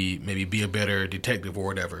maybe be a better detective or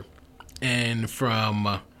whatever. And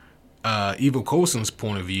from Evil Coulson's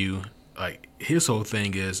point of view, like his whole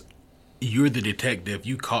thing is, you're the detective,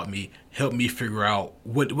 you caught me, help me figure out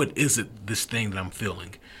what is it, this thing that I'm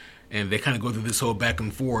feeling. And they kind of go through this whole back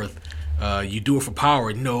and forth. You do it for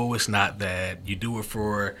power, no, it's not that. You do it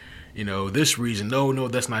for this reason, no,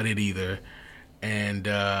 that's not it either. And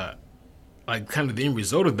like kind of the end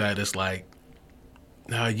result of that is like,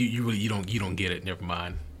 no, you really don't get it, never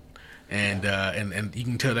mind. And you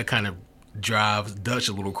can tell that kind of drives Dutch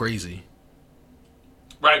a little crazy.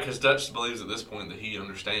 Right, because Dutch believes at this point that he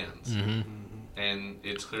understands. Mm-hmm. And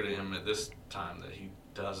it's clear to him at this time that he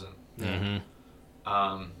doesn't.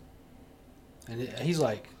 Mm-hmm. And he's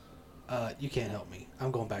like, you can't help me.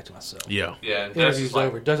 I'm going back to my cell. Yeah. Yeah, and Dutch Interview's is like,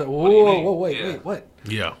 over. Dutch like, "What do you mean?" whoa, wait, Yeah. what?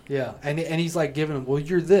 Yeah. Yeah, and he's like giving him, well,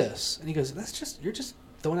 you're this. And he goes, you're just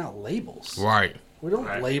throwing out labels. Right. We don't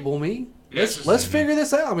Right. label me. Yeah, it's just- Let's figure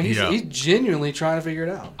this out. I mean, Yeah. he's genuinely trying to figure it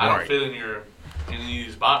out. I don't Right. fit in any of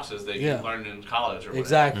these boxes that Yeah. you learned in college or whatever.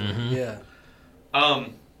 Exactly. Mhm. Yeah.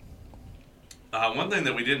 One thing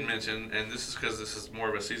that we didn't mention, and this is because this is more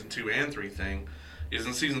of a season 2 and 3 thing, is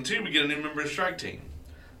in season 2 we get a new member of the strike team.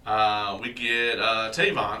 We get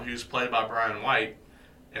Tavon, who's played by Brian White,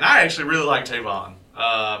 and I actually really like Tavon.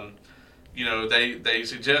 They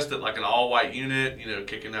suggest that like an all-white unit,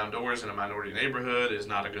 kicking down doors in a minority neighborhood is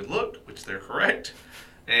not a good look, which they're correct.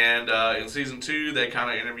 And in season 2, they kind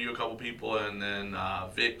of interview a couple people, and then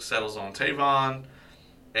Vic settles on Tavon,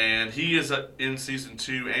 and he is in season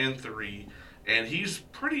 2 and 3, and he's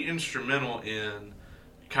pretty instrumental in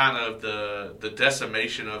kind of the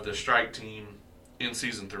decimation of the strike team in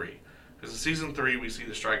season 3. Because in season 3, we see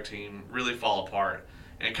the strike team really fall apart,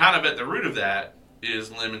 and kind of at the root of that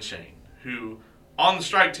is Lim and Shane, who on the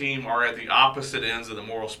strike team are at the opposite ends of the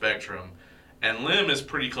moral spectrum. And Lim is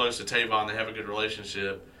pretty close to Tavon. They have a good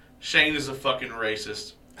relationship. Shane is a fucking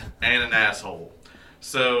racist and an asshole.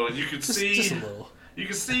 So you could see, Just a little. you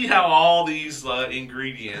can see how all these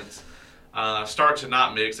ingredients start to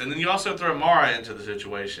not mix. And then you also throw Mara into the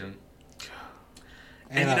situation.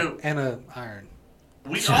 And a iron.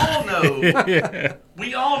 We all know,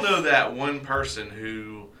 we all know that one person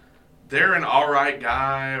who they're an all right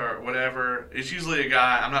guy or whatever. It's usually a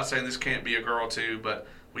guy. I'm not saying this can't be a girl too, but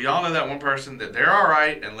we all know that one person that they're all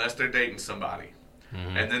right unless they're dating somebody.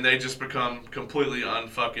 Mm-hmm. And then they just become completely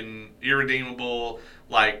unfucking irredeemable,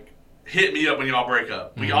 like, hit me up when y'all break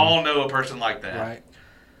up. We all know a person like that. Right.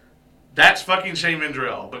 That's fucking Shane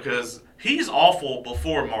Vendrell, because he's awful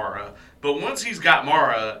before Mara, but once he's got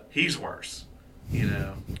Mara, he's worse.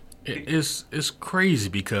 It's crazy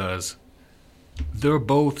because they're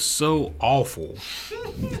both so awful.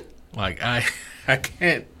 Like I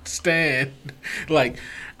can't stand. Like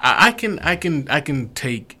I can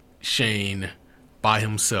take Shane by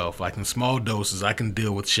himself. Like in small doses, I can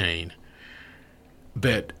deal with Shane.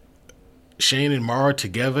 But Shane and Mara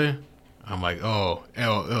together, I'm like, oh,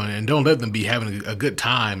 and don't let them be having a good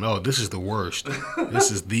time. Oh, this is the worst.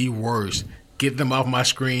 This is the worst. Get them off my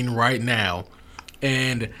screen right now.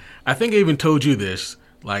 And I think I even told you this,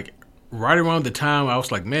 like right around the time I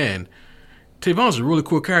was like, man, Tavon's a really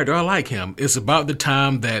cool character. I like him. It's about the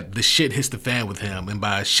time that the shit hits the fan with him. And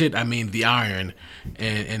by shit, I mean the iron.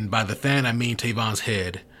 And by the fan, I mean Tavon's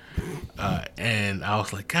head. And I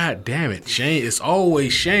was like, God damn it, Shane. It's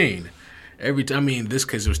always Shane. Every time, I mean, in this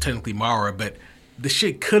case, it was technically Mara, but the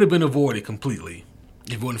shit could have been avoided completely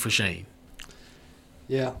if it wasn't for Shane.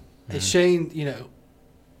 Yeah. And Shane,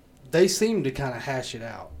 they seem to kind of hash it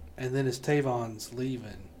out. And then as Tavon's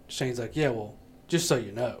leaving, Shane's like, yeah, well, just so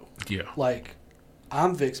you know. Yeah. Like,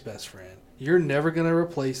 I'm Vic's best friend. You're never going to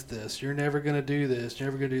replace this. You're never going to do this. You're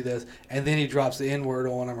never going to do this. And then he drops the N-word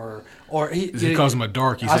on him. Or he calls him a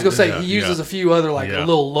darky. I was going to say, he uses a few other, like, Yeah. a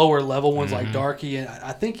little lower level ones, like darky. And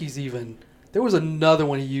I think he's even... There was another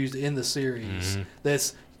one he used in the series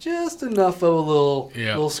that's just enough of a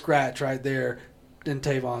little scratch right there. And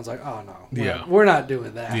Tavon's like, oh, no. We're not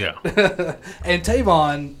doing that. Yeah. And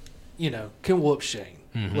Tavon, can whoop Shane.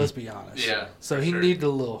 Let's be honest. Yeah, So for he sure. needed a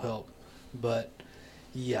little help. But,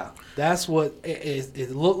 yeah, that's what...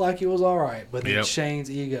 It looked like it was all right. But then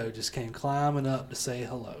Shane's ego just came climbing up to say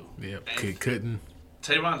hello. Yep. Couldn't.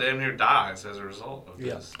 Tavon damn near dies as a result of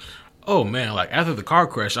this. Oh, man. Like, after the car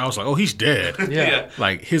crash, I was like, oh, he's dead. Yeah.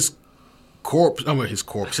 Like, his body looked He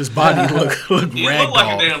ragdoll. looked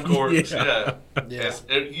like a damn corpse. Yeah. Yeah.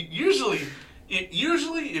 Usually,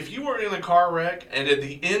 if you were in a car wreck and at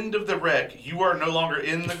the end of the wreck you are no longer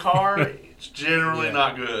in the car, it's generally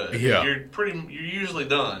not good. Yeah. You're usually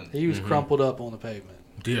done. He was crumpled up on the pavement.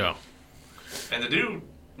 Yeah. And the dude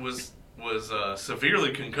was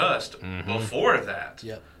severely concussed before that.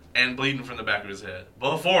 Yep. And bleeding from the back of his head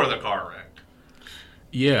before the car wreck.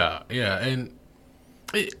 Yeah, and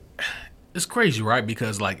it's crazy, right?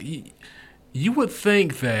 Because like you would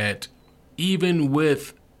think that even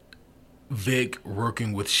with Vic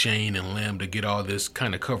working with Shane and Lem to get all this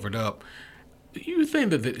kind of covered up, you think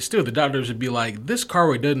that still the doctors would be like, this car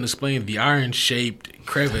wreck doesn't explain the iron-shaped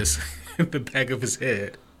crevice in the back of his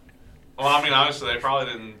head. Well, I mean, honestly, they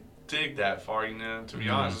probably didn't dig that far, to be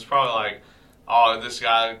honest. It's probably like, oh, this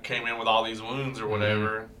guy came in with all these wounds or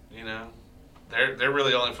whatever, They're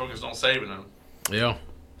really only focused on saving him. Yeah.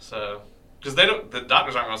 So, because the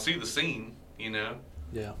doctors aren't going to see the scene,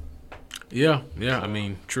 Yeah. Yeah, I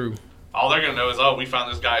mean, true. All they're going to know is, oh, we found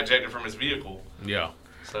this guy ejected from his vehicle. Yeah.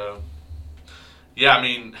 So, yeah, I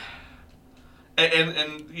mean,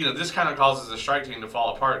 and this kind of causes the strike team to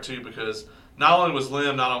fall apart too, because not only was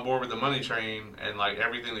Lem not on board with the money train and like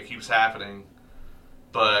everything that keeps happening,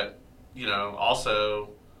 but also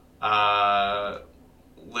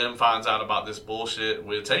Lem finds out about this bullshit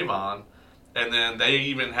with Tavon, and then they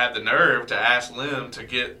even had the nerve to ask Lem to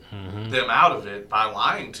get them out of it by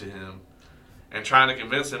lying to him and trying to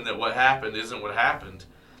convince him that what happened isn't what happened.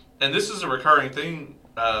 And this is a recurring theme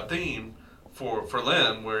for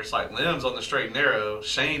Lem, where it's like Lem's on the straight and narrow,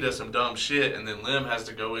 Shane does some dumb shit, and then Lem has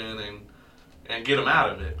to go in and get him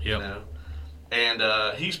out of it. And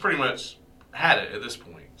he's pretty much had it at this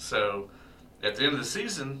point. So at the end of the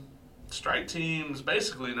season, strike team's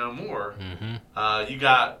basically no more. You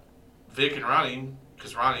got Vic and Ronnie,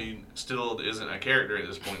 because Ronnie still isn't a character at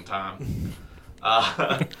this point in time.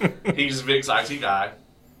 He's Vic's IT guy.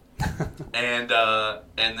 And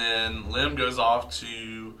then Lem goes off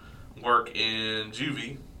to work in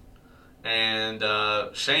juvie, and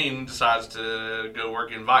Shane decides to go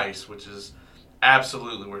work in Vice, which is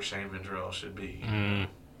absolutely where Shane Vendrell should be.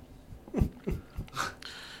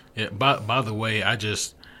 Yeah. By the way, I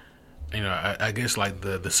just, I guess like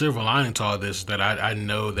the silver lining to all this is that I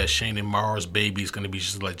know that Shane and Mara's baby is going to be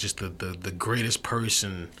just the greatest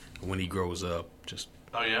person when he grows up. Just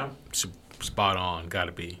oh yeah, spot on. Got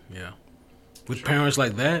to be, yeah. With parents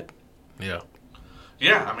like that, yeah.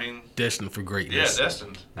 Yeah, I mean, destined for greatness. Yeah,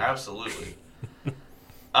 destined. Absolutely.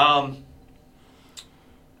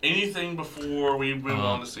 Anything before we move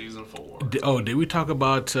on to season 4? Did we talk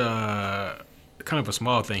about kind of a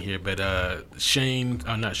small thing here, but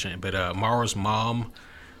Mara's mom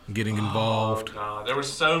getting involved? Oh, God. There were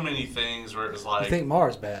so many things where it was like... I think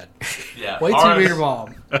Mara's bad. Yeah. Wait till you meet her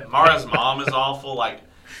mom. Mara's mom is awful. Like,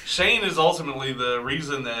 Shane is ultimately the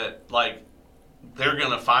reason that, like, they're going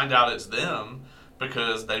to find out it's them,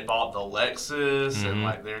 because they bought the Lexus and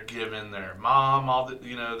like they're giving their mom all the,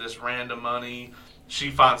 this random money.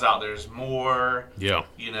 She finds out there's more. Yeah.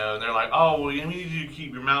 They're like, oh, well, you need you to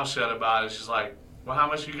keep your mouth shut about it. She's like, well, how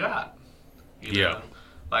much you got? Yeah.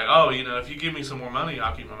 Like, oh, if you give me some more money,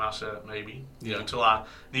 I'll keep my mouth shut, maybe. Until I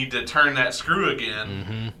need to turn that screw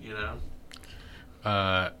again.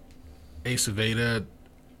 Ace Aveda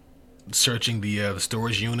searching the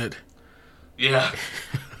storage unit. Yeah.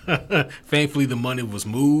 Thankfully, the money was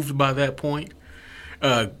moved by that point.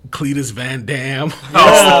 Cletus Van Dam.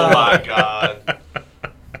 Oh, my God.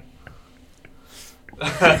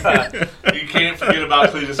 You can't forget about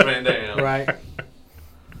Cletus Van Dam. Right.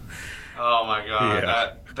 Oh, my God.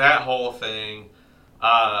 Yeah. That whole thing.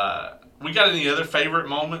 We got any other favorite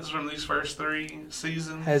moments from these first 3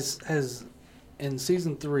 seasons? Has in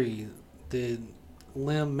season 3, did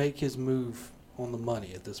Lem make his move on the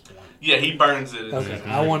money at this point? Yeah, he burns it. Okay,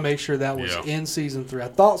 I want to make sure that was in season 3. I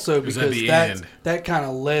thought so because that kind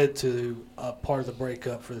of led to a part of the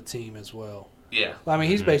breakup for the team as well. Yeah, I mean,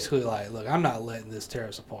 he's basically like, look, I'm not letting this tear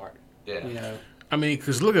us apart. Yeah, I mean,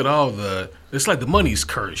 because look at all it's like the money's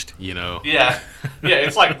cursed, Yeah,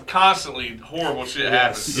 it's like constantly horrible shit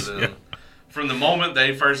happens to them from the moment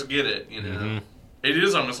they first get it. It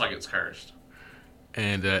is almost like it's cursed.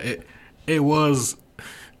 And it was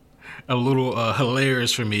a little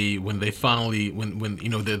hilarious for me when they finally when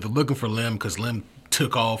they're looking for Lem because Lem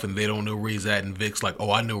took off and they don't know where he's at, and Vic's like,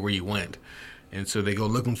 oh, I know where he went, and so they go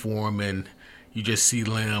looking for him, and you just see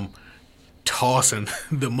Lem tossing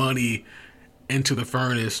the money into the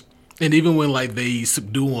furnace, and even when like they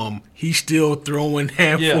subdue him, he's still throwing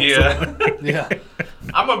handfuls. Yeah.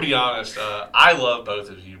 I'm gonna be honest. I love both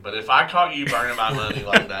of you, but if I caught you burning my money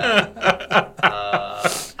like that,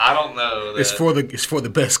 I don't know. It's for the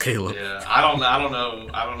best, Caleb. Yeah, I don't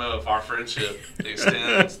know if our friendship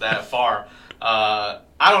extends that far. I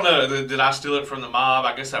don't know. Did I steal it from the mob?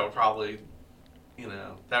 I guess that would probably,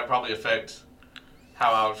 affect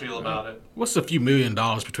how I would feel about it. What's a few $1 million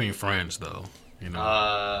between friends, though? You know.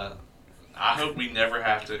 I hope we never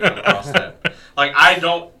have to come across that. Like, I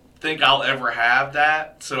don't think I'll ever have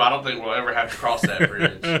that, so I don't think we'll ever have to cross that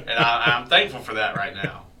bridge. And I'm thankful for that right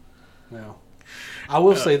now. No. I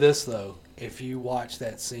will say this, though. If you watch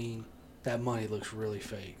that scene, that money looks really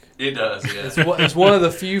fake. It does, yeah. It's one of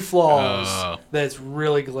the few flaws that's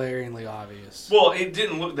really glaringly obvious. Well, it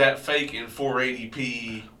didn't look that fake in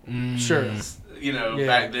 480p. Sure. You know, Yeah.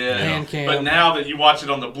 back then. Hand cam. But now that you watch it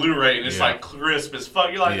on the Blu-ray and it's Yeah. like crisp as fuck,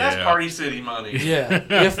 you're like, that's Yeah. Party City money. Yeah,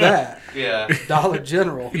 if that. Yeah. Dollar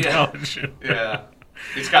General. Yeah. Yeah.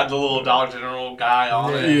 It's got the little Dollar General guy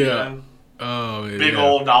on it. Yeah. You know? Oh, yeah. Big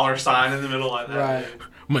old dollar sign in the middle like that. Right.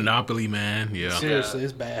 Monopoly Man. Yeah. Seriously,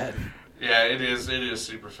 it's bad. Yeah, it is. It is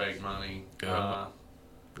super fake money. Yeah.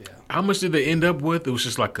 Yeah. How much did they end up with? It was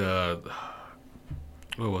just like what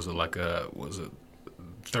was it? Was it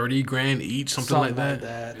 30 grand each, something like that?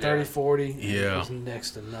 that. Yeah. 30, 40. Yeah. It was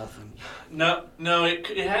next to nothing. No, it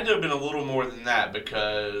had to have been a little more than that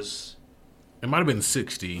because It might have been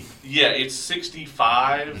 60. yeah, it's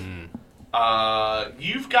 65.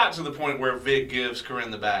 You've got to the point where Vic gives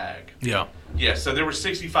Corinne the bag. Yeah. Yeah, so there was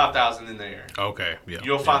 65,000 in there. Okay. Yeah.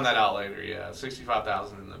 You'll find that out later. Yeah,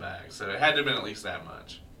 65,000 in the bag. So it had to have been at least that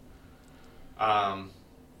much.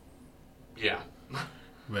 Yeah.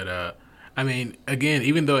 But I mean, again,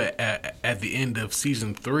 even though at the end of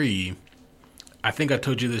season 3, I think I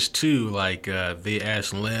told you this too. Like they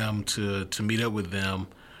asked Lem to meet up with them,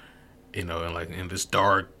 you know, in this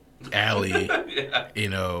dark alley, Yeah. you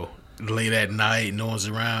know, late at night, no one's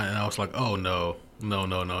around, and I was like, oh no.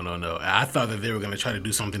 I thought that they were going to try to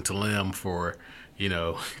do something to Lem for, you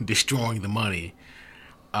know, destroying the money.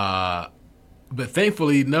 But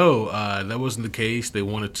thankfully, no, that wasn't the case. They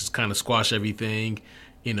wanted to kind of squash everything,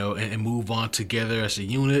 you know, and move on together as a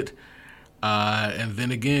unit. And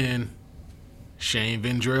then again, Shane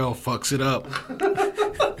Vendrell fucks it up.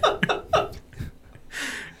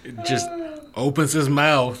 Just opens his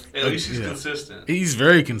mouth. At least he's Yeah. consistent. He's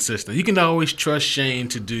very consistent. You can always trust Shane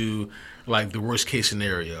to do like the worst case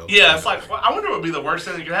scenario. Yeah, it's like, well, I wonder what would be the worst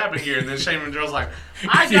thing that could happen here. And then Shane Vendrell's like,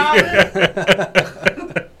 I got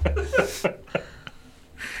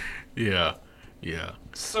it. Yeah.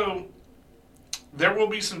 So there will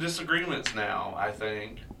be some disagreements now, I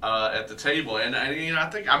think, at the table. And you know, I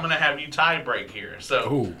think I'm going to have you tie break here. So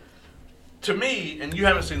Oh, to me, and you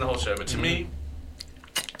haven't seen the whole show, but to me,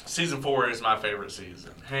 season 4 is my favorite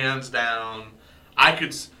season. Hands down.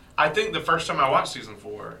 I think the first time I watched season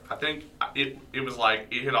 4, I think it was like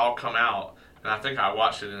it had all come out, and I think I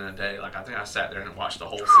watched it in a day. Like, I think I sat there and watched the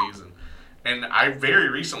whole season. And I very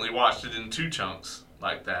recently watched it in 2 chunks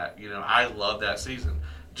like that. You know, I love that season.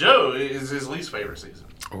 Joe is his least favorite season.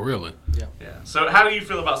 oh, really? Yeah. Yeah. So how do you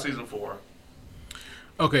feel about season 4?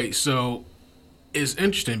 Okay, so it's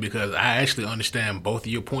interesting because I actually understand both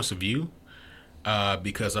of your points of view.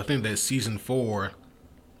 Because I think that season 4,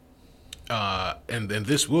 and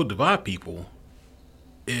this will divide people,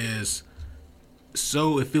 it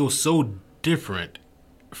feels so different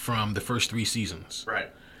from the first 3 seasons. Right.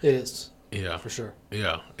 It is, Yeah, for sure.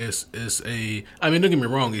 yeah. I mean, don't get me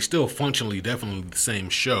wrong, it's still functionally definitely the same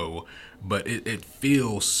show, but it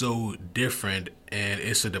feels so different, and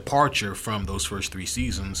it's a departure from those first 3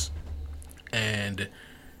 seasons. And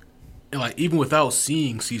like, even without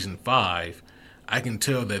seeing season 5, I can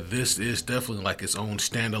tell that this is definitely like its own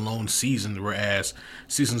standalone season, whereas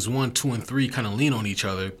seasons 1, 2, and 3 kind of lean on each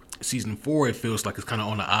other. Season 4, it feels like it's kind of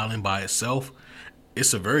on an island by itself.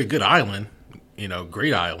 It's a very good island, you know,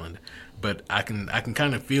 great island, but I can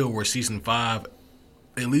kind of feel where season 5,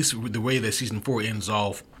 at least the way that season 4 ends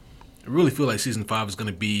off, I really feel like season 5 is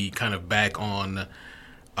going to be kind of back on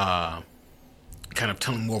kind of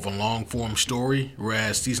telling more of a long form story,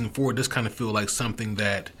 whereas season 4 does kind of feel like something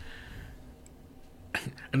that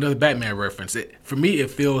another Batman reference. For me, it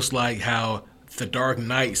feels like how The Dark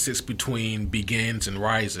Knight sits between Begins and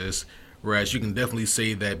Rises, whereas you can definitely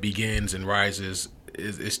say that Begins and Rises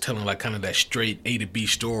is telling like kind of that straight A to B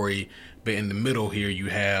story, but in the middle here you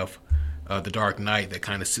have The Dark Knight that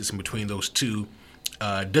kind of sits in between those two.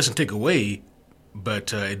 Doesn't take away,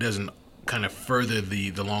 but it doesn't kind of further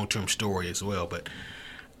the long-term story as well. But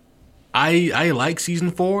I like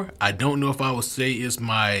season 4. I don't know if I would say it's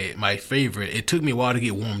my favorite. It took me a while to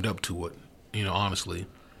get warmed up to it, you know, honestly.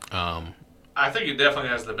 I think it definitely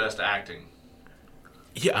has the best acting.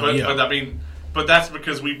 Yeah, But that's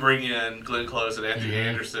because we bring in Glenn Close and Anthony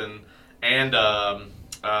Anderson and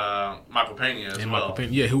Michael Pena as well. Michael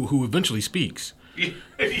Pena, yeah, who eventually speaks.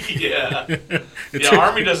 Yeah.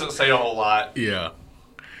 Army doesn't say a whole lot. Yeah.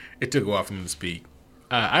 It took a while for him to speak.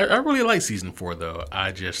 I really like season 4 though.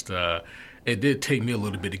 I just it did take me a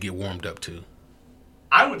little bit to get warmed up to.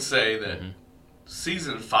 I would say that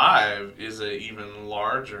season 5 is an even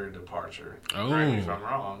larger departure. Oh. Correct me if I'm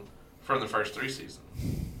wrong. From the first 3 seasons.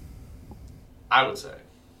 I would say.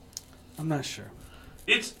 I'm not sure.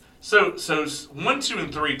 It's so 1, 2,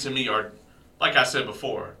 and 3 to me are, like I said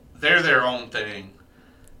before, they're their own thing.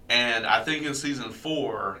 And I think in season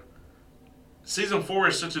 4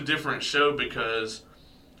 is such a different show because,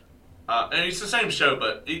 and it's the same show,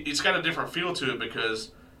 but it's got a different feel to it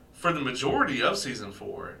because for the majority of season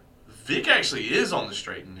 4, Vic actually is on the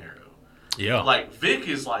straight and narrow. Yeah. Like, Vic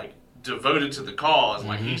is, like, devoted to the cause.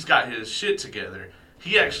 Like, he's got his shit together.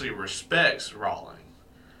 He actually respects Rawling.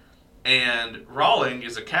 And Rawling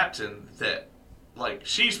is a captain that, like,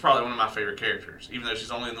 she's probably one of my favorite characters, even though she's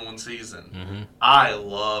only in the 1 season. I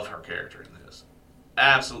love her character in this.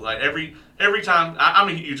 Absolutely. Like, every time, I'm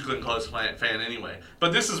a huge Glenn Close fan anyway.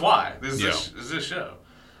 But this is why. This is this show.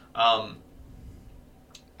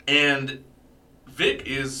 And Vic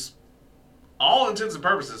is, all intents and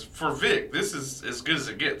purposes, for Vic, this is as good as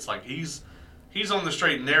it gets. Like, he's on the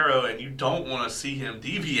straight and narrow, and you don't want to see him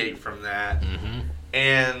deviate from that.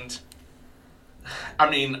 And, I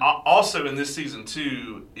mean, also in this season,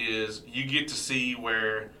 too, is you get to see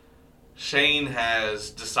where Shane has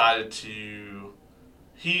decided to,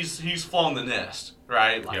 he's flown the nest,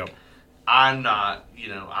 right? Like, I'm not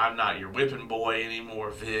your whipping boy anymore,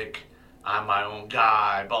 Vic. I'm my own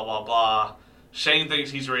guy, blah, blah, blah. Shane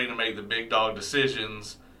thinks he's ready to make the big dog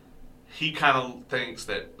decisions. He kind of thinks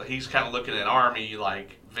that he's kind of looking at Army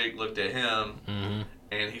like Vic looked at him.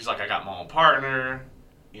 And he's like, I got my own partner.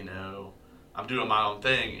 You know, I'm doing my own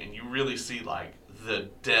thing. And you really see, like, the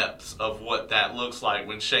depths of what that looks like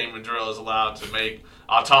when Shane Mandrell is allowed to make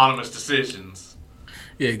autonomous decisions.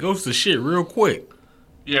 Yeah, it goes to shit real quick.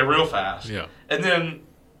 Yeah, real fast. Yeah. And then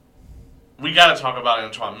we got to talk about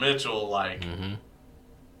Antoine Mitchell, like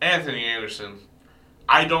Anthony Anderson.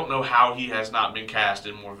 I don't know how he has not been cast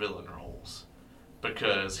in more villain roles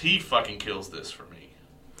because he fucking kills this for me.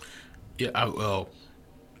 Yeah, well,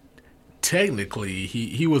 technically,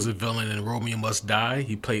 he was a villain in Romeo Must Die.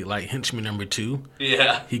 He played, like, henchman number 2.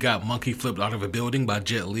 Yeah. He got monkey flipped out of a building by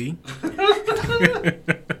Jet Li.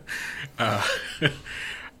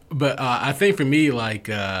 But I think for me, like,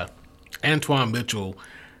 Antoine Mitchell,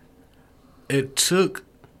 it took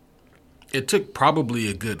probably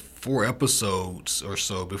a good 4 episodes or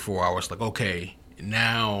so before I was like, okay,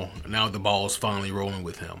 now the ball's finally rolling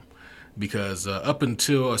with him. Because up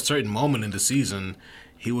until a certain moment in the season,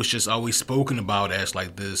 he was just always spoken about as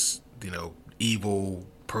like this, you know, evil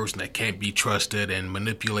person that can't be trusted and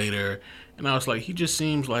manipulator. And I was like, he just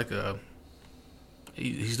seems like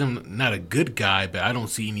he's not a good guy, but I don't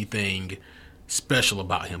see anything special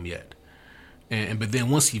about him yet. But then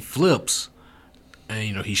once he flips, and,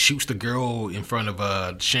 you know, he shoots the girl in front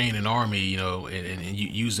of Shane and Army, you know, and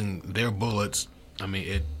using their bullets. I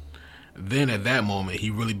mean, then at that moment, he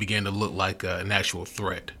really began to look like an actual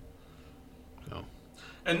threat. So.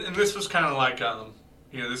 And this was kind of like,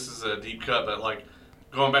 you know, this is a deep cut, but, like,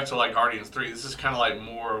 going back to, like, Guardians 3, this is kind of like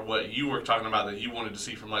more what you were talking about that you wanted to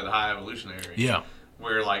see from, like, the High Evolutionary. Yeah.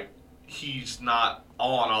 Where, like, he's not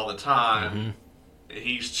on all the time.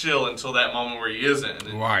 He's chill until that moment where he isn't.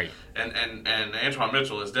 And, right. And Antoine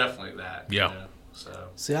Mitchell is definitely that. Yeah. You know? So.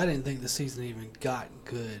 See, I didn't think the season even got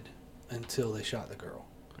good until they shot the girl.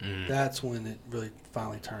 That's when it really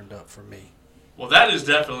finally turned up for me. Well, that is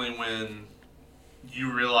definitely when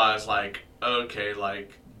you realize, like, okay,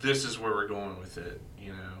 like, this is where we're going with it,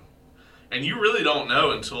 you know. And you really don't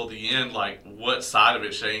know until the end, like, what side of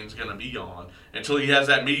it Shane's going to be on until he has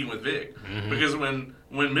that meeting with Vic. Because when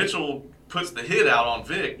Mitchell puts the hit out on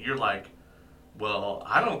Vic, you're like, well,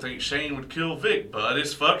 I don't think Shane would kill Vic, but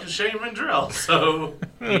it's fucking Shane Mandrell, so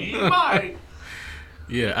he might.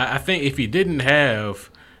 Yeah, I think if he didn't have,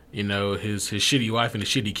 you know, his shitty wife and his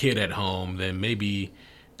shitty kid at home, then maybe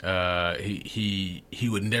he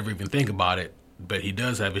would never even think about it. But he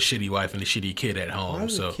does have a shitty wife and a shitty kid at home. Why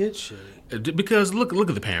is so the kid shitty? Because look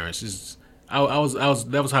at the parents. I was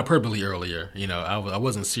that was hyperbole earlier. You know, I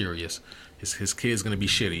wasn't serious. His kid's gonna be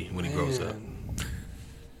shitty when he grows up.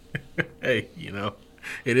 Hey, you know,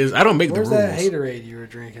 it is. I don't make Where's the rules. that haterade you were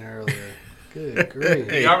drinking earlier? Good grief.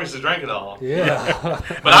 He obviously drank it all. Yeah.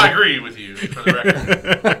 But I agree with you, for the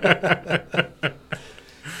record.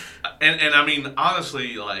 and I mean,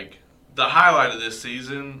 honestly, like, the highlight of this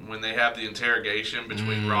season, when they have the interrogation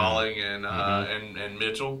between Rawling and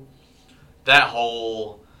Mitchell, that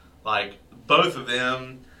whole, like, both of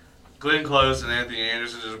them, Glenn Close and Anthony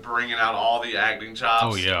Anderson, just bringing out all the acting chops.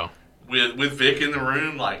 Oh, yeah. With Vic in the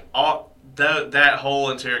room, like, that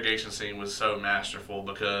whole interrogation scene was so masterful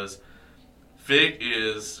because Vic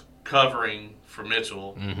is covering for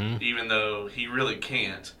Mitchell, even though he really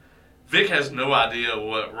can't. Vic has no idea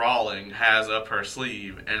what Rawling has up her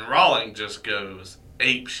sleeve, and Rawling just goes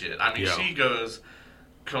ape shit. I mean, she goes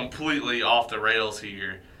completely off the rails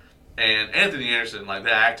here. And Anthony Anderson, like,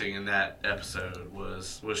 the acting in that episode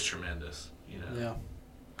was tremendous, you know.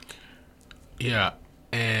 Yeah,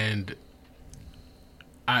 and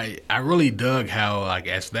I really dug how, like,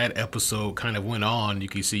 as that episode kind of went on, you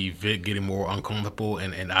could see Vic getting more uncomfortable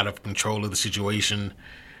and out of control of the situation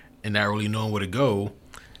and not really knowing where to go.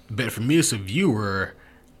 But for me as a viewer,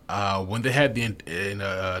 when they had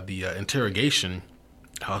the interrogation,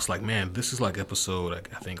 I was like, man, this is like episode,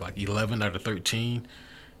 I think, like 11 out of 13.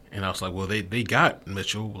 And I was like, well, they got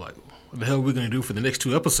Mitchell. Like, what the hell are we going to do for the next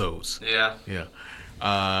 2 episodes? Yeah.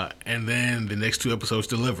 And then the next 2 episodes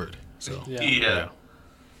delivered. So yeah.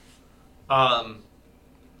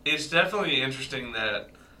 It's definitely interesting that,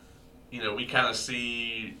 you know, we kind of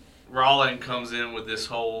see Rawling comes in with this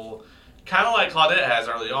whole, kind of like Claudette has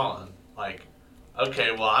early on. Like,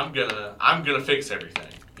 okay, well, I'm gonna fix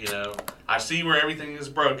everything. You know, I see where everything is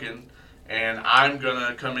broken, and I'm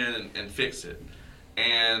gonna come in and fix it.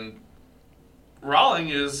 And Rawling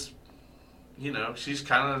is, you know, she's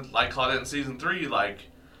kind of like Claudette in season 3. Like,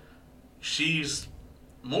 she's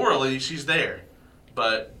morally she's there,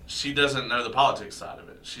 but she doesn't know the politics side of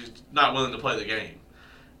it. She's not willing to play the game.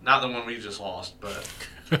 Not the one we just lost, but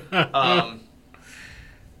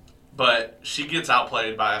but she gets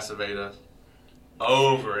outplayed by Aceveda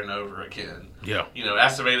over and over again. Yeah. You know,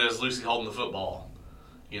 Aceveda is Lucy holding the football.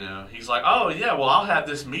 You know, he's like, oh, yeah, well, I'll have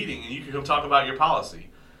this meeting and you can come talk about your policy.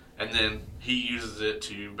 And then he uses it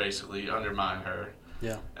to basically undermine her.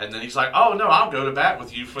 Yeah. And then he's like, oh, no, I'll go to bat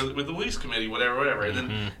with you with the lease committee, whatever. And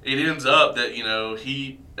then it ends up that, you know,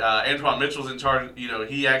 Antoine Mitchell's in charge. You know,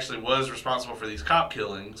 he actually was responsible for these cop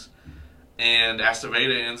killings. And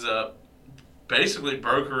Aceveda ends up basically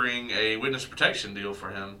brokering a witness protection deal for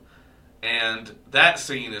him. And that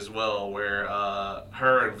scene as well, where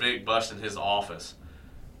her and Vic bust in his office,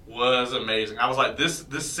 was amazing. I was like, this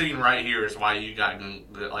scene right here is why you got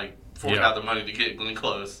forked out the money to get Glenn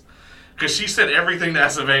Close. Because she said everything to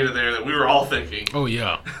Aceveda there that we were all thinking. Oh,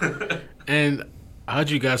 yeah. And how'd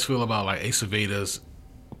you guys feel about, like, Aceveda's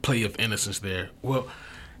play of innocence there? Well,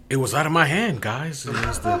 it was out of my hand, guys. It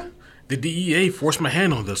was the DEA forced my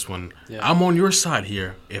hand on this one. Yeah. I'm on your side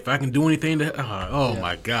here. If I can do anything to...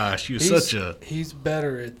 my gosh. He's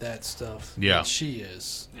better at that stuff than she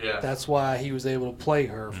is. Yeah. That's why he was able to play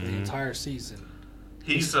her for the entire season.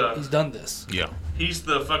 He's done this. Yeah. He's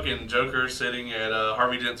the fucking Joker sitting at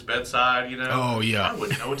Harvey Dent's bedside, you know? Oh, yeah. I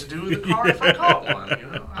wouldn't know what to do with a car if I caught one, you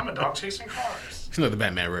know? I'm a dog chasing cars. It's another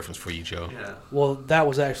Batman reference for you, Joe. Yeah. Well, that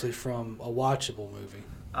was actually from a watchable movie.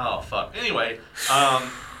 Oh, fuck. Anyway,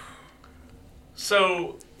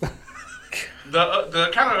 so the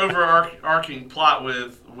kind of overarching plot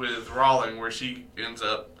with Rawling, where she ends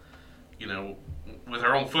up, you know, with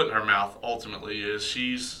her own foot in her mouth, ultimately, is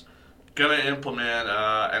she's going to implement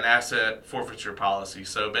an asset forfeiture policy.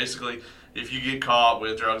 So basically, if you get caught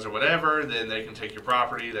with drugs or whatever, then they can take your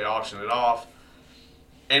property, they auction it off.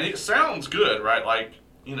 And it sounds good, right? Like,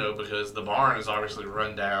 you know, because the barn is obviously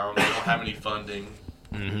run down, they don't have any funding.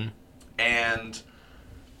 Mm-hmm. And,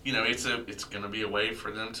 you know, it's going to be a way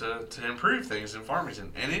for them to improve things in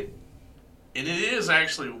Farmington. And it is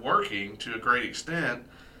actually working to a great extent,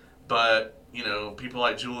 but, you know, people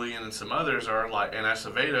like Julian and some others and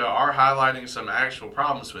Aceveda are highlighting some actual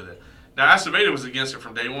problems with it. Now, Aceveda was against it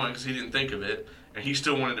from day one because he didn't think of it, and he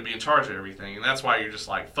still wanted to be in charge of everything. And that's why you're just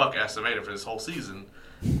like, fuck Aceveda for this whole season.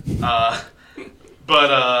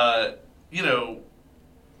 But you know,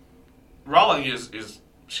 Rawling is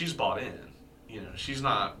she's bought in. You know, she's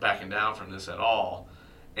not backing down from this at all.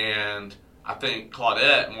 And I think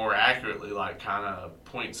Claudette more accurately, like, kind of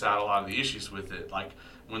points out a lot of the issues with it. Like,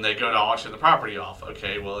 when they go to auction the property off,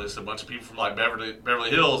 okay, well, it's a bunch of people from, like, Beverly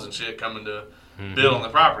Hills and shit coming to bid on the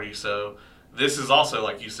property. So this is also,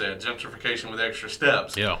 like you said, gentrification with extra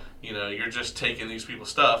steps. Yeah. You know, you're just taking these people's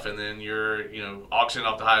stuff and then you're, you know, auctioning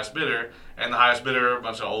off the highest bidder, and the highest bidder are a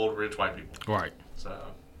bunch of old, rich white people. Right. So,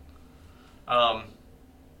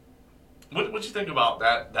 what you think about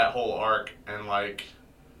that whole arc and, like,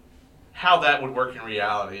 how that would work in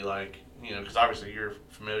reality? Like, you know, because obviously you're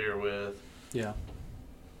familiar with. Yeah.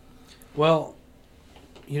 Well,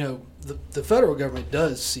 you know, the federal government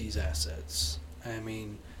does seize assets. I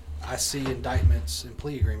mean, I see indictments and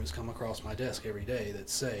plea agreements come across my desk every day that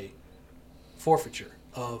say forfeiture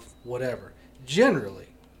of whatever. Generally,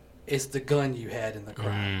 it's the gun you had in the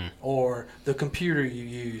crime or the computer you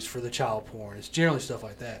used for the child porn. It's generally stuff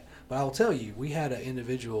like that. But I will tell you, we had an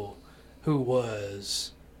individual who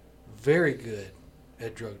was very good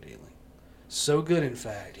at drug dealing. So good, in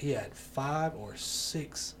fact, he had 5 or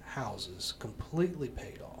 6 houses completely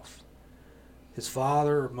paid off. His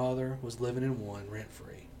father or mother was living in one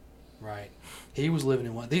rent-free, right? He was living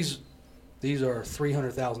in one. These are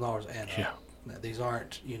 $300,000 and up. Yeah. Now, these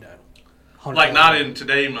aren't, Like not in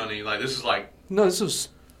today money. Like this is like. No, this was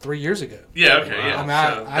 3 years ago. Yeah. Okay. Yeah. I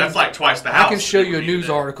mean, that's like twice the house. I can show you a news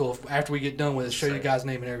article after we get done with it. Show you the guy's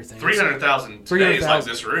name and everything. 300,000 today is like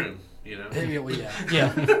this room. Yeah.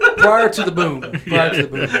 Prior to the boom.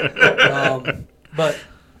 But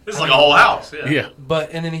it's like a whole house. Yeah. But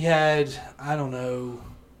and then he had, I don't know,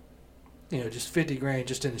 just $50,000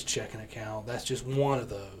 just in his checking account. That's just one of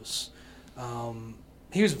those.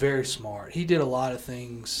 He was very smart. He did a lot of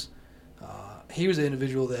things. He was an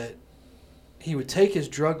individual that he would take his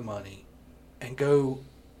drug money and go.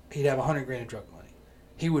 He'd have $100,000 in drug money.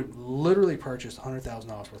 He would literally purchase $100,000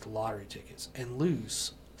 worth of lottery tickets and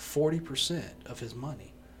lose 40% of his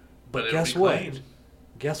money. But guess what? Clean.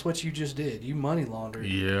 Guess what you just did? You money laundered.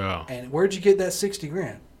 Yeah. And where'd you get that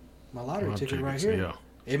 $60,000? My lottery ticket right here. Yeah.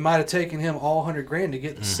 It might have taken him all $100,000 to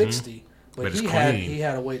get the 60, but he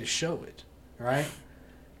had a way to show it, right?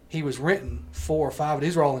 He was renting 4 or 5.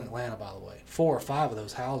 These are all in Atlanta, by the way. 4 or 5 of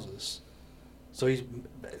those houses. So he's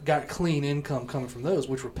got clean income coming from those,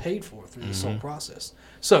 which were paid for through this whole process.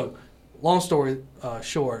 So, long story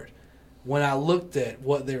short, when I looked at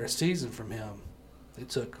what they were seizing from him, they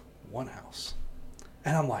took 1 house.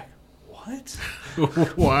 And I'm like, what?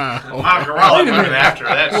 Wow. Wait a minute. After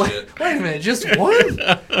that shit. Wait a minute, just one?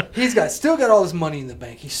 He's still got all this money in the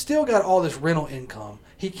bank. He's still got all this rental income.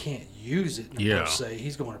 He can't use it per se.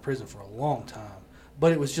 He's going to prison for a long time.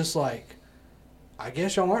 But it was just like, I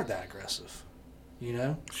guess y'all aren't that aggressive. He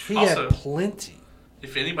Also, had plenty.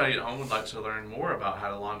 If anybody at home would like to learn more about how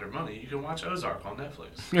to launder money, you can watch Ozark on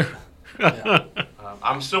Netflix. Yeah.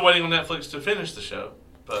 I'm still waiting on Netflix to finish the show,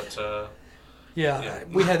 but Yeah,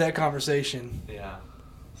 we had that conversation. Yeah,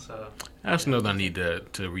 so that's another I need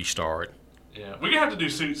to restart. Yeah, we're gonna have to do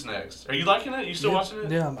Suits next. Are you liking it? You still watching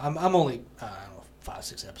it? Yeah, I'm only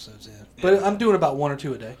 5-6 episodes in, but I'm doing about 1 or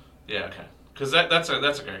 2 a day. Yeah, okay. Because that's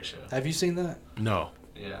a great show. Have you seen that? No.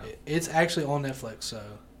 Yeah. It's actually on Netflix, so.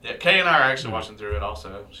 Yeah, Kay and I are actually watching through it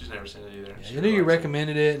also. She's never seen it either. Yeah, I knew you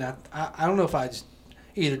recommended it, and I don't know if I just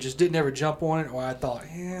didn't ever jump on it, or I thought,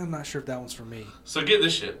 I'm not sure if that one's for me. So get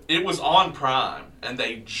this shit. It was on Prime, and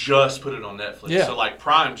they just put it on Netflix. Yeah. So,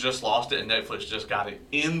 Prime just lost it, and Netflix just got it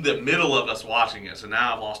in the middle of us watching it. So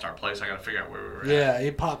now I've lost our place. I got to figure out where we were at. Yeah,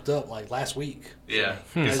 it popped up, last week. Yeah.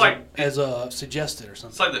 It's as suggested or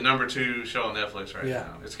something. It's like the number 2 show on Netflix right Yeah.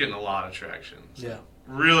 now. It's getting a lot of traction. So Yeah.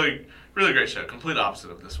 Really, really great show. Complete opposite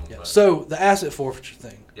of this one. Yeah. But So, the asset forfeiture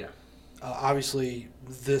thing. Yeah. Obviously,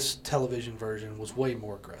 this television version was way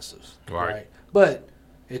more aggressive. Right. But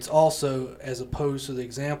it's also, as opposed to the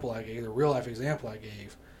example I gave, the real life example I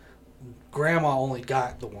gave, Grandma only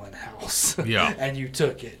got the 1 house. Yeah. And you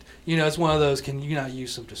took it. It's one of those, can you not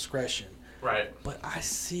use some discretion? Right. But I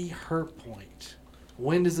see her point.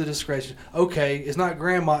 When does the discretion? Okay, it's not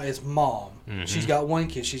grandma, it's mom. Mm-hmm. She's got 1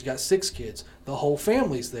 kid. She's got 6 kids. The whole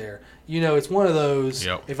family's there. It's one of those.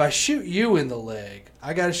 Yep. If I shoot you in the leg,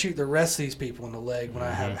 I got to shoot the rest of these people in the leg when I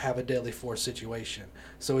have a deadly force situation.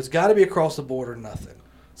 So it's got to be across the board or nothing.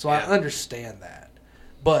 So I understand that,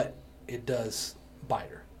 but it does bite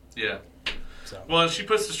her. Yeah. So. Well, she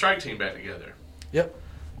puts the strike team back together. Yep.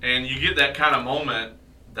 And you get that kind of moment,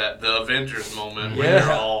 that the Avengers moment, when Yeah.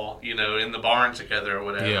 they're all, in the barn together or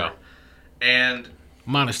whatever. Yeah. And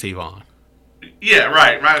Minus Tavon. yeah,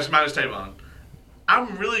 right. Minus Tavon.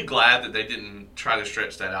 I'm really glad that they didn't try to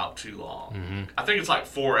stretch that out too long. Mm-hmm. I think it's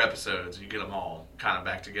 4 episodes. You get them all kind of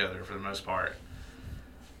back together for the most part.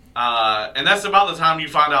 And that's about the time you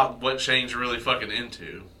find out what Shane's really fucking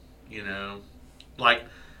into. Like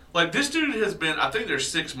this dude has been. I think there's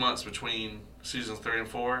 6 months between seasons 3 and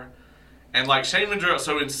 4. And Shane Mandrell,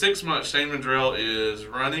 so in 6 months, Shane Mandrell is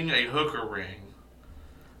running a hooker ring.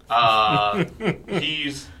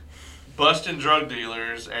 He's busting drug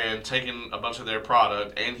dealers and taking a bunch of their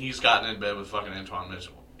product, and he's gotten in bed with fucking Antoine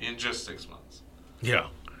Mitchell in just 6 months. Yeah.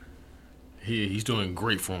 He's doing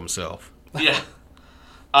great for himself. Yeah.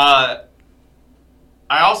 I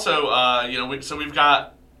also, we've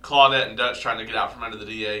got Claudette and Dutch trying to get out from under the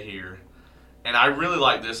DA here. And I really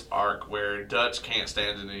like this arc where Dutch can't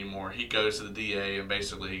stand it anymore. He goes to the DA and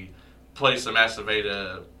basically plays some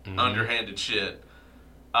Aceveda underhanded shit.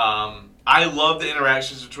 I love the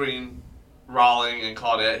interactions between Rawling and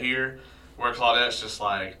Claudette here, where Claudette's just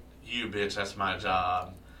like, "You bitch, that's my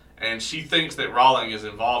job." And she thinks that Rawling is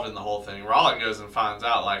involved in the whole thing. Rawling goes and finds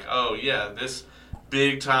out, like, "Oh yeah, this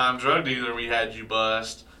big-time drug dealer we had you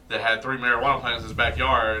bust that had 3 marijuana plants in his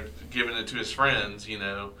backyard, giving it to his friends, he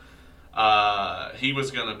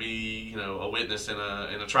was going to be, a witness in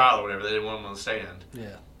a trial or whatever. They didn't want him on the stand."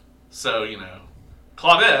 Yeah. So,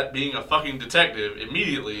 Claudette, being a fucking detective,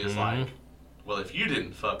 immediately is like, "Well, if you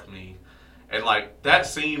didn't fuck me," and like that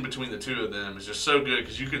scene between the two of them is just so good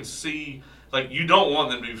because you can see, like, you don't want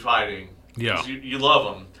them to be fighting. Yeah. You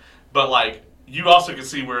love them, but like you also can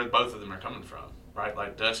see where both of them are coming from, right?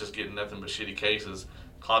 Like Dutch is getting nothing but shitty cases.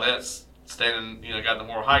 Claudette's standing, got the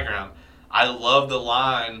moral high ground. I love the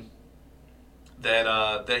line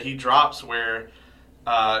that he drops where,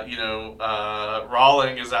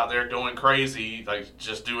 Rawling is out there going crazy, like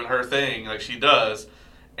just doing her thing, like she does,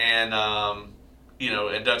 and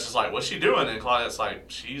and Dutch is like, "What's she doing?" And Claudette's like,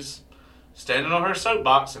 "She's standing on her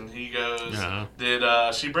soapbox," and he goes,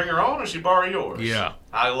 "Did she bring her own or she borrow yours?" Yeah,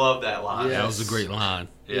 I love that line. That was a great line.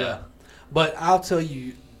 Yeah. But I'll tell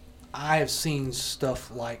you, I have seen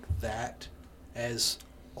stuff like that as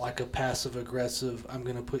like a passive aggressive, "I'm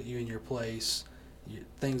going to put you in your place,"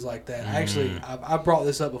 things like that. Actually, I've brought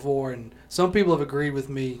this up before, and some people have agreed with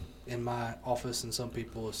me in my office, and some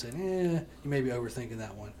people have said, "You may be overthinking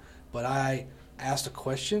that one." But I asked a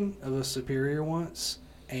question of a superior once,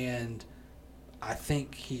 and I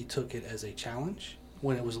think he took it as a challenge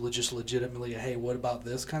when it was just legitimately a, "Hey, what about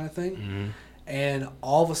this?" kind of thing. Mm-hmm. And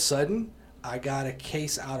all of a sudden, I got a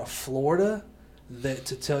case out of Florida that,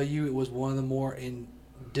 to tell you, it was one of the more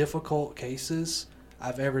difficult cases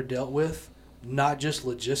I've ever dealt with. Not just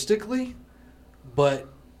logistically, but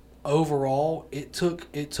overall, it took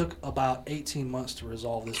about 18 months to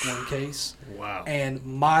resolve this one case. Wow. And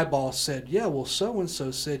my boss said, "Yeah, well,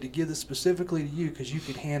 so-and-so said to give this specifically to you because you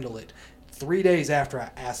could handle it," 3 days after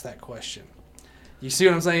I asked that question. You see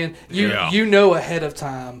what I'm saying? You know ahead of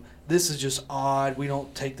time, this is just odd. We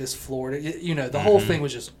don't take this Florida. The whole thing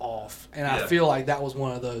was just off. And I feel like that was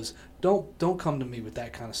one of those, don't come to me with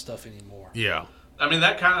that kind of stuff anymore. Yeah. I mean,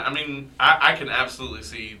 I can absolutely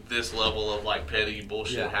see this level of, like, petty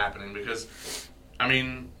bullshit happening because,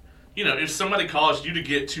 if somebody caused you to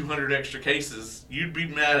get 200 extra cases, you'd be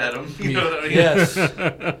mad at them. You know what I mean? Yes.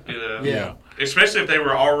 Yeah. Especially if they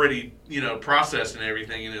were already, processed and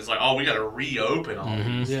everything, and it's like, "Oh, we got to reopen all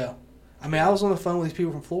these." Yeah. I mean, I was on the phone with these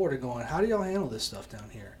people from Florida going, "How do y'all handle this stuff down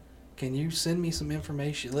here? Can you send me some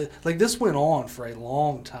information?" Like, this went on for a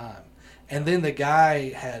long time. And then the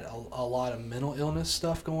guy had a lot of mental illness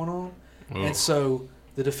stuff going on. Oh. And so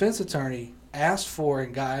the defense attorney asked for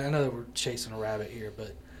and got, I know we're chasing a rabbit here,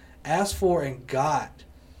 but asked for and got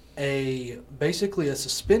basically a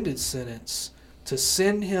suspended sentence to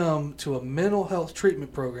send him to a mental health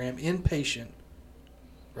treatment program, inpatient,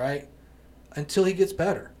 right, until he gets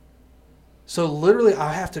better. So literally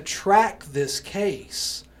I have to track this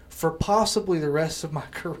case for possibly the rest of my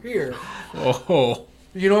career. Oh.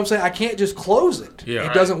 You know what I'm saying? I can't just close it. Yeah,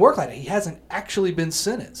 it doesn't work like that. He hasn't actually been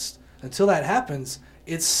sentenced. Until that happens,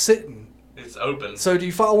 it's sitting. It's open. So do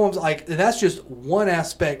you follow what I'm like? And that's just one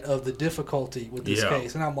aspect of the difficulty with this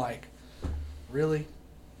case. And I'm like, really?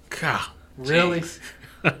 God. Really?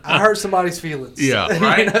 I hurt somebody's feelings. Yeah.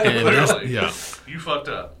 Right? Literally. Yeah. You fucked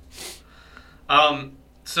up.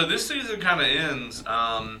 So this season kind of ends.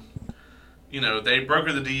 They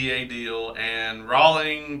broker the DEA deal, and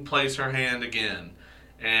Rawling plays her hand again.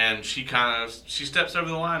 And she steps over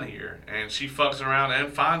the line here, and she fucks around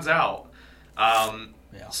and finds out.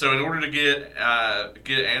 So in order to get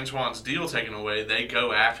Antoine's deal taken away, they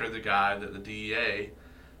go after the guy that the DEA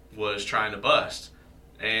was trying to bust.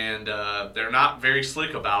 And they're not very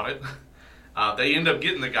slick about it. They end up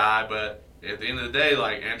getting the guy, but at the end of the day,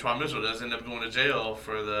 like, Antoine Mitchell does end up going to jail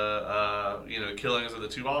for the killings of the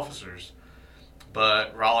 2 officers.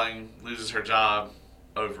 But Rawling loses her job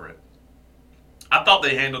over it. I thought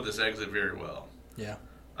they handled this exit very well. Yeah.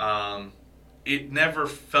 It never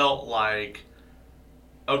felt like,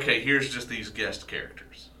 okay, here's just these guest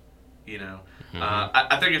characters.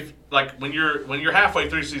 I think if, like, when you're halfway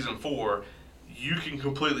through season 4, you can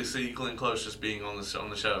completely see Glenn Close just being on the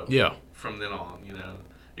show. Yeah. From then on,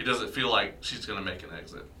 it doesn't feel like she's going to make an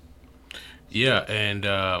exit. Yeah, and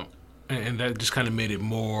that just kind of made it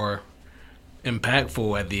more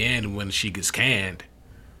impactful at the end when she gets canned.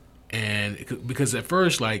 And because at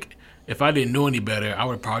first, like, if I didn't know any better, I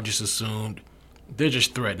would probably just assumed they're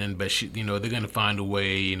just threatening, but they're going to find a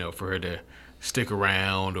way, for her to stick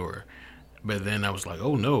around. But then I was like,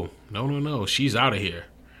 oh no, she's out of here.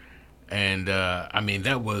 And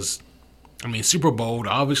that was super bold.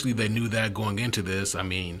 Obviously, they knew that going into this.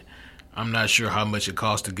 I'm not sure how much it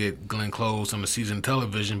costs to get Glenn Close on the season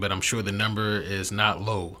television, but I'm sure the number is not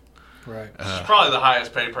low. Right. She's probably the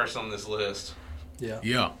highest paid person on this list. Yeah.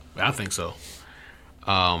 Yeah, I think so.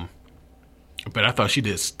 But I thought she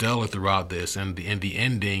did stellar throughout this, and the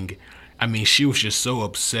ending, I mean, she was just so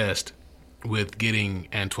obsessed with getting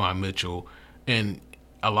Antoine Mitchell, and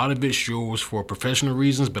a lot of it sure was for professional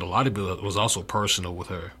reasons, but a lot of it was also personal with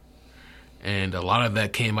her, and a lot of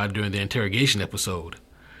that came out during the interrogation episode,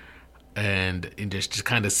 and just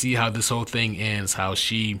kind of see how this whole thing ends, how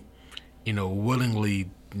she,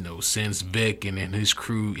 willingly, sends Vic and his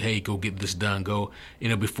crew, hey, go get this done, go,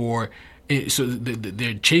 before. So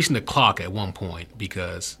they're chasing the clock at one point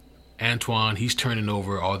because Antoine, he's turning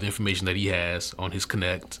over all the information that he has on his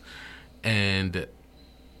Connect. And,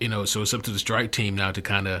 so it's up to the strike team now to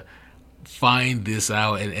kind of find this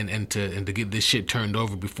out and to get this shit turned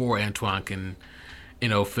over before Antoine can,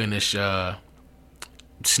 finish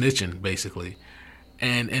snitching, basically.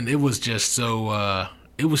 And it was just so,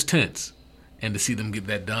 it was tense. And to see them get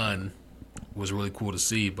that done was really cool to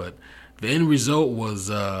see. But the end result was...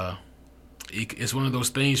 it's one of those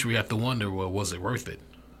things where you have to wonder, well, was it worth it?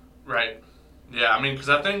 Right. Yeah, I mean, because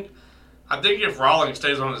I think if Rawlings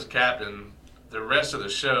stays on as captain, the rest of the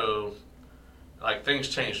show, like, things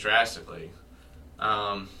change drastically.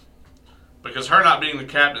 Because her not being the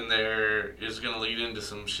captain there is going to lead into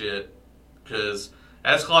some shit. Because,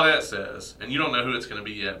 as Claudette says, and you don't know who it's going to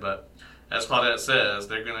be yet, but as Claudette says,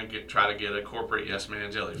 they're going to try to get a corporate yes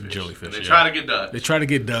man jellyfish. And they try to get Dutch. They try to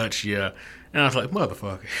get Dutch, yeah. And I was like,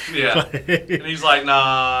 motherfucker. Yeah. And he's like,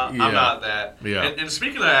 nah, Yeah. I'm not that. Yeah. And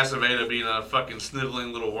speaking of Aceveda being a fucking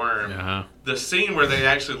sniveling little worm, Uh-huh. the scene where they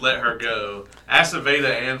actually let her go, Aceveda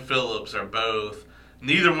and Phillips are both,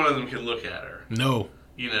 neither one of them can look at her. No.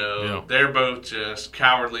 Yeah. They're both just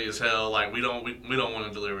cowardly as hell. Like, we don't want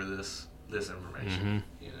to deliver this information.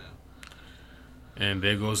 And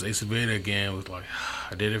there goes Aceveda again with like,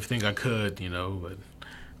 I did everything I could, but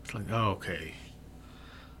it's like, oh, okay.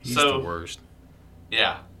 He's the worst.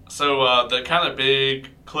 Yeah. So the kind of big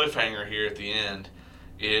cliffhanger here at the end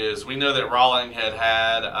is we know that Rawling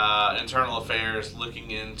had internal affairs looking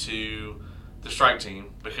into the strike team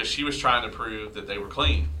because she was trying to prove that they were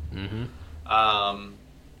clean. Mm-hmm.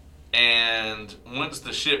 And once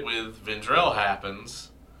the shit with Vendrell happens,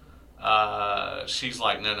 she's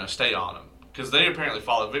like, no, stay on him. Because they apparently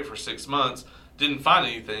followed Vic for 6 months, didn't find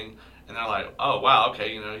anything, and they're like, oh, wow,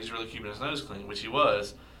 okay, he's really keeping his nose clean, which he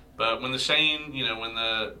was. But when when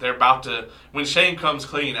Shane comes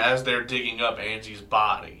clean as they're digging up Angie's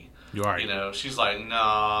body, You're right. She's like,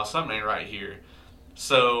 nah, something ain't right here.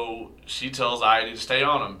 So she tells Heidi to stay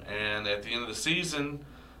on him. And at the end of the season,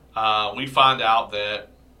 we find out that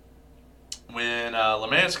when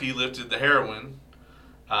Lemansky lifted the heroin,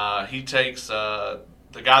 he takes the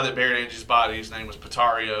guy that buried Angie's body, his name was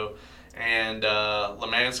Patario, and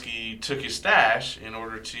Lemansky took his stash in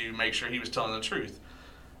order to make sure he was telling the truth.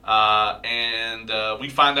 And we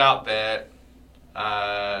find out that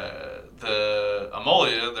the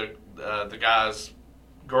Amolia, the guy's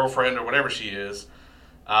girlfriend or whatever she is,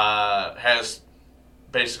 has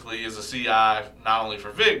basically is a CI not only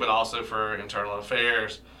for Vic but also for internal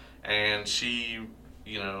affairs, and she,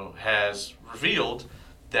 has revealed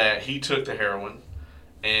that he took the heroin,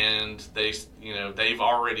 and they've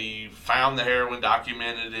already found the heroin,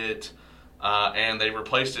 documented it. And they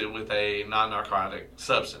replaced it with a non-narcotic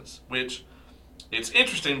substance, which it's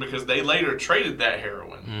interesting because they later traded that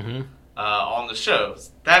heroin on the show.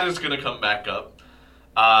 That is going to come back up.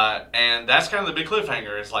 And that's kind of the big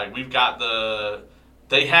cliffhanger. It's like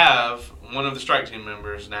they have one of the strike team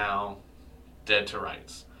members now dead to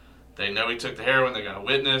rights. They know he took the heroin. They got a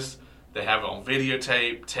witness. They have it on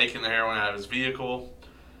videotape, taking the heroin out of his vehicle.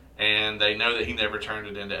 And they know that he never turned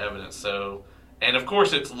it into evidence. So... And, of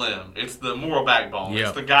course, it's Lim. It's the moral backbone. Yep.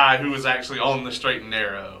 It's the guy who was actually on the straight and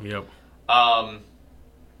narrow. Yep. And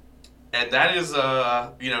that is,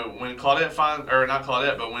 when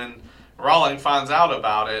Claudette when Rawling finds out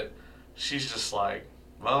about it, she's just like,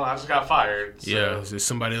 well, I just got fired. So. Yeah, it's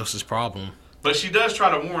somebody else's problem. But she does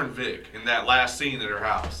try to warn Vic in that last scene at her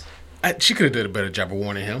house. She could have did a better job of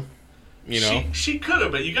warning him. She could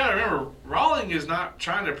have, but you got to remember, Rawling is not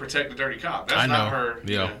trying to protect the dirty cop. That's not her.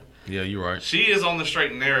 Yeah. Yeah, you're right. She is on the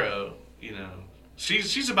straight and narrow,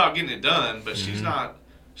 She's about getting it done, but she's not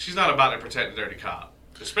about to protect the dirty cop.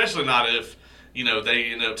 Especially not if,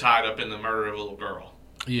 they end up tied up in the murder of a little girl.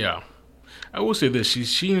 Yeah. I will say this, she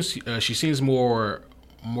seems more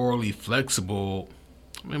morally flexible.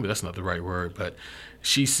 Maybe that's not the right word, but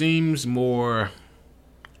she seems more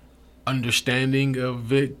understanding of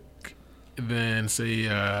Vic than, say,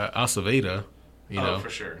 Aceveda. For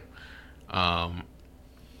sure.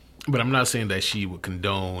 But I'm not saying that she would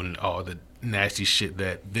condone all the nasty shit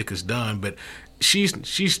that Vic has done. But she's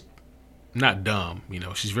not dumb. You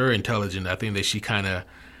know, she's very intelligent. I think that she kind of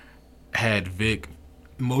had Vic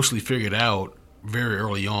mostly figured out very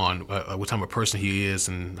early on what type of person he is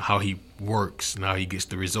and how he works and how he gets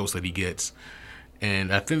the results that he gets.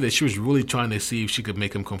 And I think that she was really trying to see if she could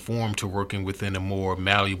make him conform to working within a more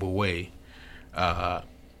malleable way.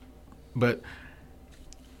 But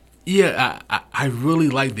yeah, I really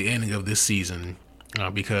like the ending of this season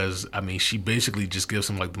because, I mean, she basically just gives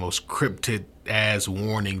him like the most cryptic ass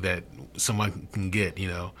warning that someone can get, you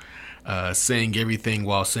know, saying everything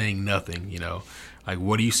while saying nothing, you know. Like,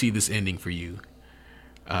 what do you see this ending for you?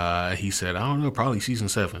 He said, I don't know, probably season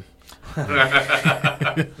 7.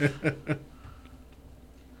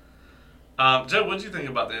 Joe, what did you think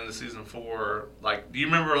about the end of season 4? Like, do you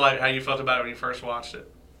remember like how you felt about it when you first watched it?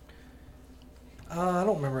 I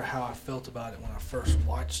don't remember how I felt about it when I first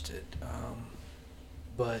watched it,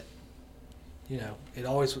 but you know, it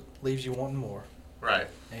always leaves you wanting more. Right.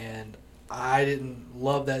 And I didn't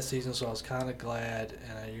love that season, so I was kind of glad.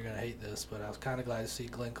 And you're gonna hate this, but I was kind of glad to see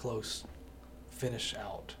Glenn Close finish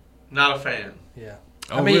out. Not a fan. Yeah.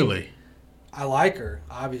 Oh, I mean, really? I like her,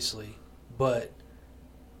 obviously,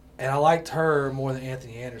 and I liked her more than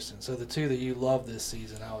Anthony Anderson. So the two that you loved this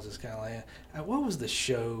season, I was just kind of like, what was the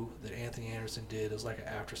show that Anthony Anderson did? It was like an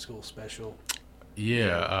after-school special.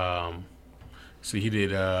 Yeah. So he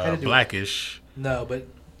did Had to do Blackish. No, but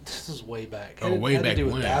this is way back. Oh, way had back to do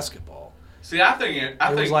with when? basketball. See, I think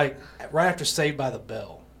It was like right after Saved by the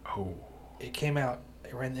Bell. Oh. It came out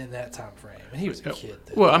around in that time frame, and he was a kid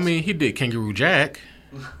then. Well, I mean, he did Kangaroo Jack.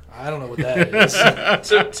 I don't know what that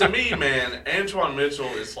is. to me, man, Antoine Mitchell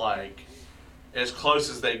is like as close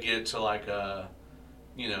as they get to like a,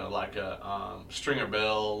 you know, like a Stringer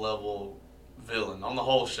Bell level villain on the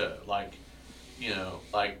whole show. Like, you know,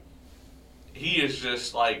 like he is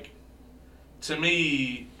just like, to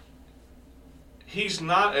me, he's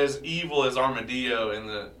not as evil as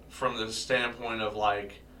Armadillo from the standpoint of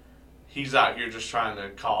like he's out here just trying to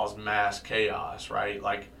cause mass chaos, right?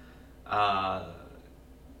 Like,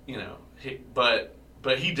 you know, but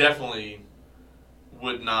he definitely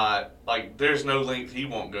would not, like, there's no length he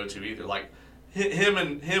won't go to either. Like, him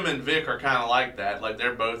and Vic are kind of like that. Like,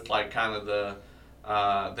 they're both like kind of the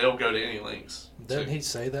they'll go to any lengths. Didn't he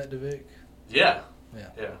say that to Vic? Yeah. Yeah.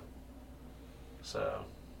 Yeah. So,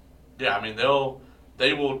 yeah, I mean,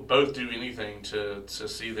 they will both do anything to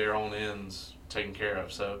see their own ends taken care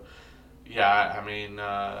of. So, yeah, I mean,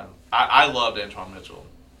 I loved Antoine Mitchell,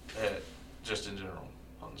 just in general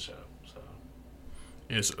on the show. So,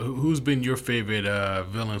 Yes. Who's been your favorite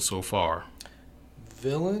villain so far?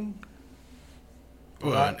 Villain?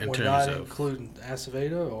 Well, in we're terms not of including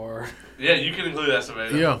Aceveda, or yeah, you can include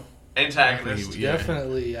Acevedo. yeah, Antagonist. Yeah.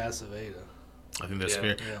 definitely Aceveda. I think that's Yeah.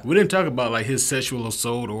 fair. Yeah. We didn't talk about like his sexual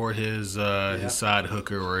assault or his side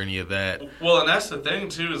hooker or any of that. Well, and that's the thing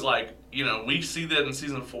too, is like, you know, we see that in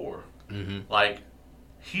season 4. Mm-hmm. Like,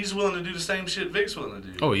 he's willing to do the same shit Vic's willing to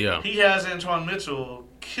do. Oh yeah, He has Antoine Mitchell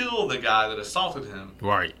kill the guy that assaulted him.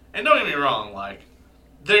 right. And don't get me wrong, like,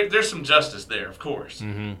 there's some justice there, of course.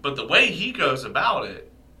 Mm-hmm. But the way he goes about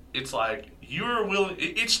it, it's like, you're willing,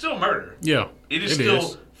 it's still murder. Yeah, It is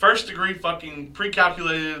still first degree fucking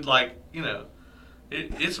pre-calculated, like, you know,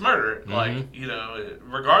 it's murder. Mm-hmm. Like, you know,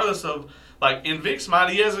 regardless of, like, in Vic's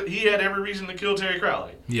mind, he had every reason to kill Terry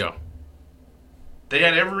Crowley. Yeah, They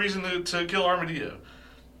had every reason to kill Armadillo.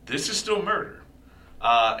 This is still murder.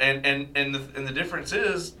 And the difference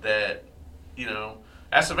is that, you know,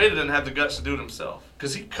 Aceveda didn't have the guts to do it himself.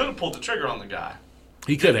 Because he could have pulled the trigger on the guy.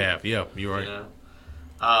 he could have. Yeah, you're right. You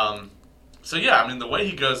know? So, yeah, I mean, the way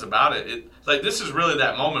he goes about it, like, this is really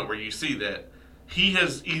that moment where you see that he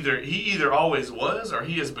either always was or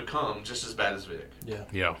he has become just as bad as Vic. Yeah,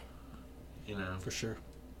 Yeah. You know? for sure.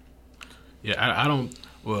 Yeah, I don't.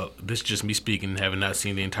 Well, this is just me speaking, having not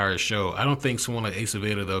seen the entire show. I don't think someone like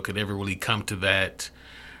Aceveda though could ever really come to that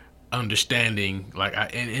understanding. Like,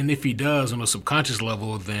 and if he does on a subconscious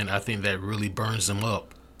level, then I think that really burns him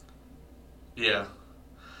up. Yeah.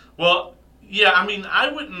 Well, yeah, I mean,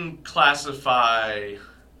 I wouldn't classify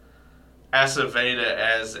Aceveda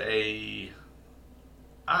as a...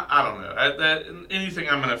 I don't know. Anything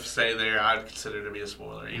I'm going to say there, I'd consider to be a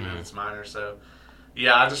spoiler, even if it's minor. So,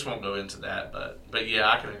 yeah, I just won't go into that. But yeah,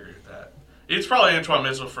 I can agree with that. It's probably Antoine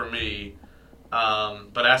Mitchell for me,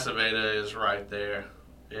 but Aceveda is right there.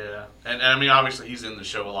 Yeah. And I mean, obviously, he's in the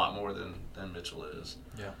show a lot more than Mitchell is.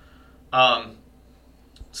 Yeah.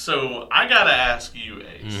 So, I got to ask you,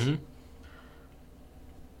 Ace. Mm-hmm.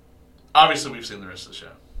 Obviously, we've seen the rest of the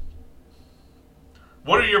show.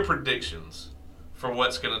 What are your predictions for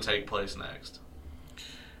what's going to take place next?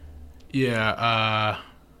 Yeah,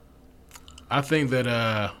 I think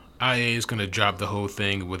that IA is going to drop the whole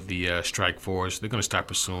thing with the strike force. They're going to stop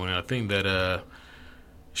pursuing it. I think that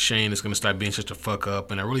Shane is going to stop being such a fuck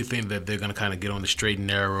up, and I really think that they're going to kind of get on the straight and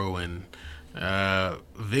narrow, and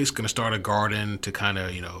Vic's going to start a garden to kind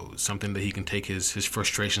of, something that he can take his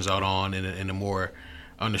frustrations out on in a more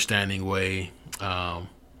understanding way. I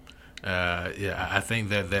think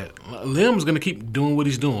that Lim's going to keep doing what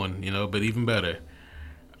he's doing, but even better.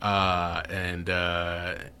 And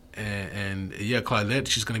Claudette,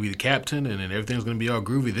 she's going to be the captain, and then everything's going to be all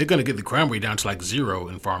groovy. They're going to get the crime rate down to like 0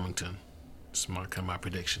 in Farmington. That's my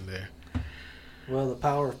prediction there. Well, the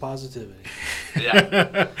power of positivity.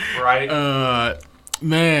 Yeah, right.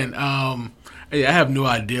 Man, I have no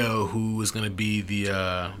idea who is going to be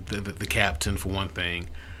the captain for one thing.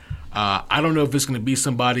 I don't know if it's going to be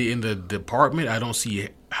somebody in the department. I don't see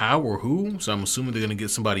how or who, so I'm assuming they're going to get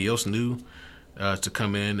somebody else new to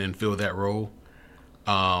come in and fill that role.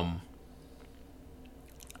 I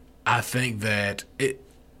think that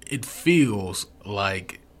it feels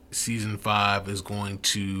like Season 5 is going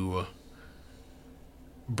to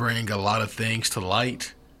bring a lot of things to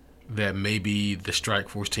light that maybe the Strike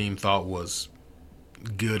Force team thought was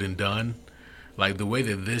good and done. Like, the way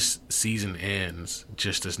that this season ends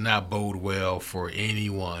just does not bode well for any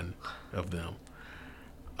one of them.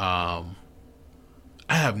 I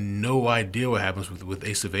have no idea what happens with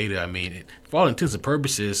Ace of Ada. I mean, for all intents and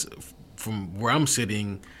purposes, from where I'm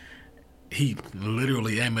sitting, he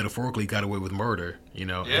literally and metaphorically got away with murder,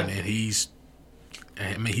 Yeah. and he's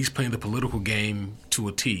playing the political game to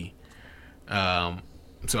a T.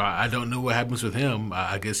 So I don't know what happens with him.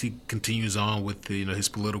 I guess he continues on with his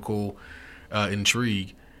political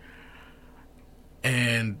intrigue,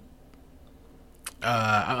 and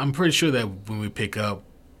I'm pretty sure that when we pick up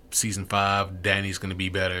Season 5, Danny's going to be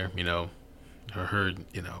better. Her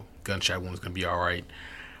gunshot wound is going to be all right.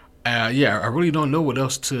 I really don't know what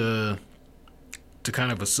else to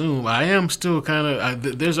kind of assume. I am still kind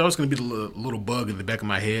of there's always going to be the little bug in the back of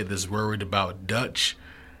my head that's worried about Dutch.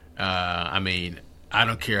 I mean, I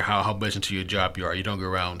don't care how much into your job you are. You don't go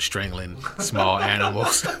around strangling small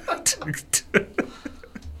animals.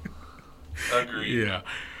 Agreed. Yeah.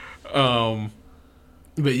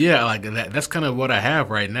 But yeah, like that's kind of what I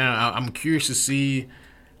have right now. I'm curious to see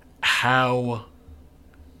how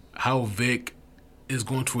Vic is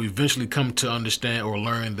going to eventually come to understand or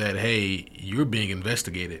learn that, hey, you're being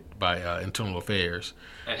investigated by Internal Affairs.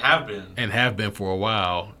 And have been for a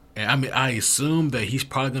while. And I mean, I assume that he's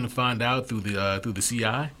probably going to find out through the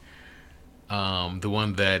CI, the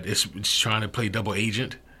one that is trying to play double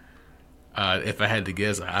agent. If I had to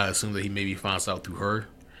guess, I assume that he maybe finds out through her.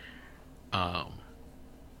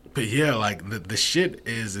 But yeah, like the shit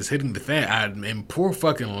is hitting the fan. And poor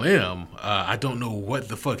fucking Lim, I don't know what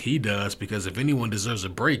the fuck he does, because if anyone deserves a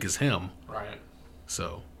break, it's him. Right.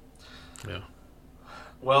 So, yeah.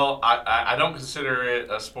 Well, I don't consider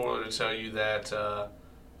it a spoiler to tell you that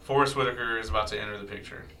Forrest Whitaker is about to enter the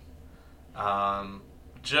picture.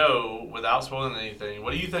 Joe, without spoiling anything,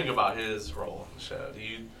 what do you think about his role in the show? Do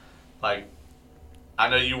you, I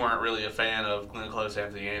know you weren't really a fan of Glenn Close,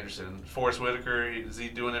 Anthony Anderson. Forrest Whitaker, is he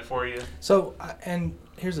doing it for you? So, and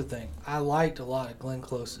here's the thing. I liked a lot of Glenn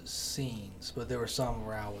Close's scenes, but there were some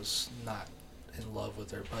where I was not in love with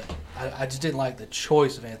her. But I just didn't like the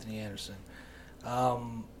choice of Anthony Anderson. I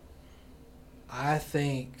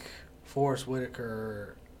think Forrest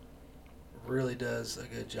Whitaker really does a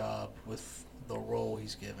good job with the role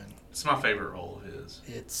he's given. It's my favorite role of his.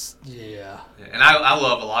 Yeah, and I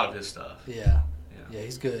love a lot of his stuff. Yeah,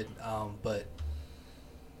 he's good. But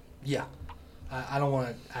yeah, I don't want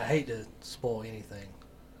to. I hate to spoil anything.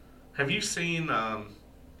 Have you seen?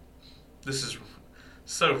 This is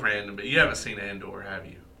so random, but you haven't seen Andor, have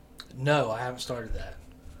you? No, I haven't started that.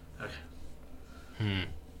 Okay.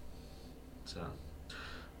 So,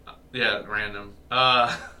 yeah, random.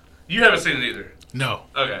 You haven't seen it either. No.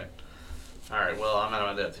 Okay. All right. Well, I'm out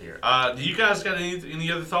of my depth here. Do you guys got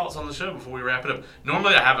any other thoughts on the show before we wrap it up?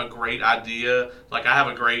 Normally, I have a great idea. Like, I have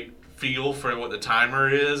a great feel for what the timer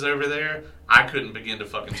is over there. I couldn't begin to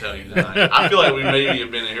fucking tell you tonight. I feel like we maybe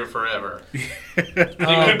have been here forever. It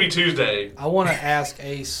could be Tuesday. I want to ask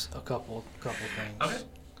Ace a couple things. Okay.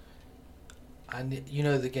 You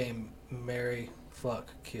know the game Marry,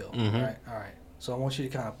 Fuck, Kill, right? All right. So I want you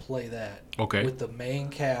to kind of play that. Okay. With the main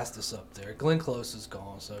cast that's up there. Glenn Close is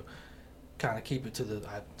gone, so kind of keep it to the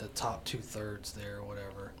top 2/3 there or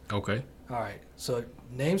whatever. Okay. All right. So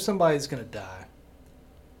name somebody that's going to die.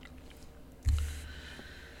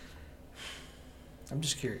 I'm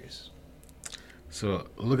just curious. So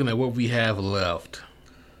looking at what we have left.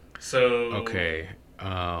 So Okay.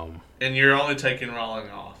 and you're only taking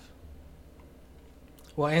Rawling off.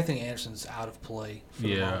 Well, Anthony Anderson's out of play for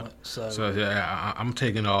the moment. So yeah, I'm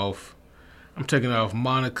taking off. I'm taking off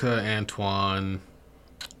Monica, Antoine,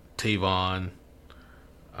 Tavon.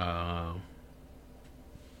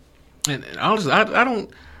 And honestly, I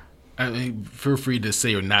don't. I mean, feel free to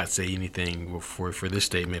say or not say anything for this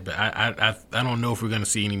statement, but I don't know if we're going to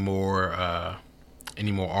see any more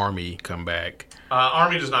Army come back.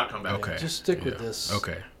 Army does not come back. Okay. Just stick with this.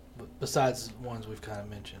 Okay. Besides the ones we've kind of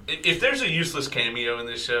mentioned. If there's a useless cameo in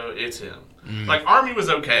this show, it's him. Like, Army was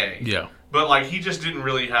okay. Yeah. But, like, he just didn't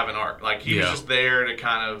really have an arc. Like, he was just there to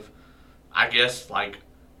kind of, I guess, like,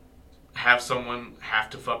 have someone have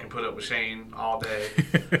to fucking put up with Shane all day.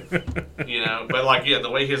 You know? But, like, yeah, the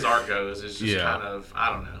way his arc goes is just kind of,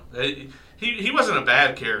 I don't know. He wasn't a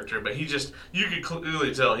bad character, but he just, you could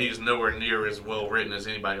clearly tell he's nowhere near as well written as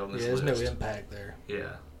anybody on this list. There's no impact there.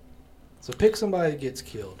 Yeah. So pick somebody that gets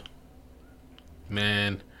killed.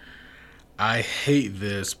 Man, I hate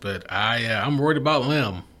this, but I'm worried about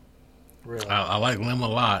Lem. Really? I like Lem a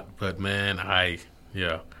lot, but man, I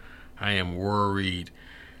am worried.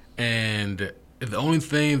 And the only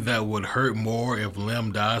thing that would hurt more if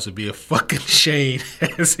Lem dies would be if fucking Shane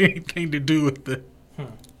has anything to do with the.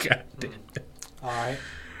 God damn it. All right.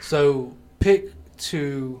 So pick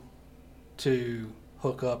two to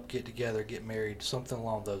hook up, get together, get married, something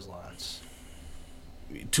along those lines.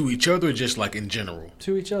 To each other, or just like in general?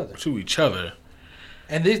 To each other. To each other.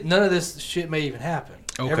 And none of this shit may even happen.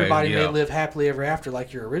 Okay, Everybody may live happily ever after,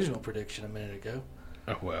 like your original prediction a minute ago.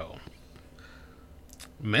 Well,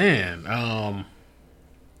 man,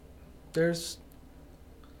 There's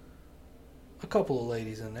a couple of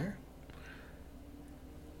ladies in there.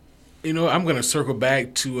 You know, I'm gonna circle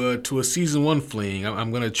back to a season 1 fling.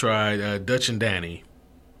 I'm gonna try Dutch and Danny.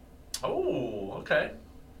 Oh, okay.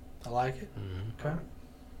 I like it. Mm-hmm. Okay.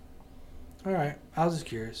 All right. I was just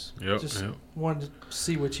curious. Yep. Wanted to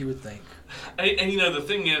see what you would think. And you know, the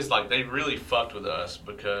thing is, like, they really fucked with us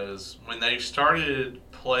because when they started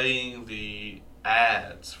playing the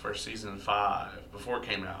ads for season 5 before it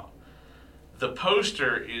came out, the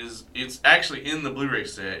poster it's actually in the Blu-ray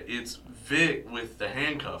set. It's Vic with the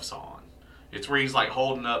handcuffs on. It's where he's like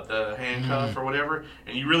holding up the handcuff or whatever,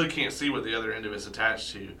 and you really can't see what the other end of it's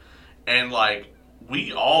attached to. And like,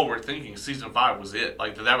 we all were thinking season 5 was it,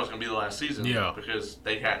 like that was going to be the last season, because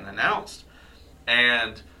they hadn't announced.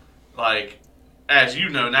 And like, as you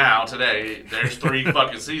know now today, there's 3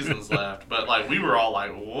 fucking seasons left. But like, we were all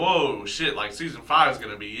like, whoa, shit, like season 5 is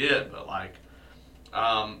going to be it. But like,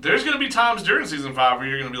 there's going to be times during season 5 where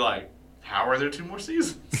you're going to be like, how are there 2 more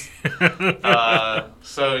seasons?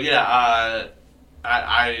 So yeah,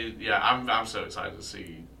 I'm so excited to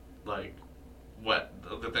see like what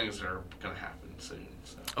the things that are going to happen soon.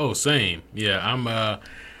 So. Oh, same. Yeah,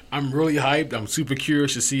 I'm really hyped. I'm super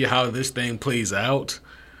curious to see how this thing plays out.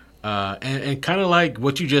 And kind of like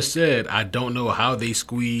what you just said, I don't know how they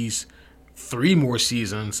squeeze 3 more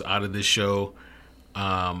seasons out of this show.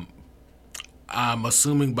 I'm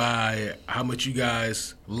assuming by how much you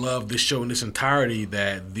guys love this show in its entirety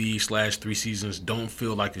that the /3 seasons don't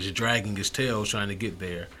feel like it's dragging its tail trying to get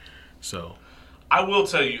there. So, I will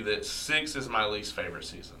tell you that 6 is my least favorite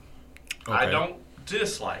season. Okay. I don't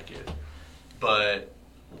dislike it, but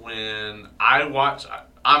when I watch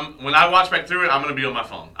back through it, I'm going to be on my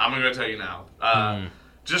phone. I'm going to tell you now,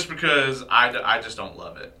 just because I just don't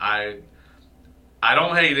love it. I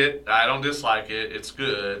don't hate it. I don't dislike it. It's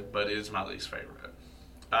good, but it is my least favorite.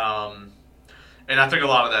 And I think a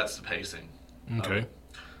lot of that's the pacing. Okay.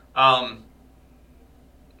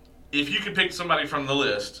 If you could pick somebody from the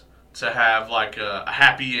list to have like a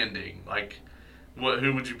happy ending, like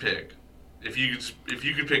who would you pick? If you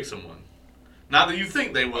could pick someone, not that you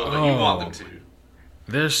think they will, but you want them to.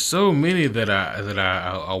 There's so many that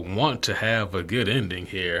I want to have a good ending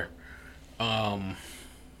here.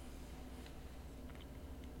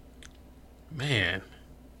 Man,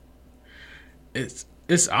 it's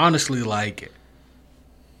honestly like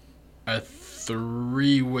a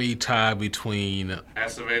 3-way tie between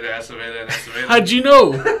Aceveda, and Aceveda. How'd you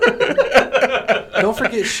know? Don't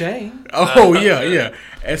forget Shane. Oh yeah.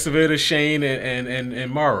 Aceveda, Shane,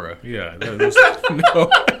 and Mara. Yeah. No.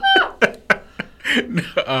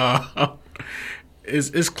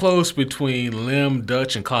 It's close between Lem,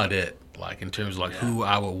 Dutch, and Claudette. Like in terms of like who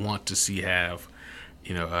I would want to see have,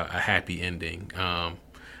 a happy ending.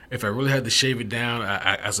 If I really had to shave it down,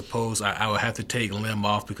 I suppose I would have to take Lem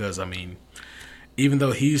off because, I mean, even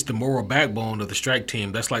though he's the moral backbone of the strike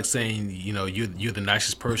team, that's like saying, you're the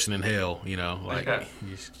nicest person in hell, like.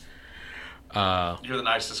 You're the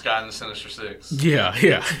nicest guy in the Sinister Six. Yeah.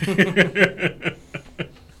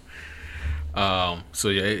 So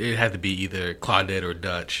yeah, it had to be either Claudette or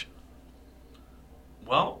Dutch.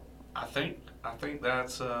 Well, I think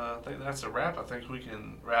that's a wrap. I think we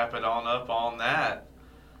can wrap it on up on that.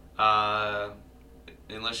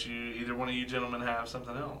 Unless either one of you gentlemen have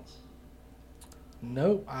something else.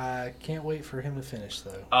 Nope, I can't wait for him to finish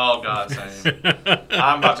though. Oh God, same.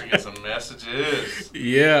 I'm about to get some messages.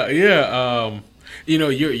 Yeah.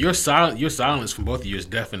 Your silence from both of you is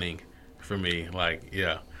deafening for me. Like,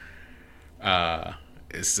 yeah.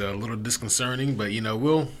 It's a little disconcerting, but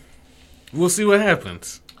we'll see what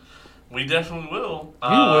happens. We definitely will. You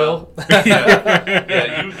will.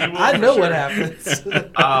 Yeah, you will. I know what happens.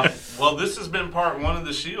 Well, this has been part 1 of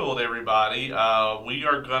The Shield, everybody. We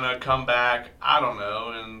are going to come back, I don't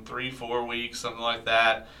know, in 3-4 weeks, something like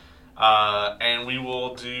that. And we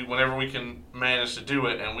will do whenever we can manage to do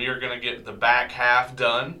it. And we are going to get the back half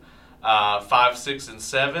done, 5, 6, and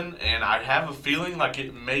 7. And I have a feeling like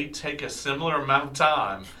it may take a similar amount of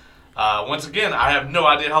time. Once again, I have no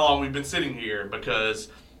idea how long we've been sitting here because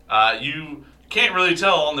you can't really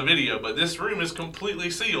tell on the video, but this room is completely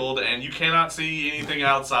sealed and you cannot see anything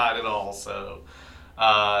outside at all. So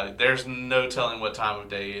there's no telling what time of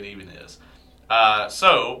day it even is.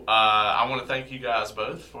 So I want to thank you guys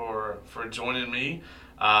both for joining me.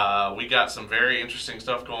 We got some very interesting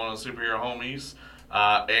stuff going on Superhero Homies.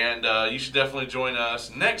 And you should definitely join us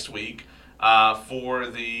next week for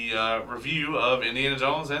the review of Indiana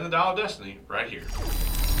Jones and the Dial of Destiny right here.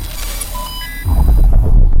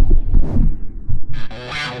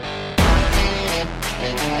 Wow.